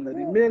سترګې چې نه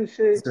لري مین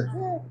شی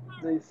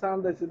د انسان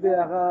دی چې دی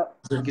هغه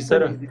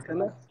سترګې دي که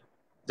نه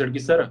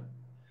زړګي سره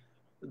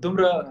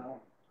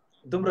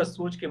دومره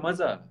سوچ کې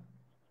مزه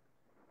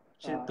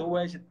چې ته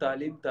وایې چې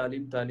تعلیم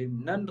تعلیم تعلیم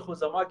نن خو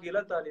زما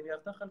ګیله تعلیم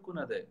یافته خلکو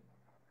نه دی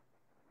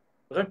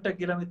غټه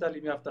ګیله مې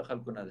تعلیم یافته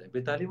خلکو نه دی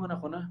بې تعلیمه نه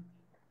خو نه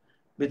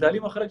بې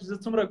تعلیمه خلک چې زه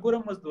څومره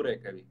ګورم مزدورۍ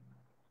کوي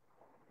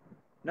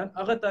نن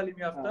هغه تعلیم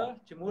یافته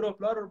چې مور او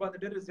پلار ورباندې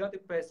ډېرې زیاتې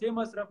پیسې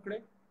مصرف کړې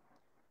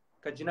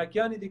که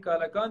جنکیانې دي که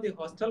هلکان دي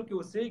هاسټل کې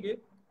اوسېږي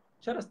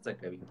چرس څه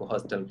کوي په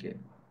هاسټل کې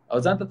او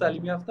ځان ته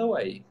تعلیم یافته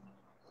وایي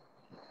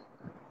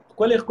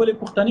ښکلې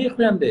پښتنې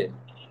خویندې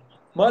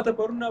ما ته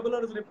پرون بله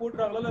ورځ ریپورټ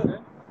راغلی دی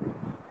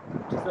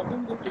چې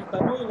زموږ د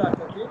پښتنو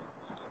علاقه کې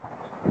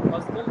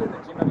هاسټل دی د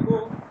جنکو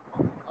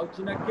او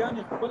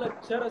جنکیانې خپله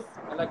چرس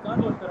هلکان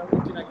ورته راوړي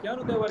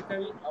جنکیانو ته یې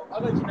ورکوي او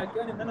هغه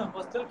جنکیانې نن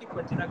هاسټل کې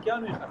په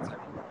جنکیانو یې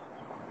خرڅوي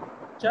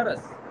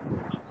چرس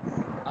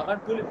هغه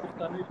ټولې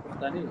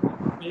پښتنې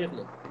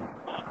پیغلې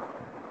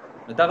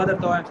نو دغه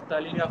درته وایم چې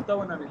تعلیم یافته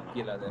ونه مې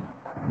ګیله دی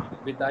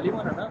بې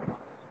تعلیمه نه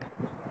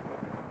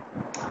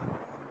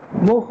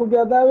مونږ خو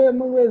بیا دا وایو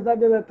مونږ وایو دا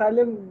بیا د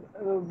تعلیم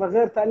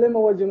بغیر تعلیم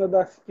وجه نه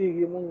داسې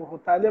کېږي. مونږ خو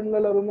تعلیم نه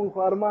لرو، مونږ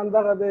خو ارمان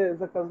دغه دی،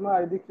 ځکه زما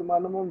آی ډي کې ما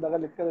نوم هم دغه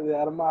لیکلی دی،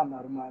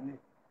 ارماني.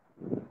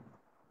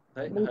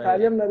 مونږ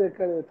تعلیم نه دی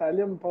کړی،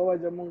 تعلیم په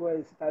وجه مونږ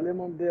وایي چې تعلیم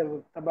هم ډېر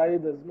تباهي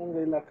ده. زمونږ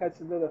علاقه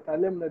چې ده د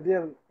تعلیم نه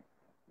ډېر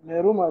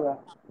محرومه ده.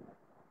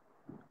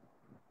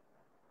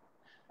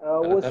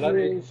 اوس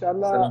مې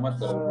انشاءالله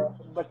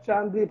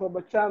بچیان دي، په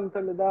بچیانو ته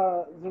مې دا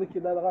زړه کې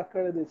دا دغه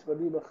کړی دی چې په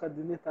دوی به ښه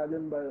دیني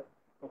تعلیم به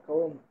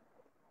کوم.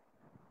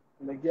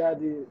 لګیا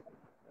دي،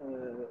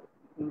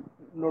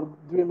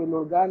 دوی مې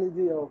لورګانې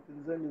دي او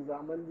 5 مې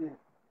زامن دي،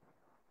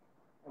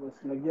 بس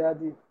لګیا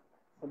دي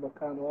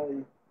سبقان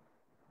وایي.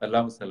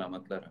 الله مو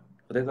سلامت لره،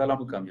 خدای تعالی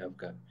مو کامیاب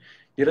کړه.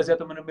 ډېره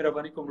زیاته مننه،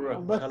 مهرباني کوم وروره،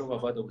 خوشحاله او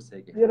آباد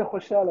اوسئ. ډېره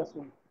خوشحاله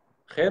شوم.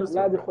 خیر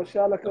الله دې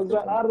خوشحاله کړه. زه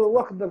هر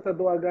وخت درته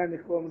دعاګانې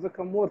کوم، ځکه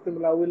مور ته مې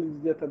لا ولې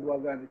دې ته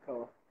دعاګانې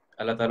کوه.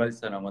 الله تعالی دې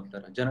سلامت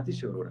لره، جنتي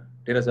شي وروره.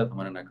 ډېره زیاته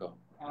مننه کوم.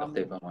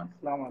 خدای په امان.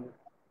 السلام علیکم.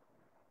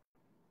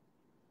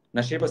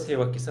 نشي بس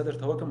یوه کیسه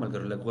درته وکړم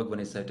ملګرو، لږ غوږ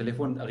ونیسئ،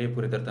 ټلیفون هغې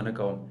پورې درته نه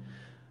کوم.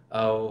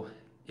 او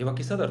یوه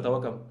کیسه درته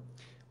وکړم.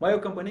 ما یو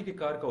کمپنۍ کې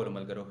کار کولو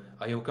ملګرو،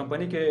 او یو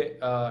کمپنۍ کې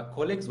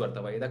کولیګز ورته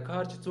وایي. دا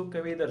کار چې څوک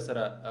کوي در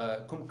سره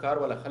کوم کار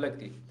والا خلک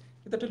دي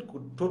دا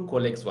ټول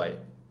کولیګز وایي.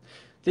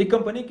 دې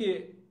کمپنۍ کې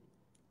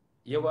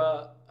یوه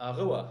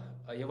هغه وه،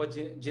 یوه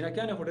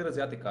جینکیانې خو ډېره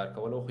زیاتې کار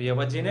کولو، خو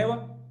یوه جینۍ وه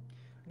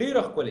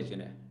ډېره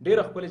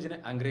ښکلې جینۍ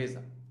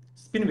انګریزه،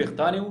 سپین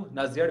ویښتان یې وو،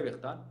 نازیړ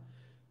ویښتان.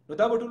 نو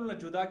دا به ټولو نه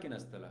جدا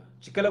کېناستله.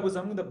 چې کله به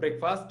زموږ د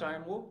بریکفاسټ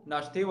ټایم و،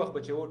 ناشتې وخت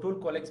به چې و، ټول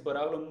کولیګز به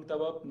راغلو، موږ ته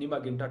به نیمه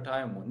ګنټه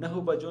ټایم و،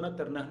 9 بجو نه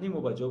تر 9:30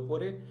 بجو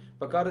پورې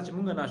په کار ده چې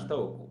موږ ناشته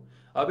وکړو،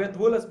 او بیا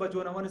 12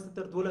 بجو نه ونیسه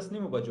تر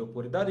 12:30 بجو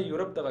پورې. دا د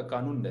یورپ دغه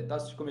قانون دی.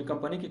 تاسو چې کومې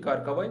کمپنۍ کې کار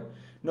کوئ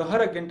نو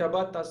هره ګنټه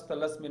بعد تاسو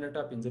ته 10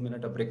 منټه 15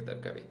 منټه بریک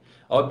درکوي،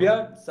 او بیا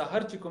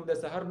سحر چې کوم د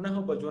سحر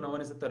 9 بجو نه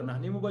ونیسه تر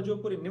 9:30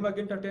 بجو پورې نیمه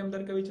ګنټه ټایم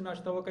درکوي چې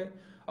ناشته وکړئ،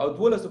 او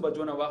 12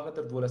 بجو نه واخله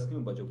تر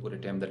 12:30 بجو پورې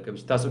ټایم درکوي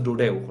چې تاسو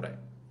ډوډۍ وخورئ.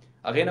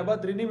 هغې نه بعد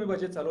 3:30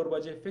 بجې 4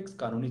 بجې فکس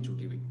قانوني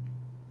چوټي وي.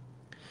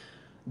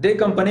 دې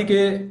کمپنۍ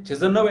کې چې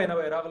زه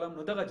نوی راغلم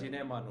نو دغه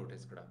جینۍ ما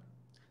نوټس کړه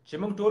چې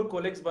موږ ټول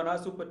کولیګز به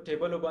ناستو په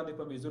ټیبلو باندې،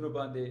 په میزونو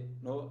باندې.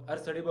 نو هر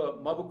سړي به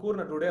ما به کور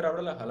نه ډوډۍ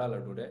راوړله، حلاله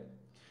ډوډۍ،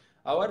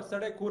 او هر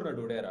سړی کور نه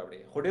ډوډۍ راوړي،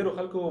 خو ډېرو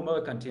خلکو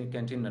مغه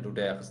کینټین نه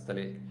ډوډۍ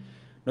اخیستلې.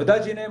 نو دا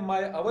جینۍ ما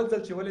اول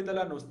ځل چې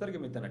ولیدله نو سترګې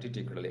مې ته نه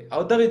ټیټې کړلې،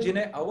 او دغه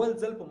جینۍ اول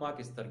ځل په ما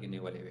کې سترګې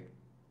نیولې وې.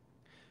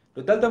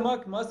 نو دلته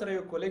ما سره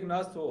یو کولیګ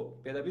ناست و،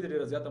 پیدابي د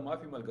ډېره زیاته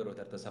معافي ملګرو،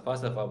 درته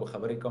صفا به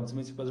خبرې کوم څه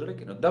مې چې په زړه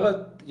کې. نو دغه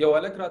یو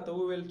هلک راته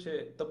وویل چې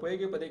ته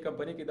پوهېږې په دې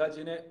کمپنۍ کې دا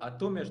جینۍ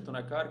 8 میاشتو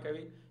نه کار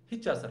کوي، هېڅ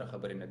چا سره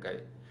خبرې نه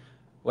کوي.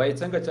 وایي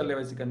څنګه چل دی؟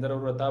 وایي سکندر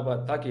وروره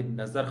تا کې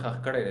نظر ښخ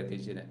کړی دی دې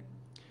جینۍ.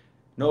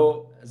 نو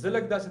زه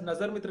لږ داسې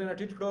نظر مې ترېنه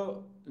ټیټ کړو.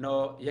 نو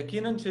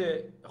یقینا چې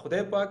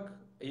خدای پاک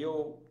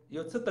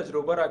یو څه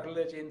تجربه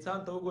راکړلی چې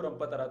انسان ته وګورم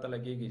پته راته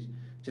لګېږي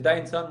چې دا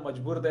انسان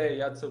مجبور دی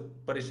یا څه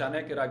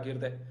پریشانۍ کې راګیر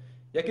دی.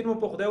 یقین مو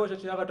په خدای وشه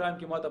چې هغه ټایم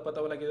کې ما ته پته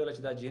ولګېدله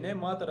چې دا جینۍ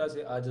ما ته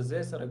راسې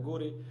عاجزۍ سره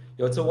ګوري،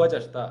 یو څه وجه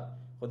شته.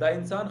 خو دا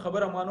انسان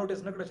خبره ما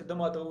نوټس نه کړه چې ده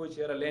ما ته ووایي چې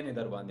یاره لین یې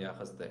در باندې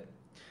اخیستی.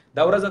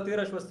 دا ورځ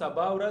تېره شوه،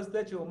 سبا ورځ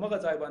ده چې همغه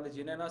ځای باندې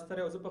جینۍ ناسته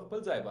دی او زه په خپل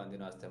ځای باندې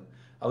ناست یم،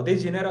 او دې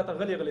جینۍ راته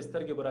غلې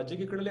سترګې به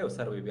راجګې کړلې او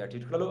سر به یې بیا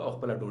ټیټ کړلو او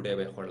خپله ډوډۍ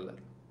به یې خوړله.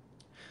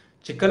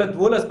 چې کله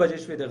 12 بجې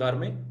شوې د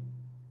غرمې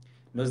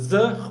نو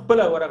زه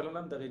خپله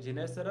ورغلم دغې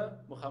جینۍ سره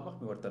مخامخ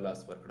مې ورته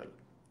لاس ورکړل.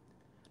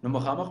 نو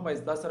مخامخ مې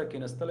زدا سره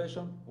کېنستلی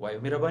شم. وایي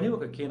مهرباني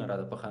وکړه کېنه،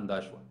 راته په خندا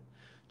شوه.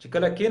 چې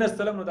کله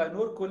کېنستلم نو دا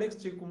نور کولیګز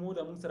چې کوم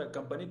د موږ سره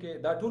کمپنۍ کې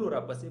دا ټولو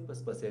راپسې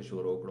پسې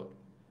شروع کړو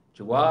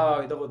چې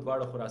وای دغه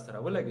دواړه خو را سره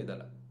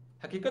ولګېدله.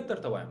 حقیقت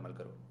درته وایم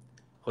ملګرو،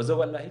 خو زه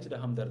والله چې د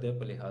همدردۍ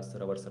په لحاظ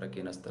سره ورسره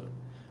کېنستلم.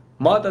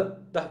 ما ته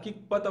د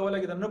حقیق پته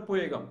ولګېده، نه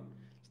پوهېږم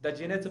چې دا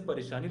جینۍ څه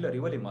پریشاني لري،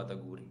 ولې ما ته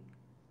ګوري.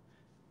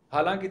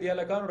 حالانکه دې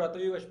هلکانو راته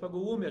ویل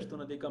 6 میاشتو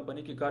نه دې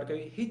کمپنۍ کې کار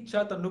کوي، هېڅ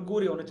چا ته نه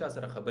ګوري او نه چا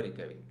سره خبرې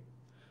کوي.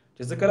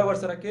 چې زه کله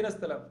ورسره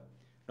کېنستلم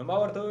نو ما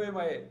ورته وویل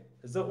وایي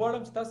زه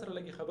غواړم چې تا سره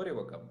لږې خبرې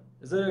وکړم،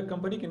 زه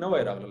کمپنۍ کې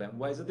نوی راغلی یم.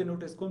 وایي زه دې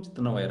نوټس کوم چې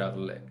ته نوی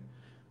راغلی یې.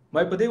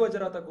 وایي په دې وجه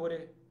راته ګورې؟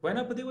 وایي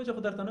نه په دې وجه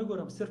خو درته نه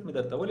ګورم، صرف مې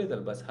درته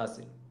ولیدل بس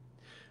حاصل.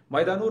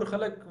 وایي دا نور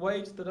خلک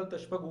وایي چې ته دلته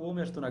 6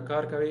 میاشتو نه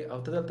کار کوي او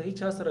ته دلته هېڅ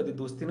چا سره د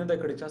دوستي نه ده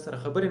کړې، چا سره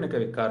خبرې نه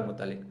کوي کار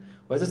متعلق.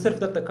 وایي زه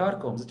صرف دلته کار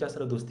کوم، زه چا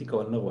سره دوستي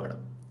کول نه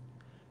غواړم.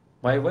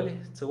 وایي ولې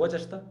څه وجه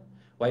شته؟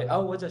 وایي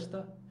او وجه شته.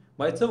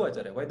 وایي څه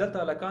وجه دی؟ وایي دلته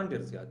هلکان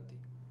ډېر زیات دي.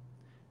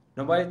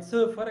 نو وایي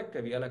څه فرق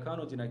کوي هلکان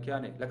او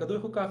جنکیانې؟ لکه دوی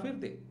خو کافر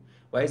دي.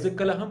 وایي زه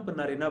کله هم په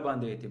نارینه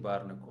باندې اعتبار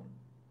نه کوم.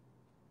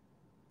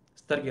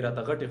 سترګې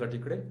راته غټې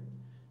کړې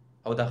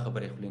او دا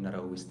خبرې خولې نه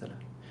راوویستله.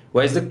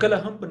 وایي زه کله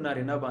هم په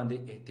نارینه باندې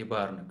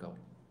اعتبار نه کوم،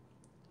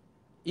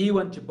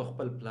 ایون چې په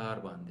خپل پلار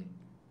باندې.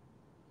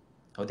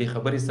 او دې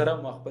خبرې سره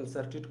ما خپل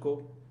سر ټیټ کو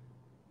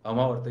او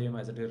ما ورته ویم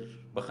زه ډېر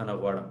بخښنه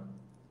غواړم،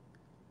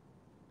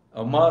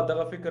 او ما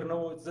دغه فکر نه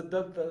و زه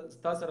دلته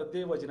ستا سره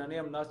دې وجې نه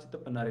یم ناست چې ته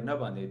په نارینه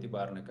باندې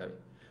اعتبار نه کوې.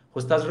 خو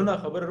ستا زړونه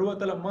خبره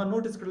ووتله، ما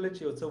نوټس کړله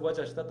چې یو څه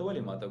وجه شته، ته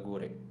ولې ما ته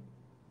ګورې؟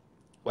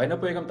 وایي نه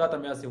پوهېږم تا ته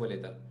مې هسې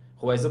ولیدل،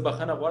 خو وایي زه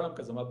بخښنه غواړم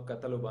که زما په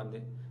کتلو باندې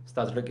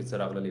ستا زړه کې څه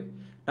راغللی.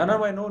 نه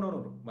وای نو نو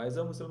نو ما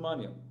زه مسلمان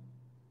یم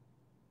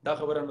دا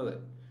خبره نه ده.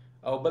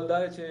 او بل دا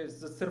چې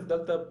زه صرف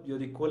دلته یو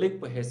د کولیک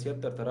په حیثیت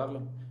درته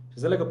راغلم چې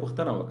زه لږه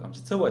پوښتنه وکړم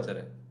چې څه وجه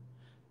ده.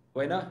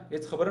 وای نه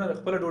هېڅ خبره نه ده،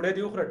 خپله ډوډۍ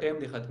دې وخوره ټایم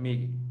دې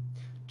ختمیږي.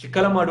 چې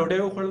کله ما ډوډۍ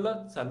وخوړله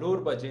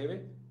 4 بجې وې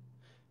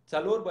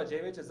 4 بجې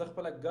وې چې زه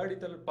خپله ګاډي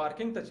ته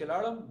پارکینګ ته چې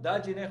لاړم دا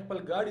جینۍ خپل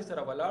ګاډي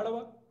سره ولاړه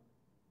وه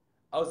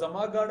او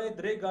زما ګاډی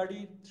 3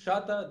 ګاډي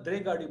شاته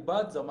 3 ګاډي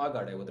بعد زما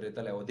ګاډی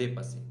ودرېدلی و دې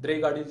پسې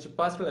 3 ګاډي چې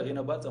پاس کړل هغې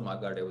نه بعد زما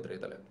ګاډی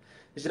ودرېدلی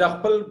چې را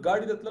خپل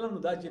ګاډي ته تللم نو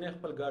دا جینۍ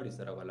خپل ګاډي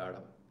سره ولاړه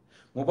وه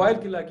موبایل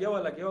کې لګیا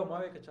وه ما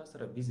وایي که چا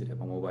سره بیزي دی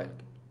په موبایل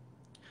کې.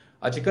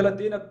 چې کله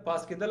دې نه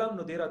پاس کېدلم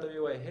نو دې راته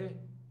ووایي هې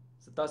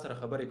زه تا سره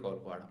خبرې کول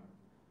غواړم.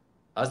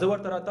 زه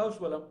ورته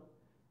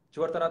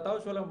راتاو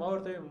شولم ما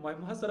ورته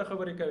ما سره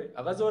خبرې کوي.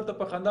 هغه زه ورته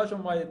په خندا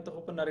شوم وایي ته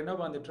خو په نارینه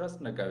باندې ټرسټ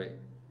نه کوې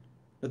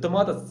نو ته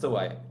ما ته څه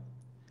وایې.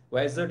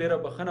 وایي زه ډېره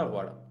بښنه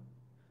غواړم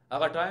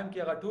هغه ټایم کې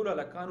هغه ټول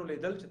هلکانو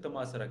لیدل چې ته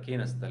ما سره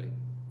کېنستلې.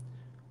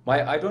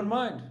 وایي آی ډونټ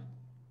مایند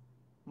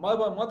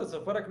ما ته څه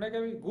فرق نه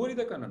کوي ګوري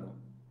ده که نه نو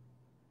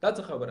دا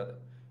څه خبره ده.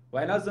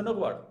 وایي نه زه نه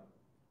غواړم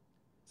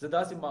زه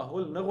داسې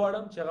ماحول نه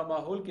غواړم چې هغه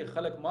ماحول کې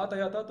خلک ما ته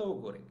یا تا ته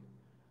وګوري.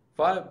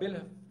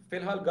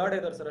 فلحال ګاډی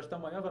در سره شته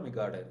ما هغه مې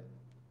ګاډی دی.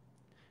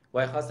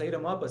 وایي ښه صحیح ده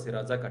ما پسې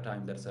راځه که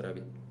ټایم در سره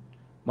وي.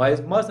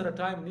 ما سره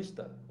ټایم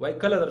نشته. وایي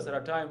کله در سره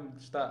ټایم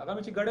شته هغه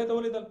مې چې ګاډی ته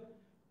ولیدل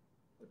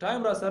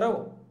ټایم را سره و.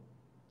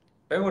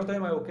 وایي ورته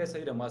وایم اوکې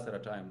صحیح ده ما سره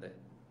ټایم دی.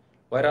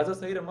 وایي راځه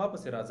صحیح ده ما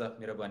پسې راځه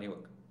مهرباني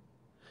وکړه.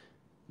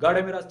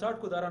 ګاډی مې را سټارټ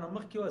کړو دا رانه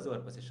مخکې وه زه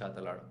ورپسې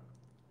شاته لاړم.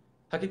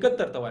 حقیقت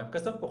درته وایم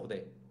قسم په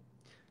خدای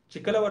چې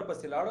کله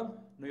ورپسې لاړم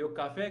نو یو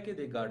کافی کې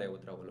دې ګاډی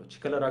ودرولو. چې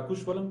کله راکوز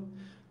شولم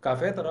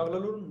کافی ته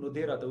راغللو نو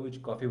دې راته وویل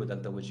چې کافي به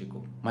دلته وچېکو.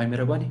 ما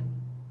مهرباني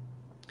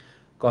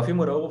کافي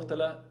مو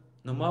راوغوښتله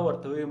نو ما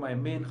ورته وویل ما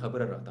مین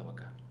خبره راته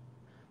وکړه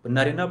په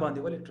نارینه باندې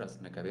ولې ټرسټ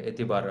نه کوې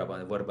اعتبار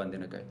ورباندې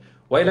نه کوې.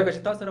 وایي لکه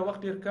چې تا سره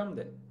وخت ډېر کم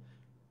دی.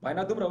 وایي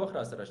نه دومره وخت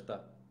را سره شته.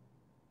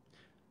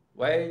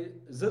 وایي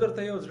زه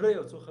درته یو زړه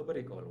یو څو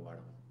خبرې کول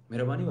غواړم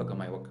مهرباني وکړه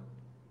ما یې وکړه.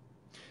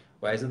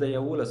 وایي زه د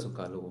 11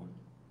 کالو وم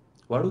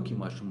وړوکي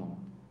ماشومه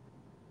وم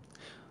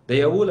د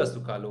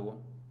 11 کالو وم.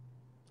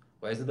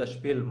 وایي زه د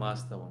شپې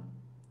لماسته وم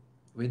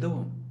ویده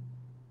وم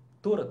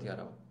توره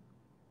تیاره وه.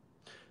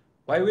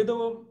 وایي ویده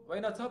وم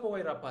وایي ناڅاپه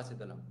وایي را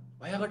پاڅېدلم.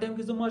 وایي هغه ټایم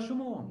کې زه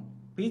ماشومه وم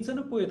په هېڅ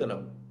نه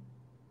پوهېدلم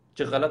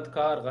چې غلط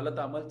کار غلط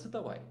عمل څه ته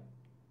وایي.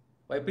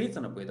 وایي په هېڅ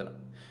نه پوهېدلم.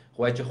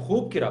 وایي چې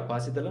خوب کې را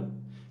پاڅېدلم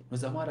نو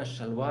زما را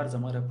شلوار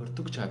زما را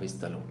پرتوک چا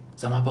ویستلو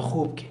زما په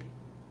خوب کې.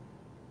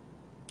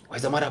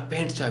 وایي زما را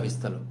پینټ چا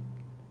ویستلو.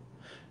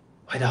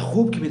 وایي دا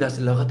خوب کې مې داسې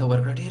لغته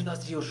ورکړه ډېر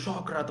داسې یو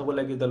شوق راته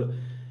ولګېدلو.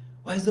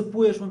 وایي زه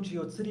پوه شوم چې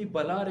یو څه دي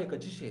بلا دی که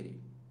څه شی دی.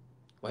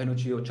 وایي نو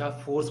چې یو چا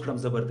فورس کړم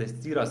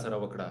زبردستي را سره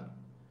وکړه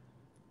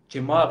چې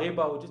ما هغې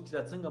باوجود چې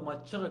دا څنګه ما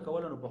چغه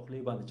کوله نو په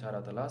خولې باندې چا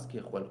راته لاس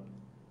کېښول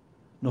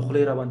نو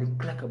خولې را باندې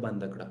کلکه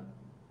بنده کړه.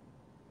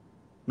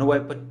 نو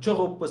وایي په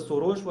چغو په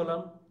سورو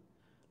شولم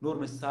نور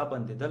مې ساه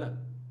بندېدله.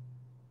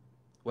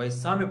 وایي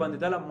ساه مې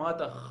بندېدله ما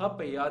ته ښه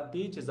په یاد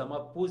دی چې زما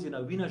پوزې نه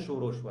وینه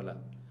شورو شوله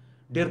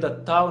ډېر د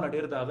تاو نه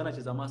ډېر د هغه نه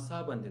چې زما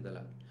ساه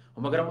بندېدله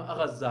مګر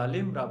هغه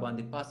ظالم را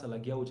باندې پاسه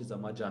لګیا و چې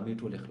زما جامې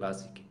ټولې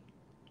خلاصې کړي.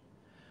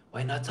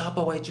 وایي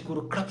ناڅاپه وایي چې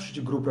کړپ شو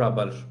چې ګروپ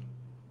رابل شو.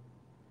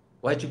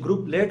 وایي چې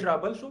ګروپ لیټ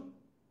رابل شو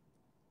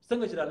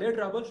څنګه چې را لیټ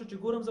رابل شو چې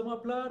ګورم زما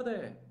پلار دی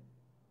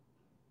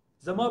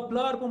زما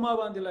پلار په ما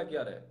باندې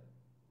لګیا دی.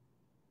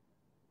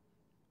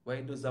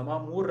 وایي نو زما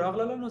مور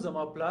راغله نو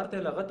زما پلار ته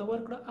یې لغته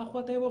ورکړه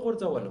اخوا ته یې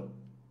وغورځولو.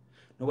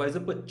 نو وایي زه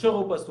په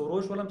چغو په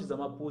سورو شولم چې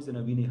زما پوزې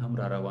نه وینې هم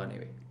را روانې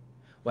وې.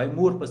 وایي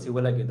مور پسې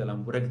ولګېدلم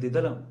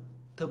ورګدېدلم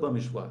تبه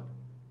مې شوه.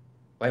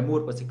 وایي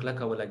مور پسې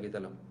کلکه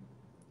ولګېدلم.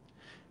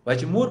 وایي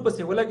چې مور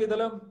پسې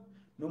ولګېدلم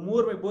نو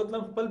مور مې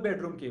بوتلم خپل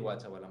بیډروم کې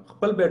واچولم.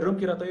 خپل بیډروم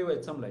کې راته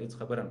وایي څمله هېڅ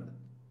خبره نه ده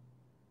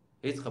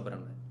هېڅ خبره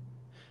نه ده.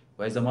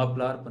 وایي زما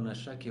پلار په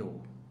نشه کې و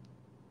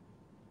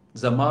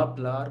زما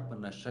پلار په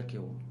نشه کې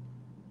و.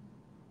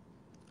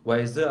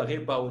 وایي زه هغې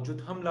باوجود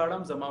هم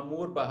لاړم زما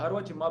مور بهر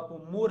وه چې ما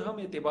په مور هم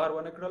اعتبار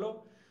ونه کړلو.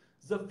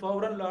 زه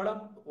فورا لاړم.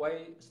 وایي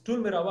سټول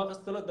مې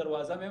راواخیستله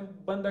دروازه مې هم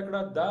بنده کړه.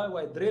 دا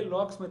وایي 3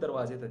 لاکس مې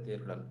دروازې ته تېر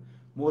کړل.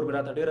 مور مې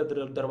راته ډېره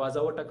دروازه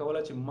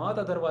وټکوله چې ما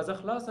ته دروازه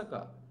خلاصه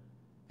کړه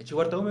چې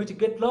ورته ومې چې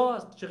ګیټ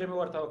لاست چغې مې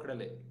ورته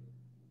وکړلې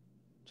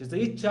چې زه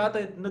هېڅ چا ته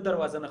نه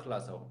دروازه نه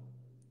خلاصوم.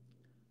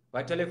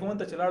 وایي ټلیفون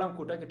ته چې لاړم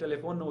کوټه کې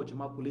ټلیفون نه و چې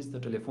ما پولیس ته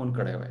ټلیفون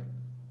کړی وای.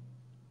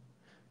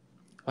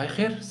 وایي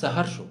خیر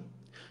سهار شو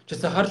چې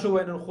سهار شو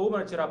وایي نن خوب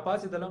نه چې را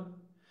پاڅېدلم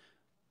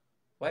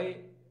وایي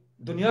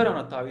دنیا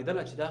رانه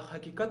تاوېدله چې دا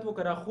حقیقت و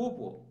که را خوب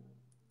و.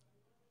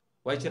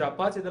 وایي چې را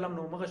پاڅېدلم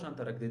نو مغه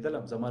شانته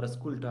رګدېدلم زما د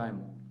سکول ټایم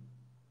و.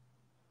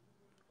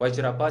 وایي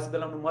چې را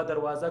پاڅېدلم نو ما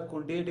دروازه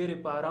کونډې ډېرې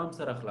په آرام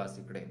سره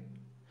خلاصې کړې.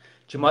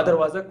 چې ما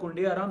دروازه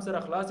کونډې آرام سره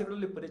خلاصې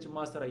کړلې پرې چې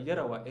ما سره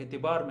یره وه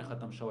اعتبار مې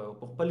ختم شوی و.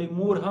 په خپلې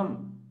مور هم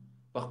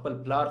په خپل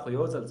پلار خو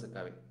یو ځل څه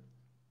کوي.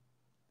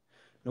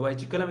 نو وایي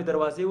چې کله مې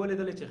دروازې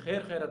ولیدلې چې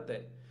خیر خیرت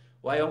دی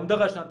وایي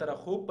همدغه شانته را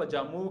خوب په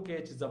جامو کې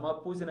چې زما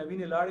پوزې نه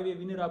وینې لاړې وې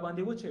وینې را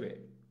باندې وچې وې.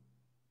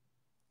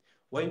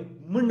 وای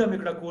منډه مې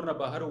کړه کور نه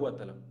بهر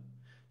ووتلم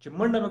چې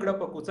منډه مې کړه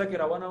په کوڅه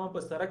کې روانه وم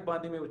په سړک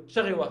باندې مې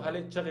چغې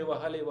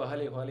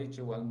وهلې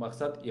چې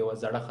مقصد یوه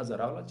زړه ښځه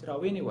راغله چې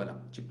راونیولم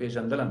چې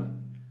پېژندلم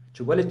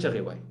چې ولې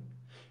چغې وایي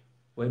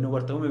وای نو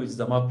ورته ومې چې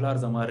زما پلار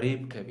زما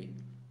ریپ کوي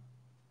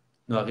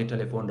نو هغې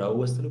ټلیفون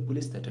راووستلو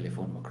پولیس ته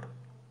ټلیفون وکړو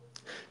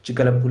چې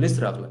کله پولیس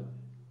راغله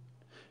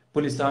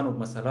پولیسانو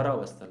مسله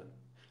راوستله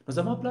نو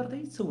زما پلار ته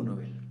هېڅ څه ونه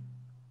ویل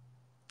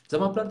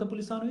زما پلار ته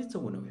پولیسانو هېڅ څه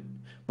ونه ویل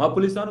ما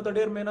پولیسانو ته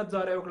ډېر محنت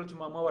زاری وکړل چې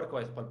ما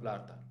ورکوئ خپل پلار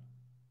ته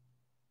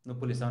نو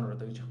پولیسانو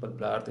راته ویل چې خپل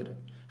پلار ته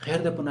خیر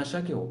دی په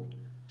نشه کې و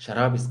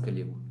شراب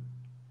څښلي و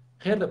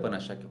خیر دی په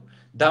نشه کې و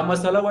دا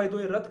مسله وایي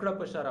دوی رد کړه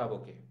په شرابو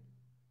کې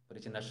پرې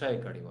چې نشه یې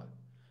کړې وه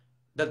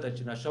دلته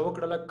چې نشه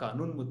وکړله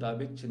قانون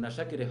مطابق چې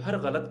نشه کې هر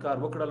غلط کار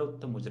وکړلو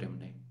ته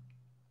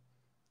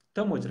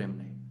مجرم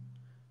نه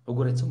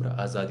وګورئ څومره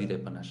ازادي دی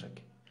په نشه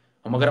کې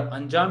مګر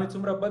انجام یې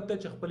څومره بد دی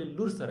چې خپلې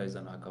لور سره یې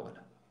زنا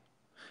کوله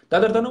دا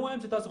درته نه وایم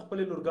چې تاسو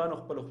خپلې لورګانو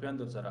خپلو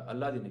خویندو سره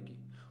الله دې نه کړي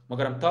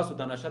مګر تاسو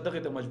د نشه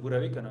دغې ته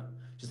مجبوروي که نه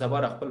چې سبا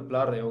را خپل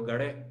پلار دی یو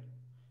ګړی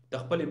د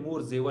خپلې مور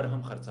زیور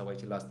هم خرڅوئ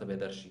چې لاس ته به یې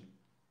درشي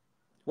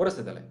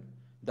ورسېدلی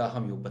دا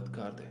هم یو بد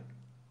کار دی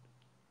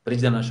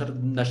پرېږده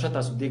نشه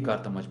تاسو دې کار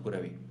ته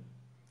مجبوروي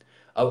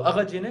او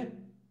هغه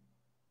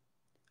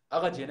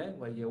جینۍ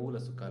وایي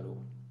 11 کالو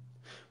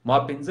ما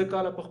 15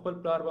 کاله په خپل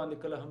پلار باندې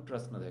کله هم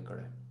ټرست نه دی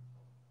کړی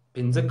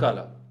 15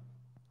 کاله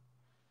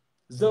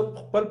زه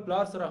خپل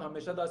پلار سره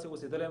همیشه داسې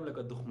اوسېدلی یم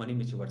لکه دښمني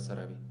مې چې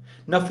ورسره وي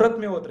نفرت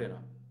مې وترېنه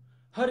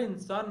هر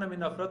انسان نه مې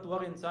نفرت و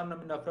هغه انسان نه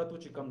مې نفرت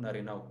و چې کم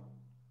نارینه و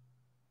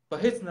په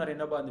هیڅ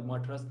نارینه باندې ما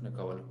ټرست نه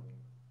کولو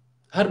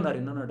هر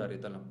نارینه نه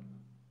ډارېدلم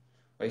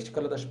وایي چې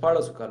کله د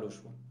 14 کالو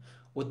شوم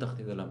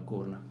وتښتېدلم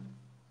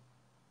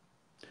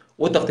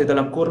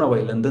کور نه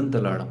وایي لندن ته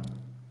لاړم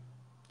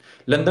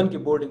لندن کې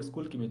بورډینګ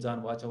سکول کې مې ځان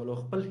واچولو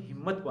خپل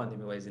همت باندې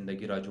مې وایي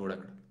زندګي را جوړه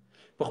کړه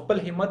په خپل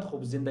همت خو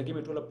زندګي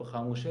مې ټوله په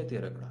خاموشۍ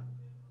تېره کړه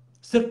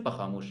صرف په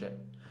خاموشۍ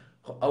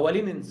خو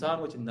اولین انسان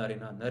و چې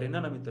نارینه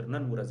نه مې تر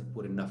نن ورځې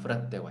پورې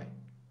نفرت دی وایي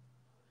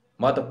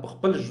ما ته په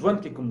خپل ژوند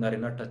کې کوم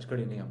نارینه ټچ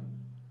کړی نه یم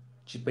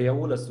چې په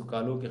 11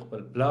 کالو کې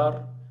خپل پلار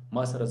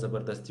ما سره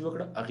زبردستي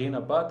وکړه هغې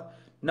نه بعد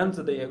نن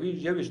زه د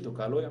 21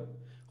 کالو یم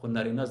خو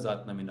نارینه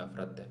ذات نه مې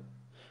نفرت دی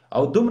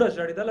او دومره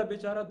ژړېدله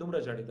بېچاره دومره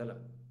ژړېدله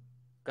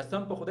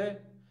قسم په خدای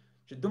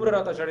چې دومره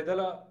راته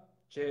ژړېدله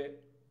چې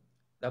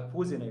دا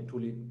پوزې نه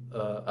ټولې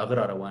هغه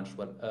را روان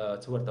شول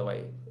څه ورته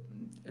وایي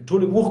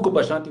ټولې اوښکو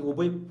په شانتې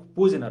اوبه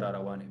پوزې نه را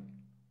روانې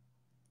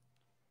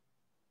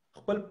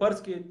خپل پرس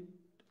کې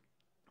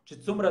چې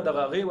څومره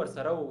دغه هغې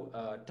ورسره و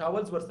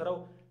ټاولز ورسره و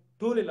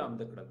ټولې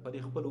لامده کړل په دې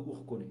خپلو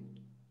اوښکو نه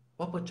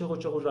په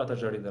چغو راته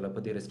ژړېدله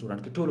په دې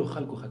رسټورانټ کې ټولو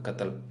خلکو ښه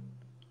کتل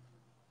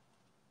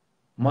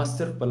ما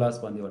صرف په لاس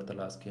باندې ورته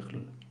لاس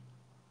کېښلل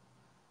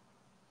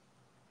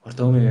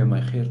ورته ومې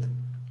ویل خیر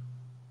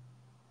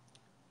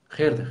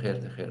دی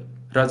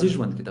راځي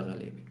ژوند کې دغه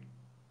لیوي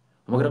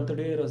مګر ته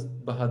ډېره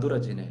بهادوره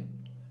جینۍ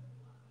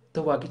ته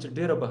واقع چې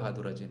ډېره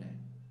بهادوره جینۍ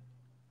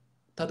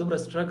تا دومره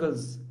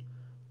سټرګلز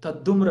تا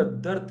دومره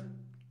درد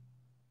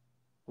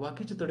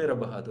واقع چې ته ډېره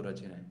بهادوره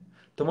جینۍ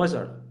ته مه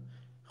ژاړه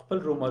خپل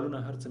رومالونه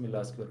هر څه مې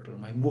لاس کې ورکړل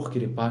ما موخ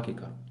کې پاکې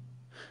کا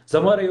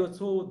زما یو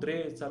څو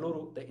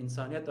 3-4 د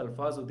انسانیت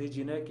الفاظو دې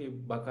جینۍ کې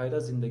باقاعده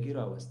زندگی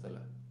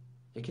راوستله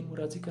یقین مو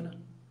راځي که نه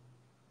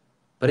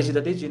پرې چې د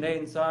دې جینۍ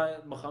انسان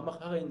مخامخ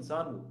هغه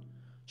انسان و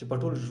چې په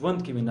ټول ژوند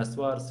کې مې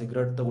نسوار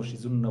سګرټ دغو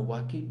شیزونو نه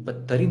واقعي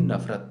بدترین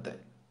نفرت دی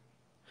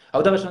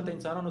او دغه شانته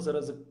انسانانو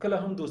سره زه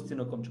کله هم دوستي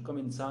نه کوم چې کوم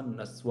انسان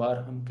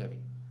نسوار هم کوي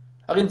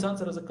هغه انسان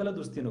سره زه کله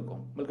دوستي نه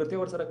کوم ملګرتیا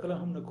ورسره کله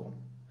هم نه کوم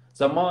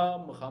زما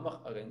مخامخ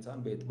هغه انسان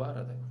بې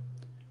اعتباره دی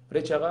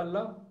پرې چې هغه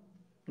الله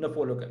نه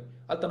فولو کوي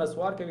هلته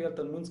نسوار کوي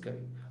هلته لمونځ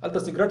کوي هلته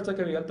سګرټ څه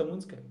کوي هلته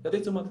لمونځ کوي د دې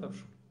څه مطلب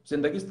شو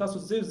زندګي ستاسو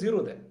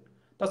زیرو دی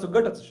تاسو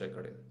ګټه څه شی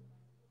کړې ده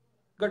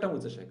ګټه مو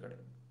څه شی کړې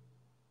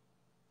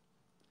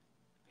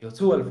یو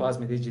څو الفاظ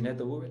مې دې جینۍ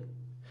ته وویل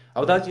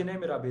او دا جینۍ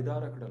مې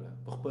رابېداره کړله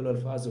په خپلو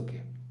الفاظو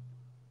کې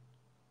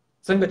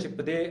څنګه چې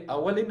په دې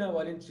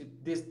اولین چې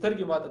دې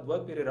سترګې ما ته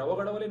 2 پیرې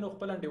راوغړولې نو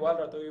خپل انډیوال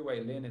راته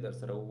وویل لینې در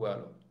سره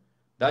ووالو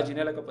دا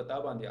جینۍ لکه په تا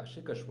باندې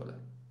عاشقه شوله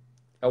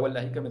او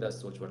والله که مې داسې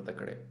سوچ ورته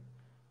کړی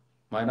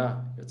ما نه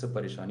یو څه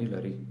پریشاني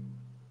لري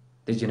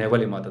دې جینۍ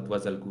ولې ما ته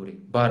 2 ځل ګوري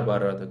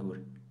بار راته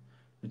ګوري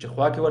نو چې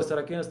خوا کې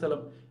ورسره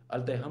کېناستلم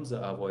هلته هم زه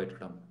اوایډ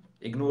کړم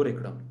اګنور یې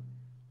کړم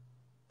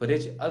په دې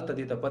چې هلته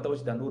دې ته پته و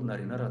چې دا نور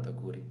نارینه راته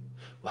ګوري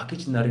واقع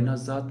چې نارینه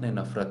ذات نه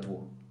نفرت و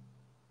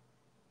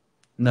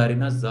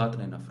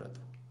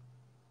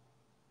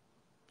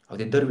او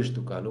د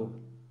 23 کالو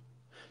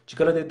چې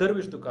کله د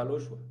 23 کالو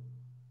شوه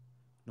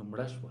نو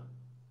مړه شوه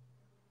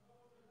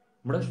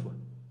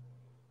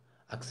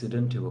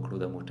اکسیډنټ یې وکړو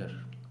د موټر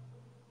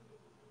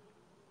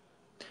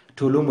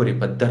ټول عمر یې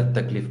په درد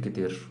تکلیف کې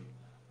تیر شو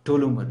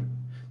ټول عمر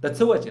د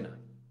څه وجې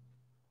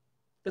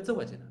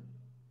نه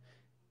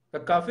که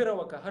کافره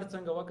وه که هر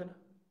څنګه وه که نه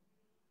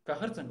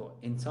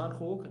انسان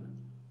خو و که نه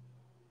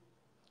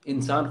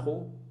انسان خو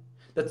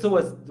د څه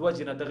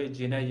وجې نه دغې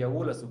جینۍ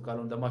 11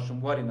 کالونو د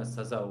ماشوموالي نه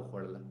سزا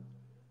وخوړله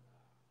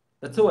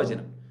د څه وجې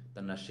نه د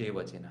نشې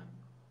وجې نه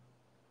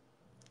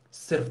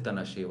صرف د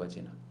نشې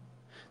وجې نه.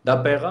 دا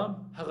پیغام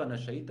هغه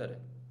نشهیي ته دی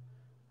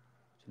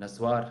چې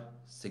نسوار،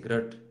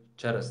 سګرټ،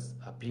 چرس،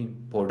 افیم،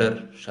 پوډر،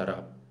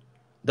 شراب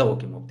دغو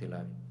کې مبتلا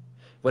وي.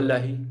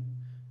 والله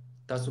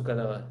تاسو که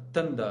د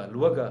تنده،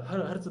 لوږه،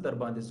 هر څه در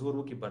باندې زور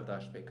وکړي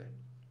برداشت پې کوئ.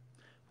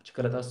 چې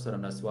کله تاسو سره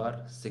نسوار،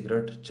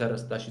 سګرټ،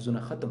 چرس دا شیزونه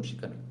ختم شي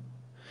کنه،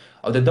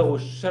 او د دغو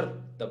شرط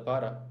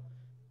دپاره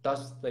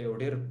تاسو ته یو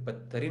ډېر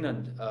بدترینه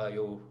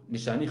یو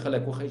نشاني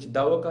خلک وښایي چې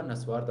دا وکړه،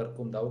 نسوار در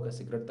کوم، دا وکړه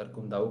سګرټ در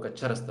کوم، دا وکړه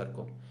چرس در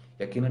کوم،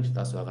 یقینا چې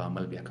تاسو هغه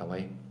عمل بیا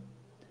کوئ.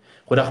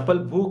 خو د خپل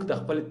بوک، د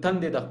خپل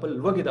تندې، د خپل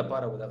لوږې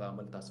دپاره و دغه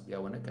عمل تاسو بیا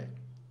ونه کوئ.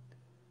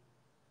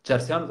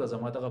 چرسیانو ته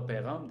زما دغه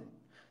پیغام دی،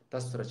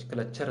 تاسو سره چې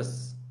کله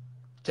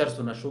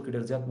چرسو نشو کې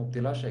ډېر زیات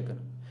مبتلا شئ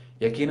کنه،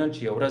 یقینا چې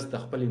یو ورځ د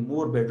خپلې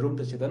مور بیډروم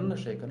ته چې دننه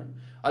شئ کنه،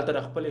 هلته د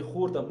خپلې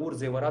خور د مور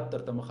زیورات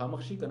درته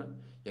مخامخ شي کنه،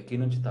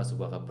 یقینا چې تاسو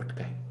به هغه پټ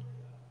کوئ.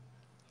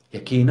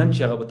 یقینا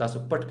چې هغه به تاسو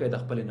پټ کوئ د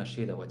خپلې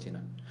نشې د وجې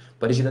نه.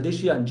 پرې چې د دې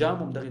شي انجام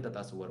هم دغې ته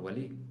تاسو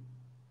ورولي.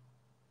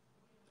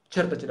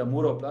 چېرته چې د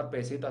مور او پلار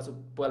پیسې تاسو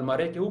په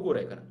المارۍ کې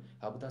وګورئ کنه،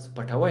 هغه به تاسو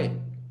پټوئ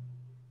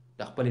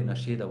د خپلې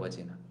نشې د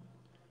وجې نه.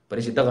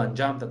 پرې چې دغه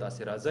انجام ته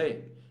تاسې راځئ،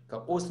 که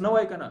اوس نه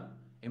وای کنه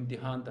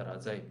امتحان ته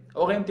راځئ،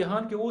 او هغه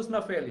امتحان کې اوس نه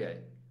فیل یای،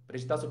 پرې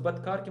چې تاسو بد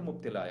کار کې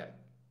مبتلا یای،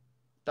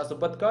 تاسو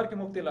بد کار کې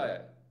مبتلا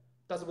یای،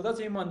 تاسو به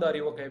داسې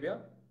ایمانداري وکئ، بیا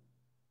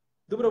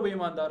دومره به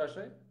ایمانداره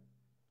شئ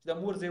چې د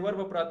مور زیور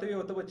به پراته وي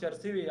او ته به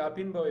چرسي وي،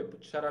 اپین به وي،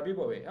 شرابي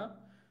به وي،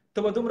 ته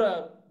به دومره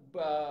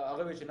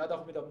هغه وي چې نه دا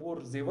خو مې د مور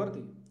زیور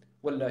دی،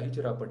 والله چې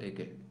را پټې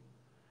کې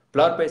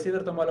پلار پیسې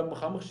درته معلوم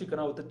مخامخ شي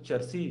کنه، او ته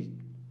چرسي،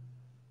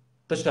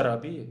 ته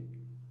شرابي،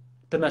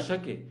 ته نشه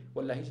کې،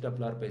 والله چې د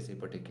پلار پیسې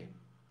پټې کې.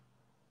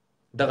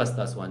 دغه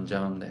ستاسو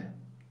انجام دی،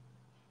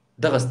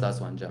 دغه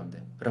ستاسو انجام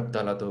دی. رب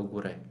تعالی ته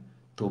وګورئ،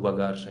 توبه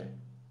ګار شئ،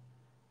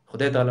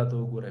 خدای تعالی ته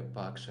وګورئ،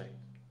 پاک شئ.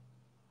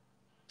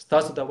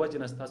 ستاسو د وجې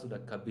نه ستاسو د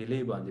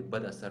قبیلې باندې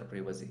بد اثر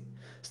پرېوځي،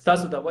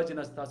 ستاسو د وجې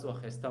نه ستاسو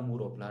ښایسته مور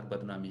او پلار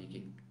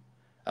بدنامیږي.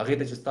 هغې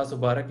ته چې ستاسو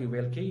باره کې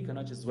ویل کېږي که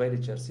نه چې زوی د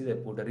چرسي دی،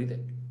 پوډري دی،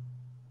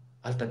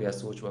 هلته بیا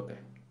سوچ وکئ،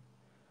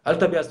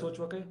 هلته بیا سوچ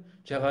وکئ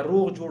چې هغه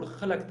روغ جوړ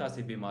خلک تاسې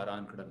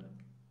بیماران کړل.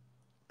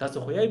 تاسو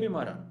خو یې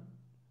بیماران،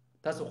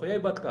 تاسو خو یې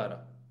بدکاره،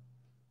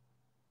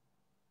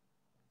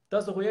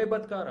 تاسو خو یې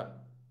بدکاره،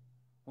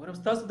 مګر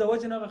ستاسو د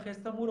وجې نه هغه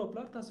ښایسته مور او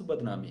پلار تاسو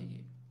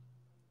بدنامیږي.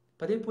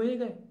 په دې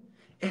پوهېږئ؟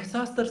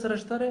 احساس در سره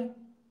شته دی؟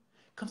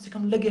 کم سے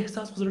کم لږ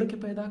احساس خو زړه کې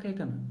پیدا کړئ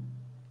که نه.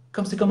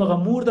 کم سے کم هغه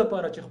مور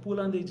دپاره چې خپو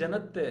لاندې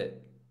جنت دی،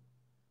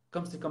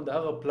 کم سے کم د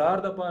هغه پلار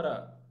دپاره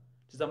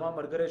چې زما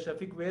ملګری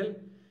شفیق ویل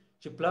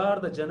چې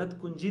پلار د جنت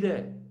کنجي دی،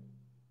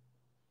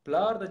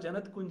 پلار د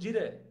جنت کنجي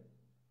دی،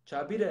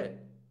 چابي دی.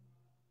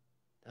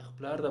 د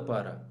پلار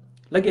دپاره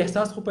لږ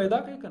احساس خو پیدا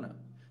کړئ که نه.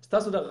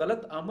 ستاسو د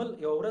غلط عمل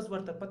یو ورځ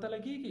ورته پته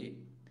لګېږي،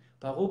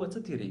 په هغو به څه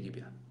تېرېږي،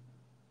 بیا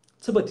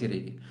څه به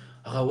تېرېږي،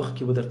 هغه وخت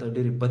کې به درته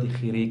ډېرې بدې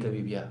خیرې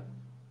کوي. بیا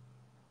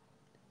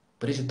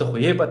پرې چې ته خو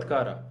یې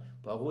بدکاره،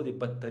 په هغو د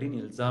بدترین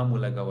الزام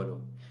ولګولو.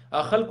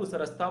 هغه خلکو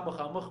سره ستا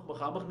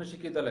مخامخ نشي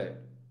کېدلی.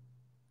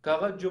 که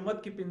هغه جومات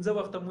کې 5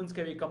 وخته مونځ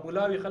کوي، که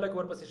ملا وي خلک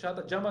ورپسې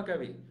شاته جمع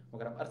کوي،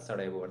 مګر هر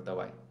سړی به ورته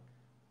وایي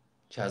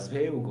چې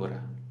زوی یې وګوره،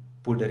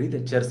 پوډري دی،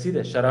 چرسي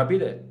دی، شرابي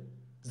دی،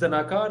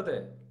 زناکار دی،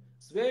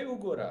 زوی یې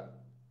وګوره.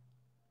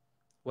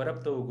 ورب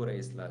ته وګورئ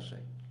اصلاح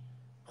شئ،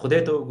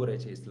 خدای ته وګورئ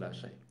چې اصلاح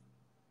شئ.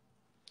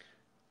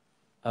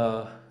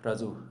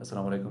 राजू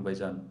अस्सलाम वालेकुम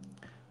भाईजान,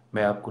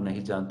 मैं आपको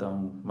नहीं जानता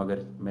हूँ मगर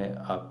मैं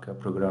आपका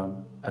प्रोग्राम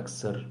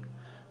अक्सर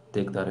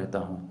देखता रहता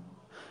हूँ.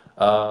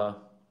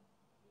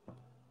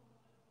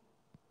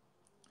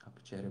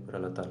 आपके चेहरे पर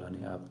अल्लाह ताला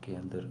ने, आपके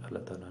अंदर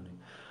अल्लाह ताला ने.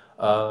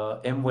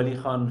 एम वली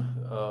खान,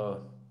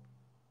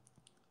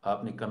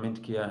 आपने कमेंट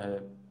किया है,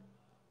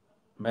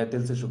 मैं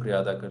दिल से शुक्रिया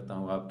अदा करता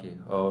हूँ आपके,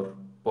 और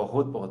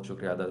बहुत बहुत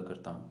शुक्रिया अदा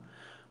करता हूँ.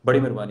 बड़ी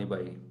मेहरबानी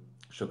भाई,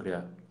 शुक्रिया.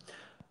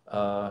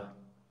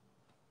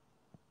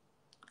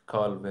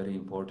 Call very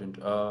important.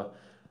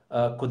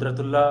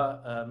 कुदरतुल्ला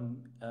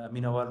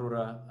मीनावाल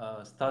रोरा,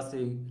 ستاسې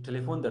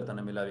ټلیفون درته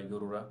نه میلاویږي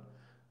وروره.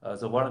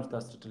 زه غواړم چې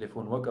تاسو ته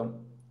ټلیفون وکړم.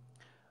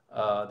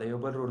 د یو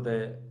بل ورور دی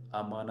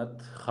امانت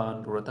خان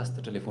وروره، تاسو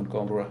ته ټلیفون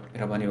کوم وروره،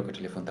 مهرباني وکړه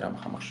ټلیفون ته را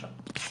مخامخ شه.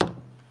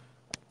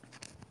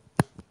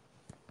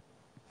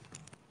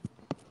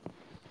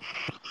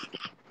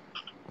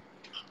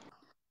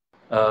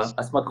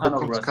 اسمت خان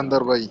وروره.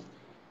 اسکندر بھائی،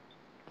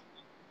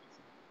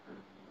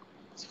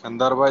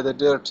 اسکندر بھائی د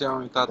ډېر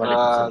ټایم تا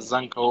ته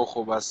زنګ کوو،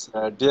 خو بس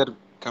ډېر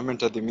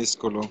کمنټ دې میس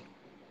کولو.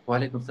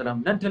 وعلیکم السلام.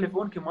 نن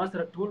ټلیفون کې ما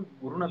سره ټول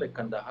ورونه د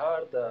کندهار،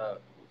 د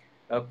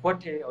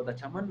کوټې او د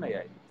چمن نه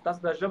یای. تاسو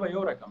د ژبه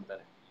یو رقم ده.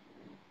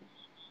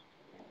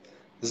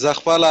 زه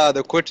خپله د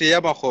کوټې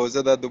یم، خو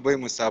زه د دوبۍ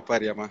مسافر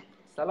یم.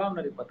 سلام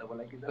نه دې پته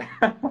ولګېدله.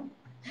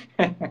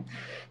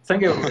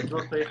 څنګه یې وروره،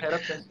 جوړ ته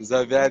خیرت دی؟ زه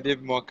بیا دې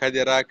موقع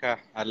دې راکړه،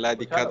 الله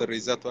دې قدر و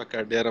عزت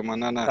وکړه، ډېره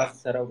مننه.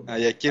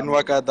 یقین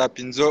وکړه دا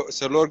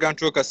 4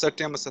 غنټو که څه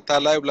ټایم څه تا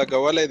لایو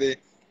لګولی دی،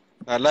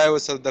 لایو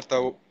څه درته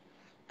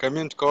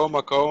کمنټ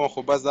کوم،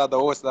 خو بس دا د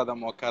اوس دا د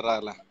موقع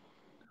راغله.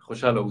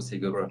 خوشحاله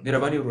اوسېږه وروره،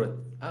 مهرباني وروره.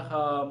 هغه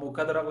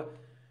موقع در راغله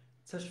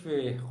څه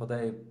شوې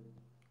خدای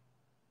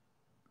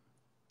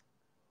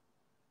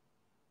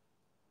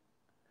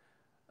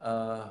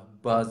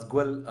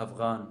بازګل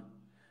افغان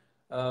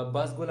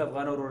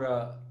وروره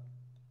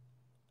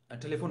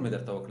ټلیفون مې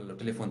درته وکړل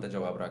ټلیفون ته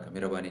جواب راکړه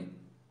مهرباني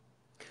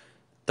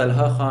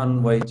طلحه خان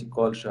وایي چې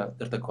کال شه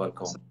درته کال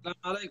کوم السلام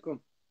علیکم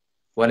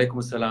وعلیکم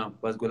السلام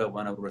بازګل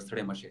افغان وروره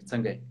ستړی مه شې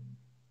څنګه یې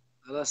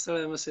الله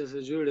ستړی مه شې څه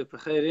جوړ یې په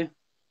خیر یې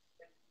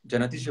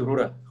جنتي شې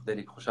وروره خدای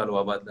دې خوشحاله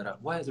و آباد لره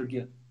وایه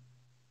زړګیه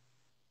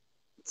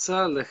څه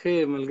حال ده ښه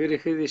یې ملګري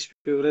ښه دي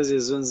شپې ورځې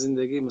ژوند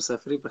زندګي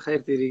مسافري په خیر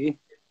تېرېږي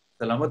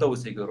سلامته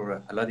اوسېږه وروره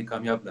الله دې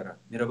کامیاب لره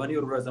مهرباني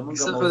وروره زمونږ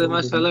کیسه خو دې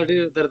ماشاءالله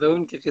ډېر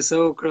دردونکې کیسه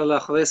وکړله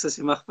خدای څه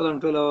چې ما خپله هم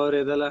ټوله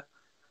واورېدله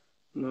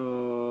نو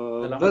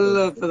بل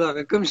په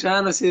دغه کوم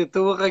شیانو چې ته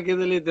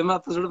وغږېدلې دما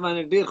په زړه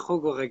باندې ډېر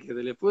خوږ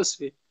وغږېدلې پوه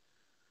شوې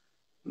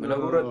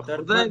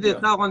خدای دې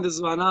تا غوندې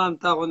ځوانان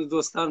تا غوندې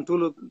دوستان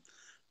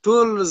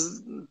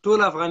ټول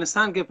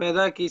افغانستان کې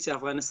پیدا کړي چې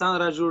افغانستان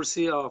را جوړ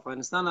شي او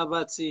افغانستان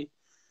آباد شي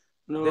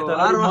نو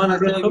هر وخت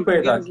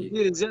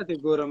ډېرې زیاتې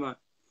ګورم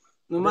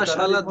نو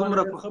ماشاءالله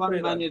دومره په خوند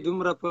باندې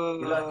دومره په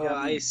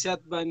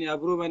حیثیت باندې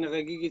ابرو باندې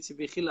غږېږي چې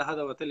بیخي له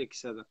حده وتلې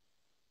کیسه ده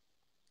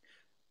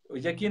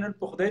یقینا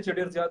په خدای چې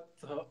ډېر زیات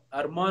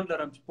ارمان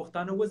لرم چې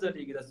پښتانه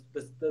وځلیږي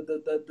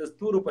د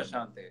ستورو په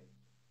شان دی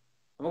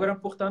مګر هم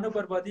پښتانه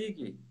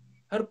بربادیږي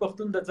هر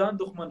پښتون د ځان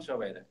دښمن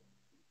شوی دی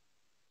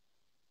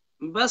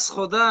بس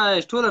خدای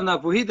ټوله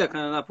ناپوهي ده که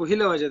نه ناپوهي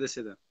له وجې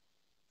داسې ده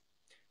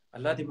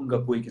الله دې مونږه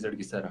پوهې کړي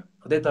زړګي سره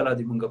خدای تعالی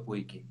دې مونږه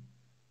پوهې کړي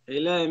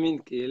اله امین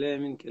کې اله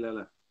امین کې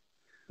لاله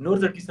نور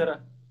زړګي سره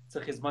څه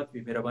خدمت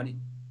وي مهرباني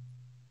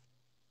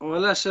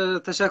والله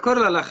تشکر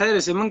لاله خیر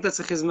چې مونږ ته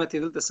څه خدمت یې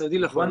دلته سعودي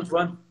له خوا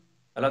ژوند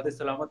الله دې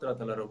سلامت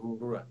راته لره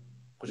وروره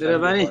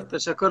مهرباني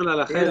تشکر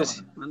لاله خیر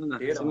شي مننه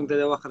چې مونږ ته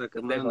دې وخت راکړ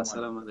مننه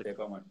السلام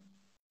علیکم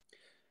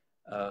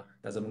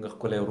دا زمونږ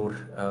ښکلی ورور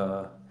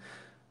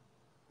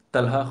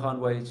طلحه خان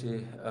وایي چې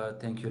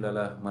تھینک یو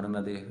لاله مننه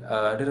دی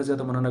ډېره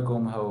زیاته مننه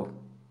کوم او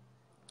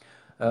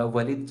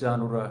ولید جان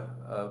وروره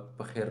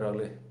په خیر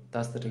راغلی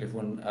تاسو ته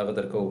ټلیفون هغه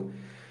درکوو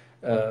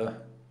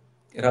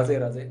راځئ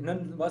نن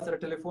ما سره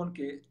ټلیفون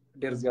کې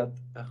ډېر زیات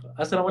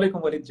السلام علیکم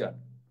ولید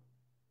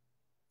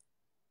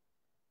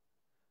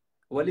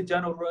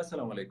جان وروره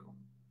السلام علیکم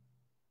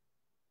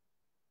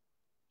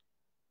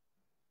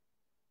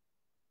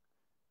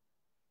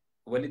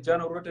ولید جان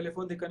وروره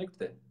ټلیفون دې کنیکټ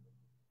دی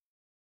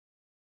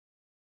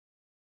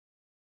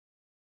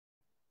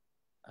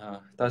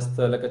تاسو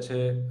ته لکه چې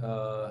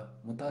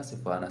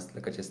متاسفانه است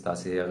لکه چې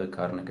ستاسې هغه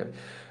کار نه کوي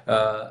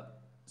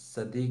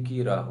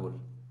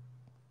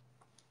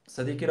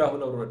صدیقي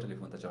راهول وروره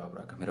ټلیفون ته جواب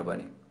راکړه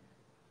مهرباني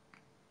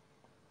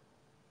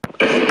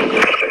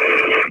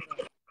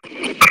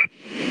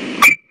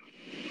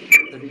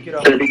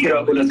صدیقي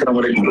راهول السلام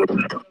علیکم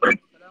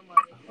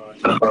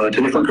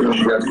ټلیفون کې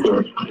مشکلات شو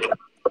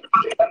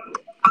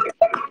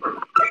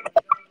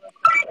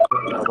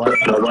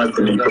आवाज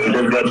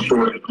شو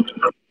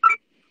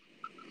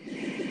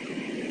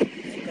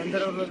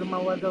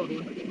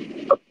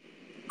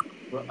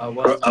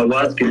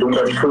आवाज की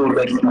दूंगा शोर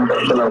का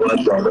आवाज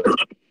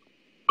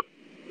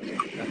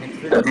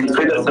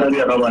फिर सारी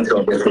आवाज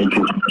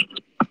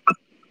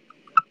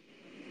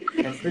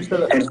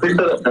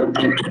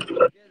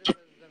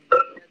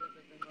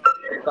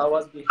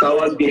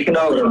आवाज देखना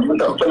और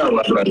अपना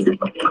आवाज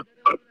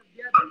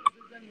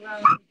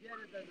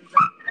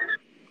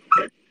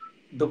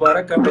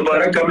दोबारा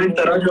कमेंट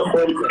तरह जो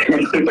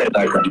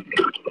पैदा कर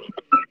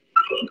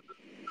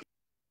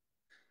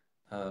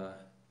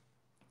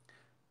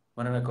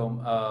مننه کوم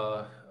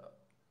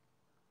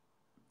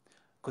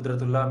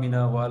قدرت الله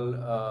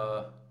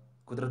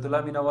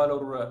مینوال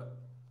وروره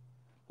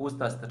اوس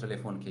تاسو ته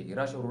ټلیفون کېږي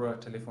راشه وروره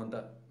ټلیفون ته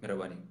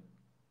مهرباني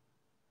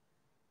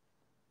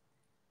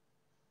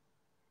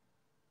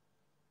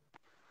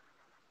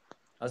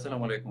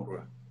السلام علیکم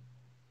وروره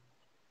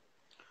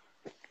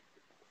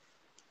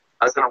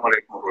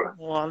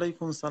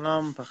وعلیکم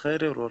السلام په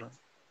خیر وروره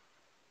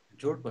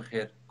جوړ په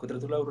خیر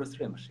قدرت الله وروره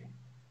ستړی مه شې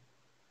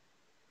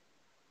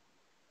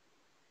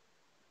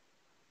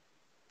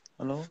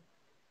هلو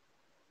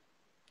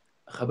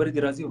خبرې دې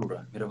راځي وروره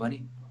مهرباني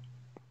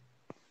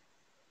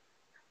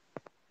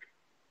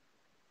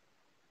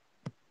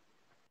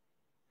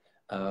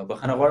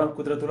بخښنه غواړم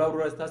قدرت الله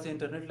وروره ستاسې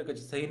انټرنیټ لکه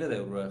چې صحیح نه دی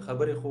وروره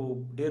خبرې خو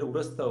ډېر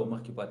وروسته او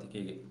مخکې پاتې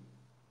کېږي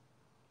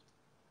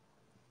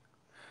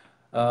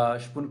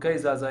شپونکی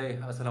زازی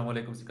السلام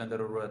علیکم سکندر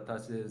وروره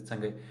تاسې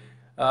څنګه یې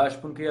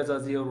شپونکی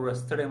ازازي وروره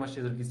ستړی مه شې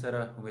زړګي سره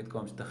امید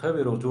کوم چې ته ښه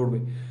وې روغ جوړ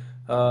وې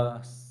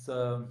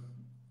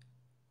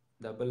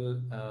دا بل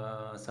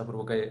صبر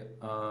وکړئ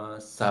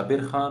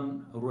صابر خان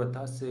وروره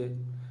تاسې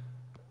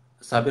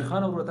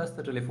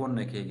ته ټلیفون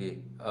نه کېږي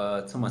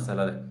څه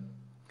مسله ده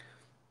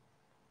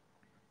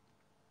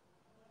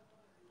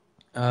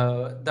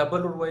دا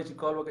بل ور وایي چې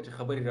کال وکړه چې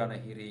خبرې رانه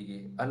هېرېږي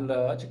الله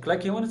چې کلک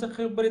یې ونیسه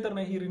خبرې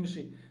درنه هېرې نه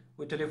شي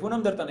وایي ټلیفون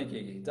هم درته نه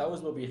کېږي دا اوس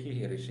به بیخي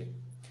هېرې شي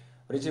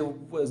چې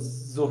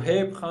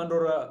زهیب خان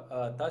وروره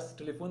تاسې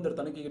ټلیفون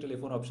درته نه کېږي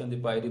ټلیفون آپشن دی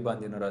په آی ډي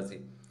باندې نه راځي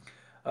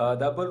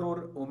دا بل ور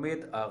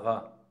امید آغا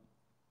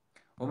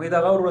امید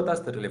هغه وروره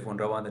تاسو ته ټلیفون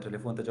روان دی،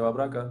 ټلیفون ته جواب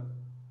راکړه.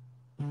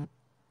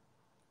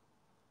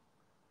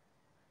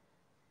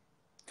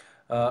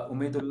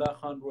 امید الله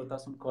خان وروره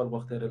تاسو هم کال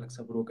وخت لرئ، لږ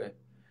صبر وکړئ.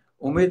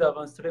 امید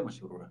هغه ستړی مه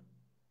شئ وروره.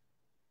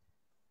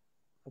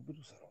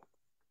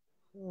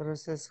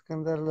 رسول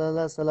سکندر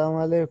لالا سلام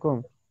علیکم.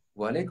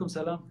 وعلیکم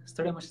سلام.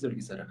 ستړی مه شئ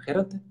زړګي سره،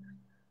 خیرت دی؟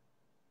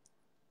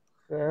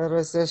 خیر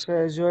اوسې، ښه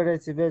جوړ یې،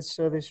 طبیعت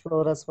ښه دی، شپه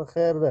ورځ په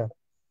خیر ده؟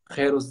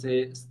 خیر اوسې.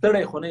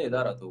 ستړی خو نه یې،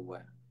 دا راته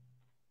ووایه.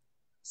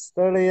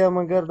 ستړی یم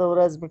مګر د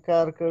ورځ مې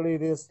کار کړی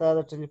دی، ستا د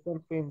ټلیفون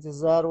په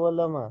انتظار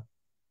ولمه.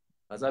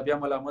 زه بیا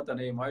ملامته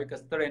نه یم، ما وایي که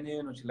ستړی نه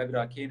یې نو چې لږ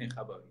راکښېنې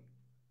ښه به وي.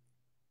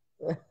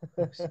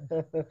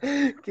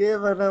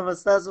 کېږه نه، به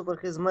ستاسو په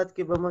خدمت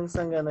کې به موږ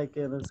څنګه نه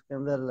کښېنو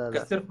سکندر لالا.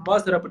 که صرف ما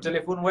سره په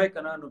ټلیفون وایي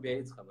که نه نو بیا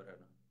هېڅ خبره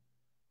نه،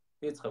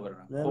 هېڅ خبره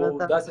نه. خو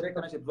داسې دی که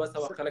نه چې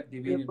 200 خلک دې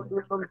ویني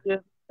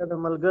نو د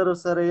ملګرو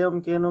سره یم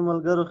کښېنو،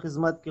 ملګرو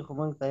خدمت کې خو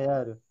موږ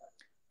تیار یو.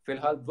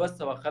 فلحال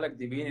 200 خلک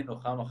دې ویني نو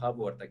خامخا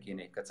به ورته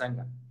کښېنئ، که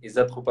څنګه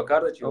عزت خو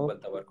پکار ده چې یو بل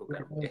ته ورکړو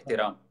که نه،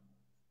 احترام.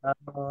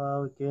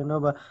 او کېنو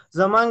به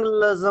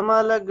زما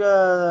لږ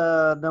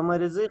د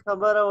مریضۍ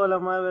خبره وله،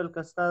 ما ویل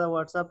که ستا د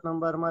واټساپ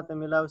نمبر ماته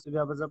میلاو شي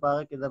بیا به زه په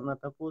هغه کې درنه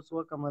تپوس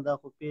وکړم. دا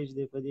خو پیج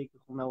دی، په دې کې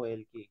خو نه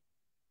ویل کېږي.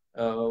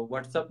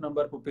 واټساپ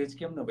نمبر په پیج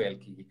کې هم نه ویل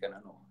کېږي که نه،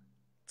 نو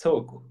څه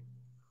وکړو؟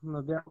 نو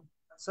بیا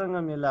څنګه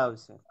میلاو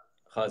شي؟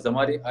 ښه،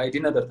 زما آی ډي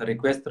نه درته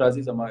ریکویسټ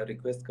راځي، زما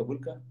ریکویسټ قبول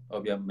کړه او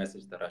بیا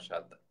میسج ته راشه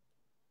هلته.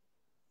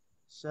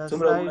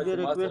 څومره ورونه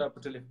چې ما سره په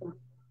ټلیفون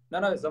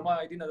نه زما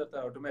آی ډي نه درته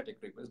اټومیټیک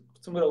ریکویسټ،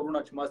 څومره ورونه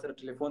چې ما سره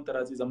ټلیفون ته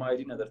راځي زما آی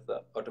ډي نه درته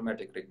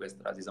اټومیټیک ریکویسټ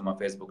راځي، زما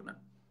فیسبوک نه.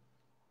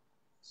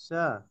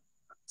 ښه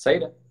صحیح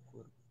ده؟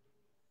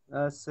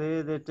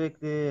 صحیح دی، ټیک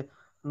دی.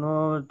 نو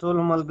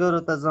ټولو ملګرو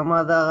ته زما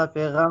دغه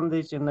پیغام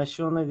دی چې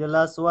نشو نه دې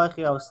لاس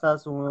واخلي او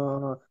ستاسو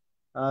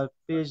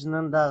پیج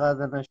نن دغه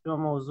د نشو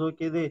موضوع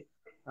کې دی.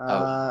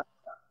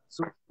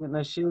 څوک چې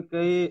نشې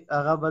کوي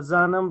هغه به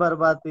ځان هم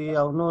برباد کوي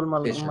او نور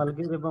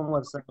ملګري به هم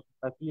ورسره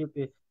تکلیف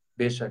وي.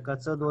 بېشک که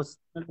څه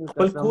دوستان وي،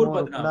 خپل کور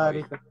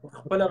بدناموي،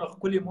 خپل هغه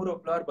ښکلي مور او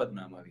پلار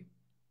بدناموي.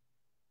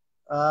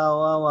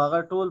 او هغه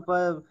ټول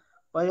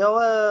په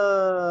یوه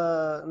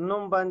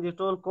نوم باندې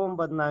ټول قوم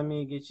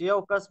بدنامیږي چې یو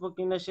کس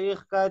پکې نشه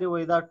ښکاري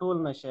وایي دا ټول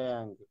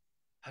نشیان دي.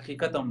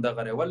 حقیقت هم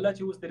دغه دی. والله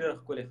چې اوس دې ډېره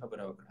ښکلې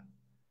خبره وکړه،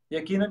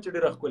 یقینا چې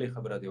ډېره ښکلې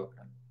خبره دې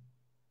وکړه.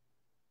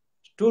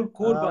 ټول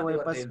کور باندې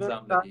ورته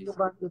الزام لګي،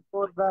 باندې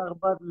کور داغ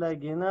بد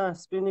لګي. نه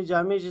سپینې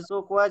جامې چې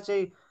څوک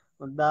واچوي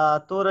دا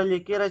توره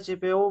لیکیره چې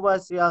پې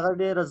وباسي هغه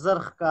ډېره زر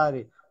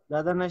ښکاري. دا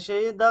د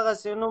نشهیي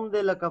دغسې نوم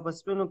دی لکه په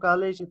سپینو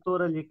کالیو چې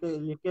توره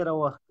لیکیره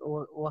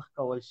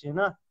وښکول شي.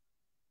 نه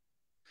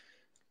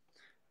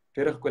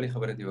ډېره ښکلې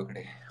خبره دې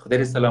وکړې. خدای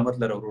دې سلامت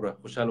لره وروره،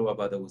 خوشحاله و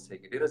آباده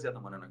اوسېږي. ډېره زیاته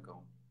مننه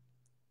کوم.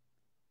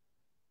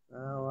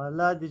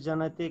 والله دې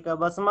جنتي که.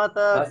 بس ما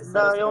ته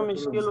دا یو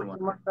مشکل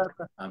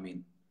امین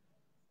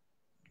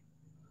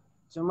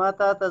چې ما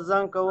ته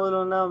زنګ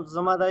کولو نه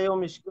زما دا یو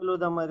مشکل و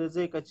د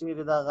مریضۍ که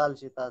چېرې دا غال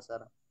شي تا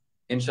سره.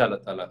 انشاءالله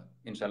تعالی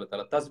انشاءالله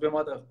تعالی تاسو به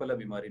ما ته خپله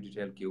بیماري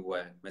ډیټیل کې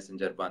ووایه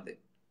میسنجر باندې.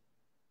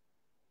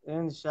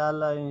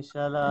 انشاءالله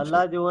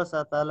الله دې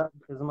وساته، الله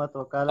خدمت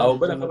وکړه. او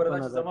بله خبره ده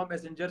چې زما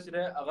میسنجر چې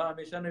دی هغه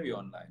همیشه نه وي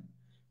آنلاین،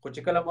 خو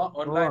چې کله ما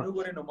آنلاین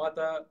وګورې نو ما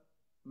ته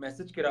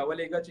میسج کې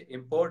راولېږه چې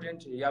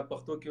امپورټنټ یا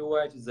پښتو کې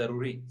ووایه چې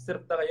ضروري،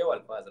 صرف دغه یو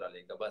الفاظ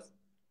رالیږه بس.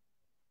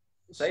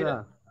 صحیح ده؟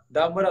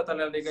 دا مه راته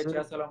رالیږه چې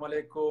السلام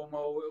علیکم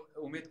او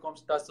امید کوم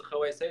چې تاسو ښه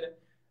وایئ. صحیح ده؟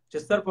 چې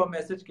صرف په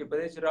میسج کې په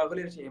دې چې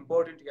راغلی چې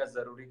امپورټنټ یا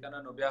ضروري که نه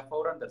نو بیا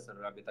فورا در سره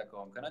رابطه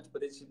کوم که نه چې په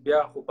دې چې بیا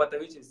خو پته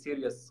وي چې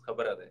سیریس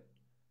خبره ده.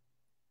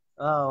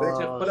 په دې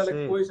چې خپله لږ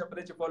پوه شه، په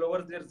دې چې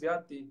فالوورز ډېر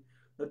زیات دي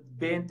نو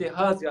بې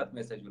انتها زیات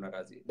میسجونه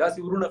راځي. داسې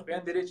ورونه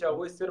خویندې لري چې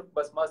هغوی صرف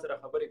بس ما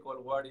سره خبرې کول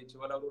غواړي چې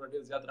ولا ورونه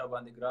ډېر زیات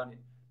راباندې ګران دي،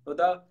 نو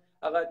دا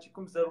هغه چې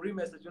کوم ضروري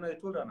میسجونه دي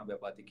ټول رانه بیا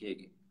پاتې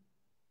کېږي.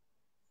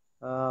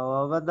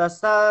 دا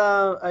ستا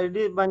آی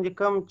ډي باندې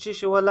کوم څه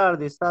شی ولاړ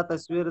دی؟ ستا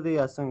تصویر دی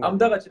یا څنګه؟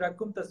 همدغه چې را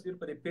کوم تصویر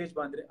په دې پیج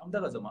باندې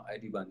همدغه زما آی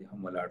ډي باندې هم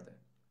ولاړ دی.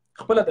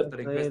 خپله درته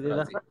ریکویسټ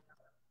راځي.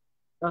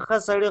 ښه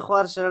سړي خو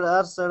هر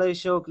سړی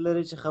شوق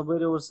لري چې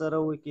خبرې ورسره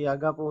وکړي یا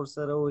ګپ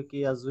ورسره وکړي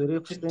یا زوري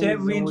پوښتنې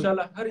وي.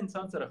 انشاءالله هر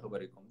انسان سره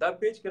خبرې کوم. دا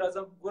پیج کې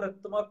راځم ګوره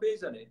ته ما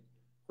پېژنې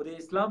خو د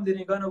اسلام د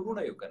نګاه نه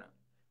ورونه یو که نه،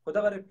 خو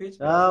دغه پیج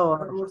کې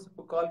هر ورځ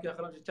په کال کې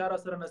اخلم چې چا را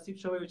سره نصیب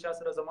شوی وي چا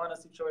سره زما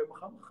نصیب شوی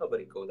مخامخ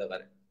خبرې کوو. دغه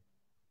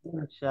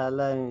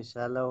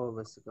انشاءالله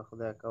وبس که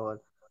خدای کول.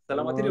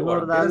 سلامتي دې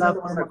غواړم، ډېره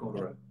زیاته مننه کوم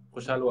وروره،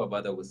 خوشحاله و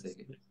آباده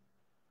اوسېږئ.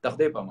 د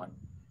خدای په امان.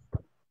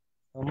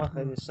 مخه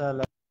دې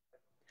انشاءالله.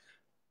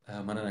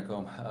 مننه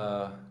کوم.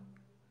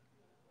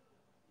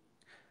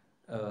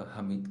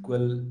 حمید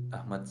ګل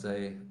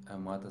احمدزی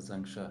ما ته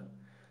زنګ شه.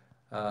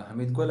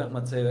 حمید ګل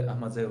احمدزی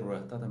وروره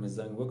تا ته مې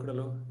زنګ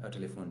وکړلو،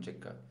 ټلیفون چک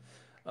کړه.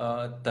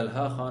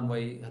 طلحه خان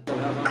وایي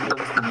طلحه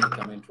خان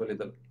کمنټ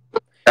ولیدل.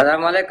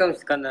 السلام علیکم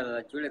سکندر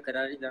دادا، جوړې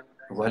قراري ده؟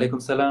 وعلیکم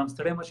سلام.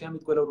 ستړی مه شې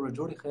حمید ګل وروره،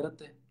 جوړې خیرت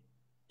دی؟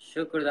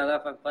 شکر د الله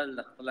پاک فضل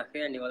د خپله ښې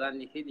یعنې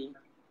ودانې ښې دي.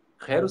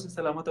 خیر اوسې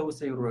سلامته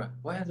اوسئ وروره.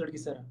 وایه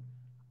زړګي سره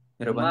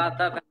ما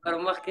تا فکر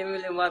مخکې مې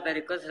ویلې ما ته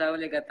ریکوست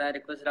راولېږه، تا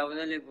ریکوست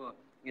راونه لېږو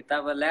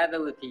تا به لا یاده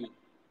وتي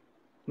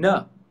نه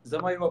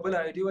زما یوه بله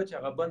آی ډي وه چې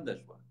هغه بنده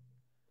شوه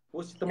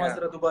اوس چې ته ما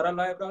سره دوباره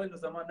لایو راغلی نو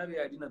زما نوې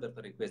آی ډي نه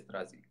درته ریکویسټ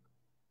راځي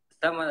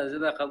سمه ده زه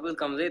به قبول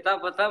کړم زه تا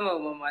په تمه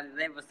وم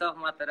ځای به صف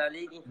ماته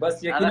رالیږي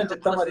بس یقینا چې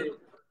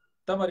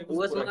تمه دې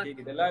اوس پوره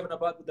کېږي د لایو نه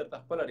بعد به درته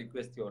خپله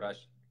ریکویسټ یو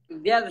راشي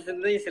بیا داسې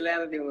نه داسې لا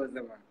یاده دې اوس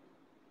زما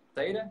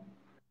صحیح ده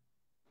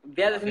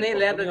بیا داسې نه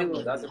لا یاده دې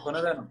اوس داسې خو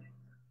نه ده نو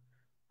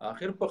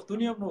آخر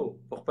پښتون یم نو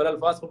په خپل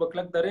الفاظ خو به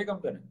کلک درېږم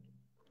که نه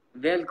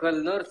بالکل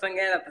نور څنګه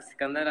یې راته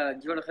سکندره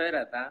جوړ ښه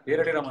راته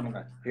ډېره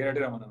مننه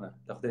ډېره مننه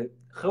د خدای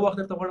ښه وخت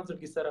درته غواړم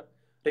زړګي سره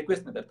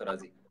ریکویسټ مې درته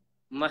راځي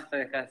مخ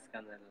ته ښه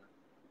سکندره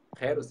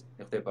خیر اوسې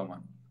د خدای په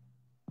امان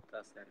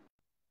تاسو سره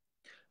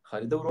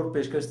خالد ورور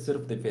پیشکش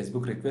صرف د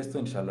فیسبوک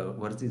ریکویسټ ان شاء الله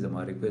ورځي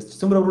زما ریکویسټ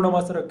څومره ورونه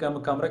ما سره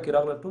کامره کې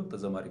راغله ټول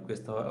ته زما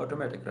ریکویسټ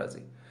اتوماتیک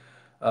راځي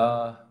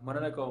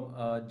مننه کوم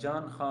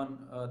جان خان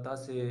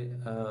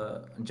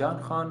تاسې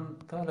جان خان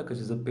تا لکه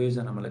چې زه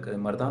پیژنم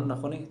لکه مردان نه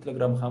خو نه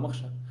تلګرام مخامخ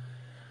شه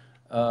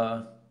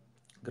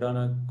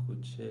ګرانه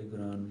کوچې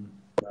ګران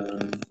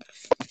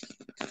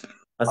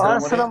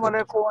السلام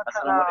علیکم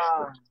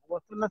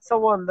وطن څه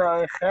ول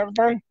خیر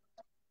دی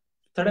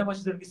تړی مچ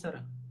زړګي سره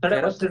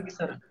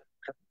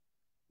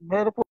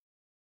بالکل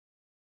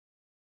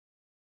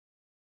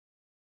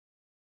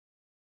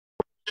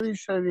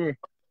شوی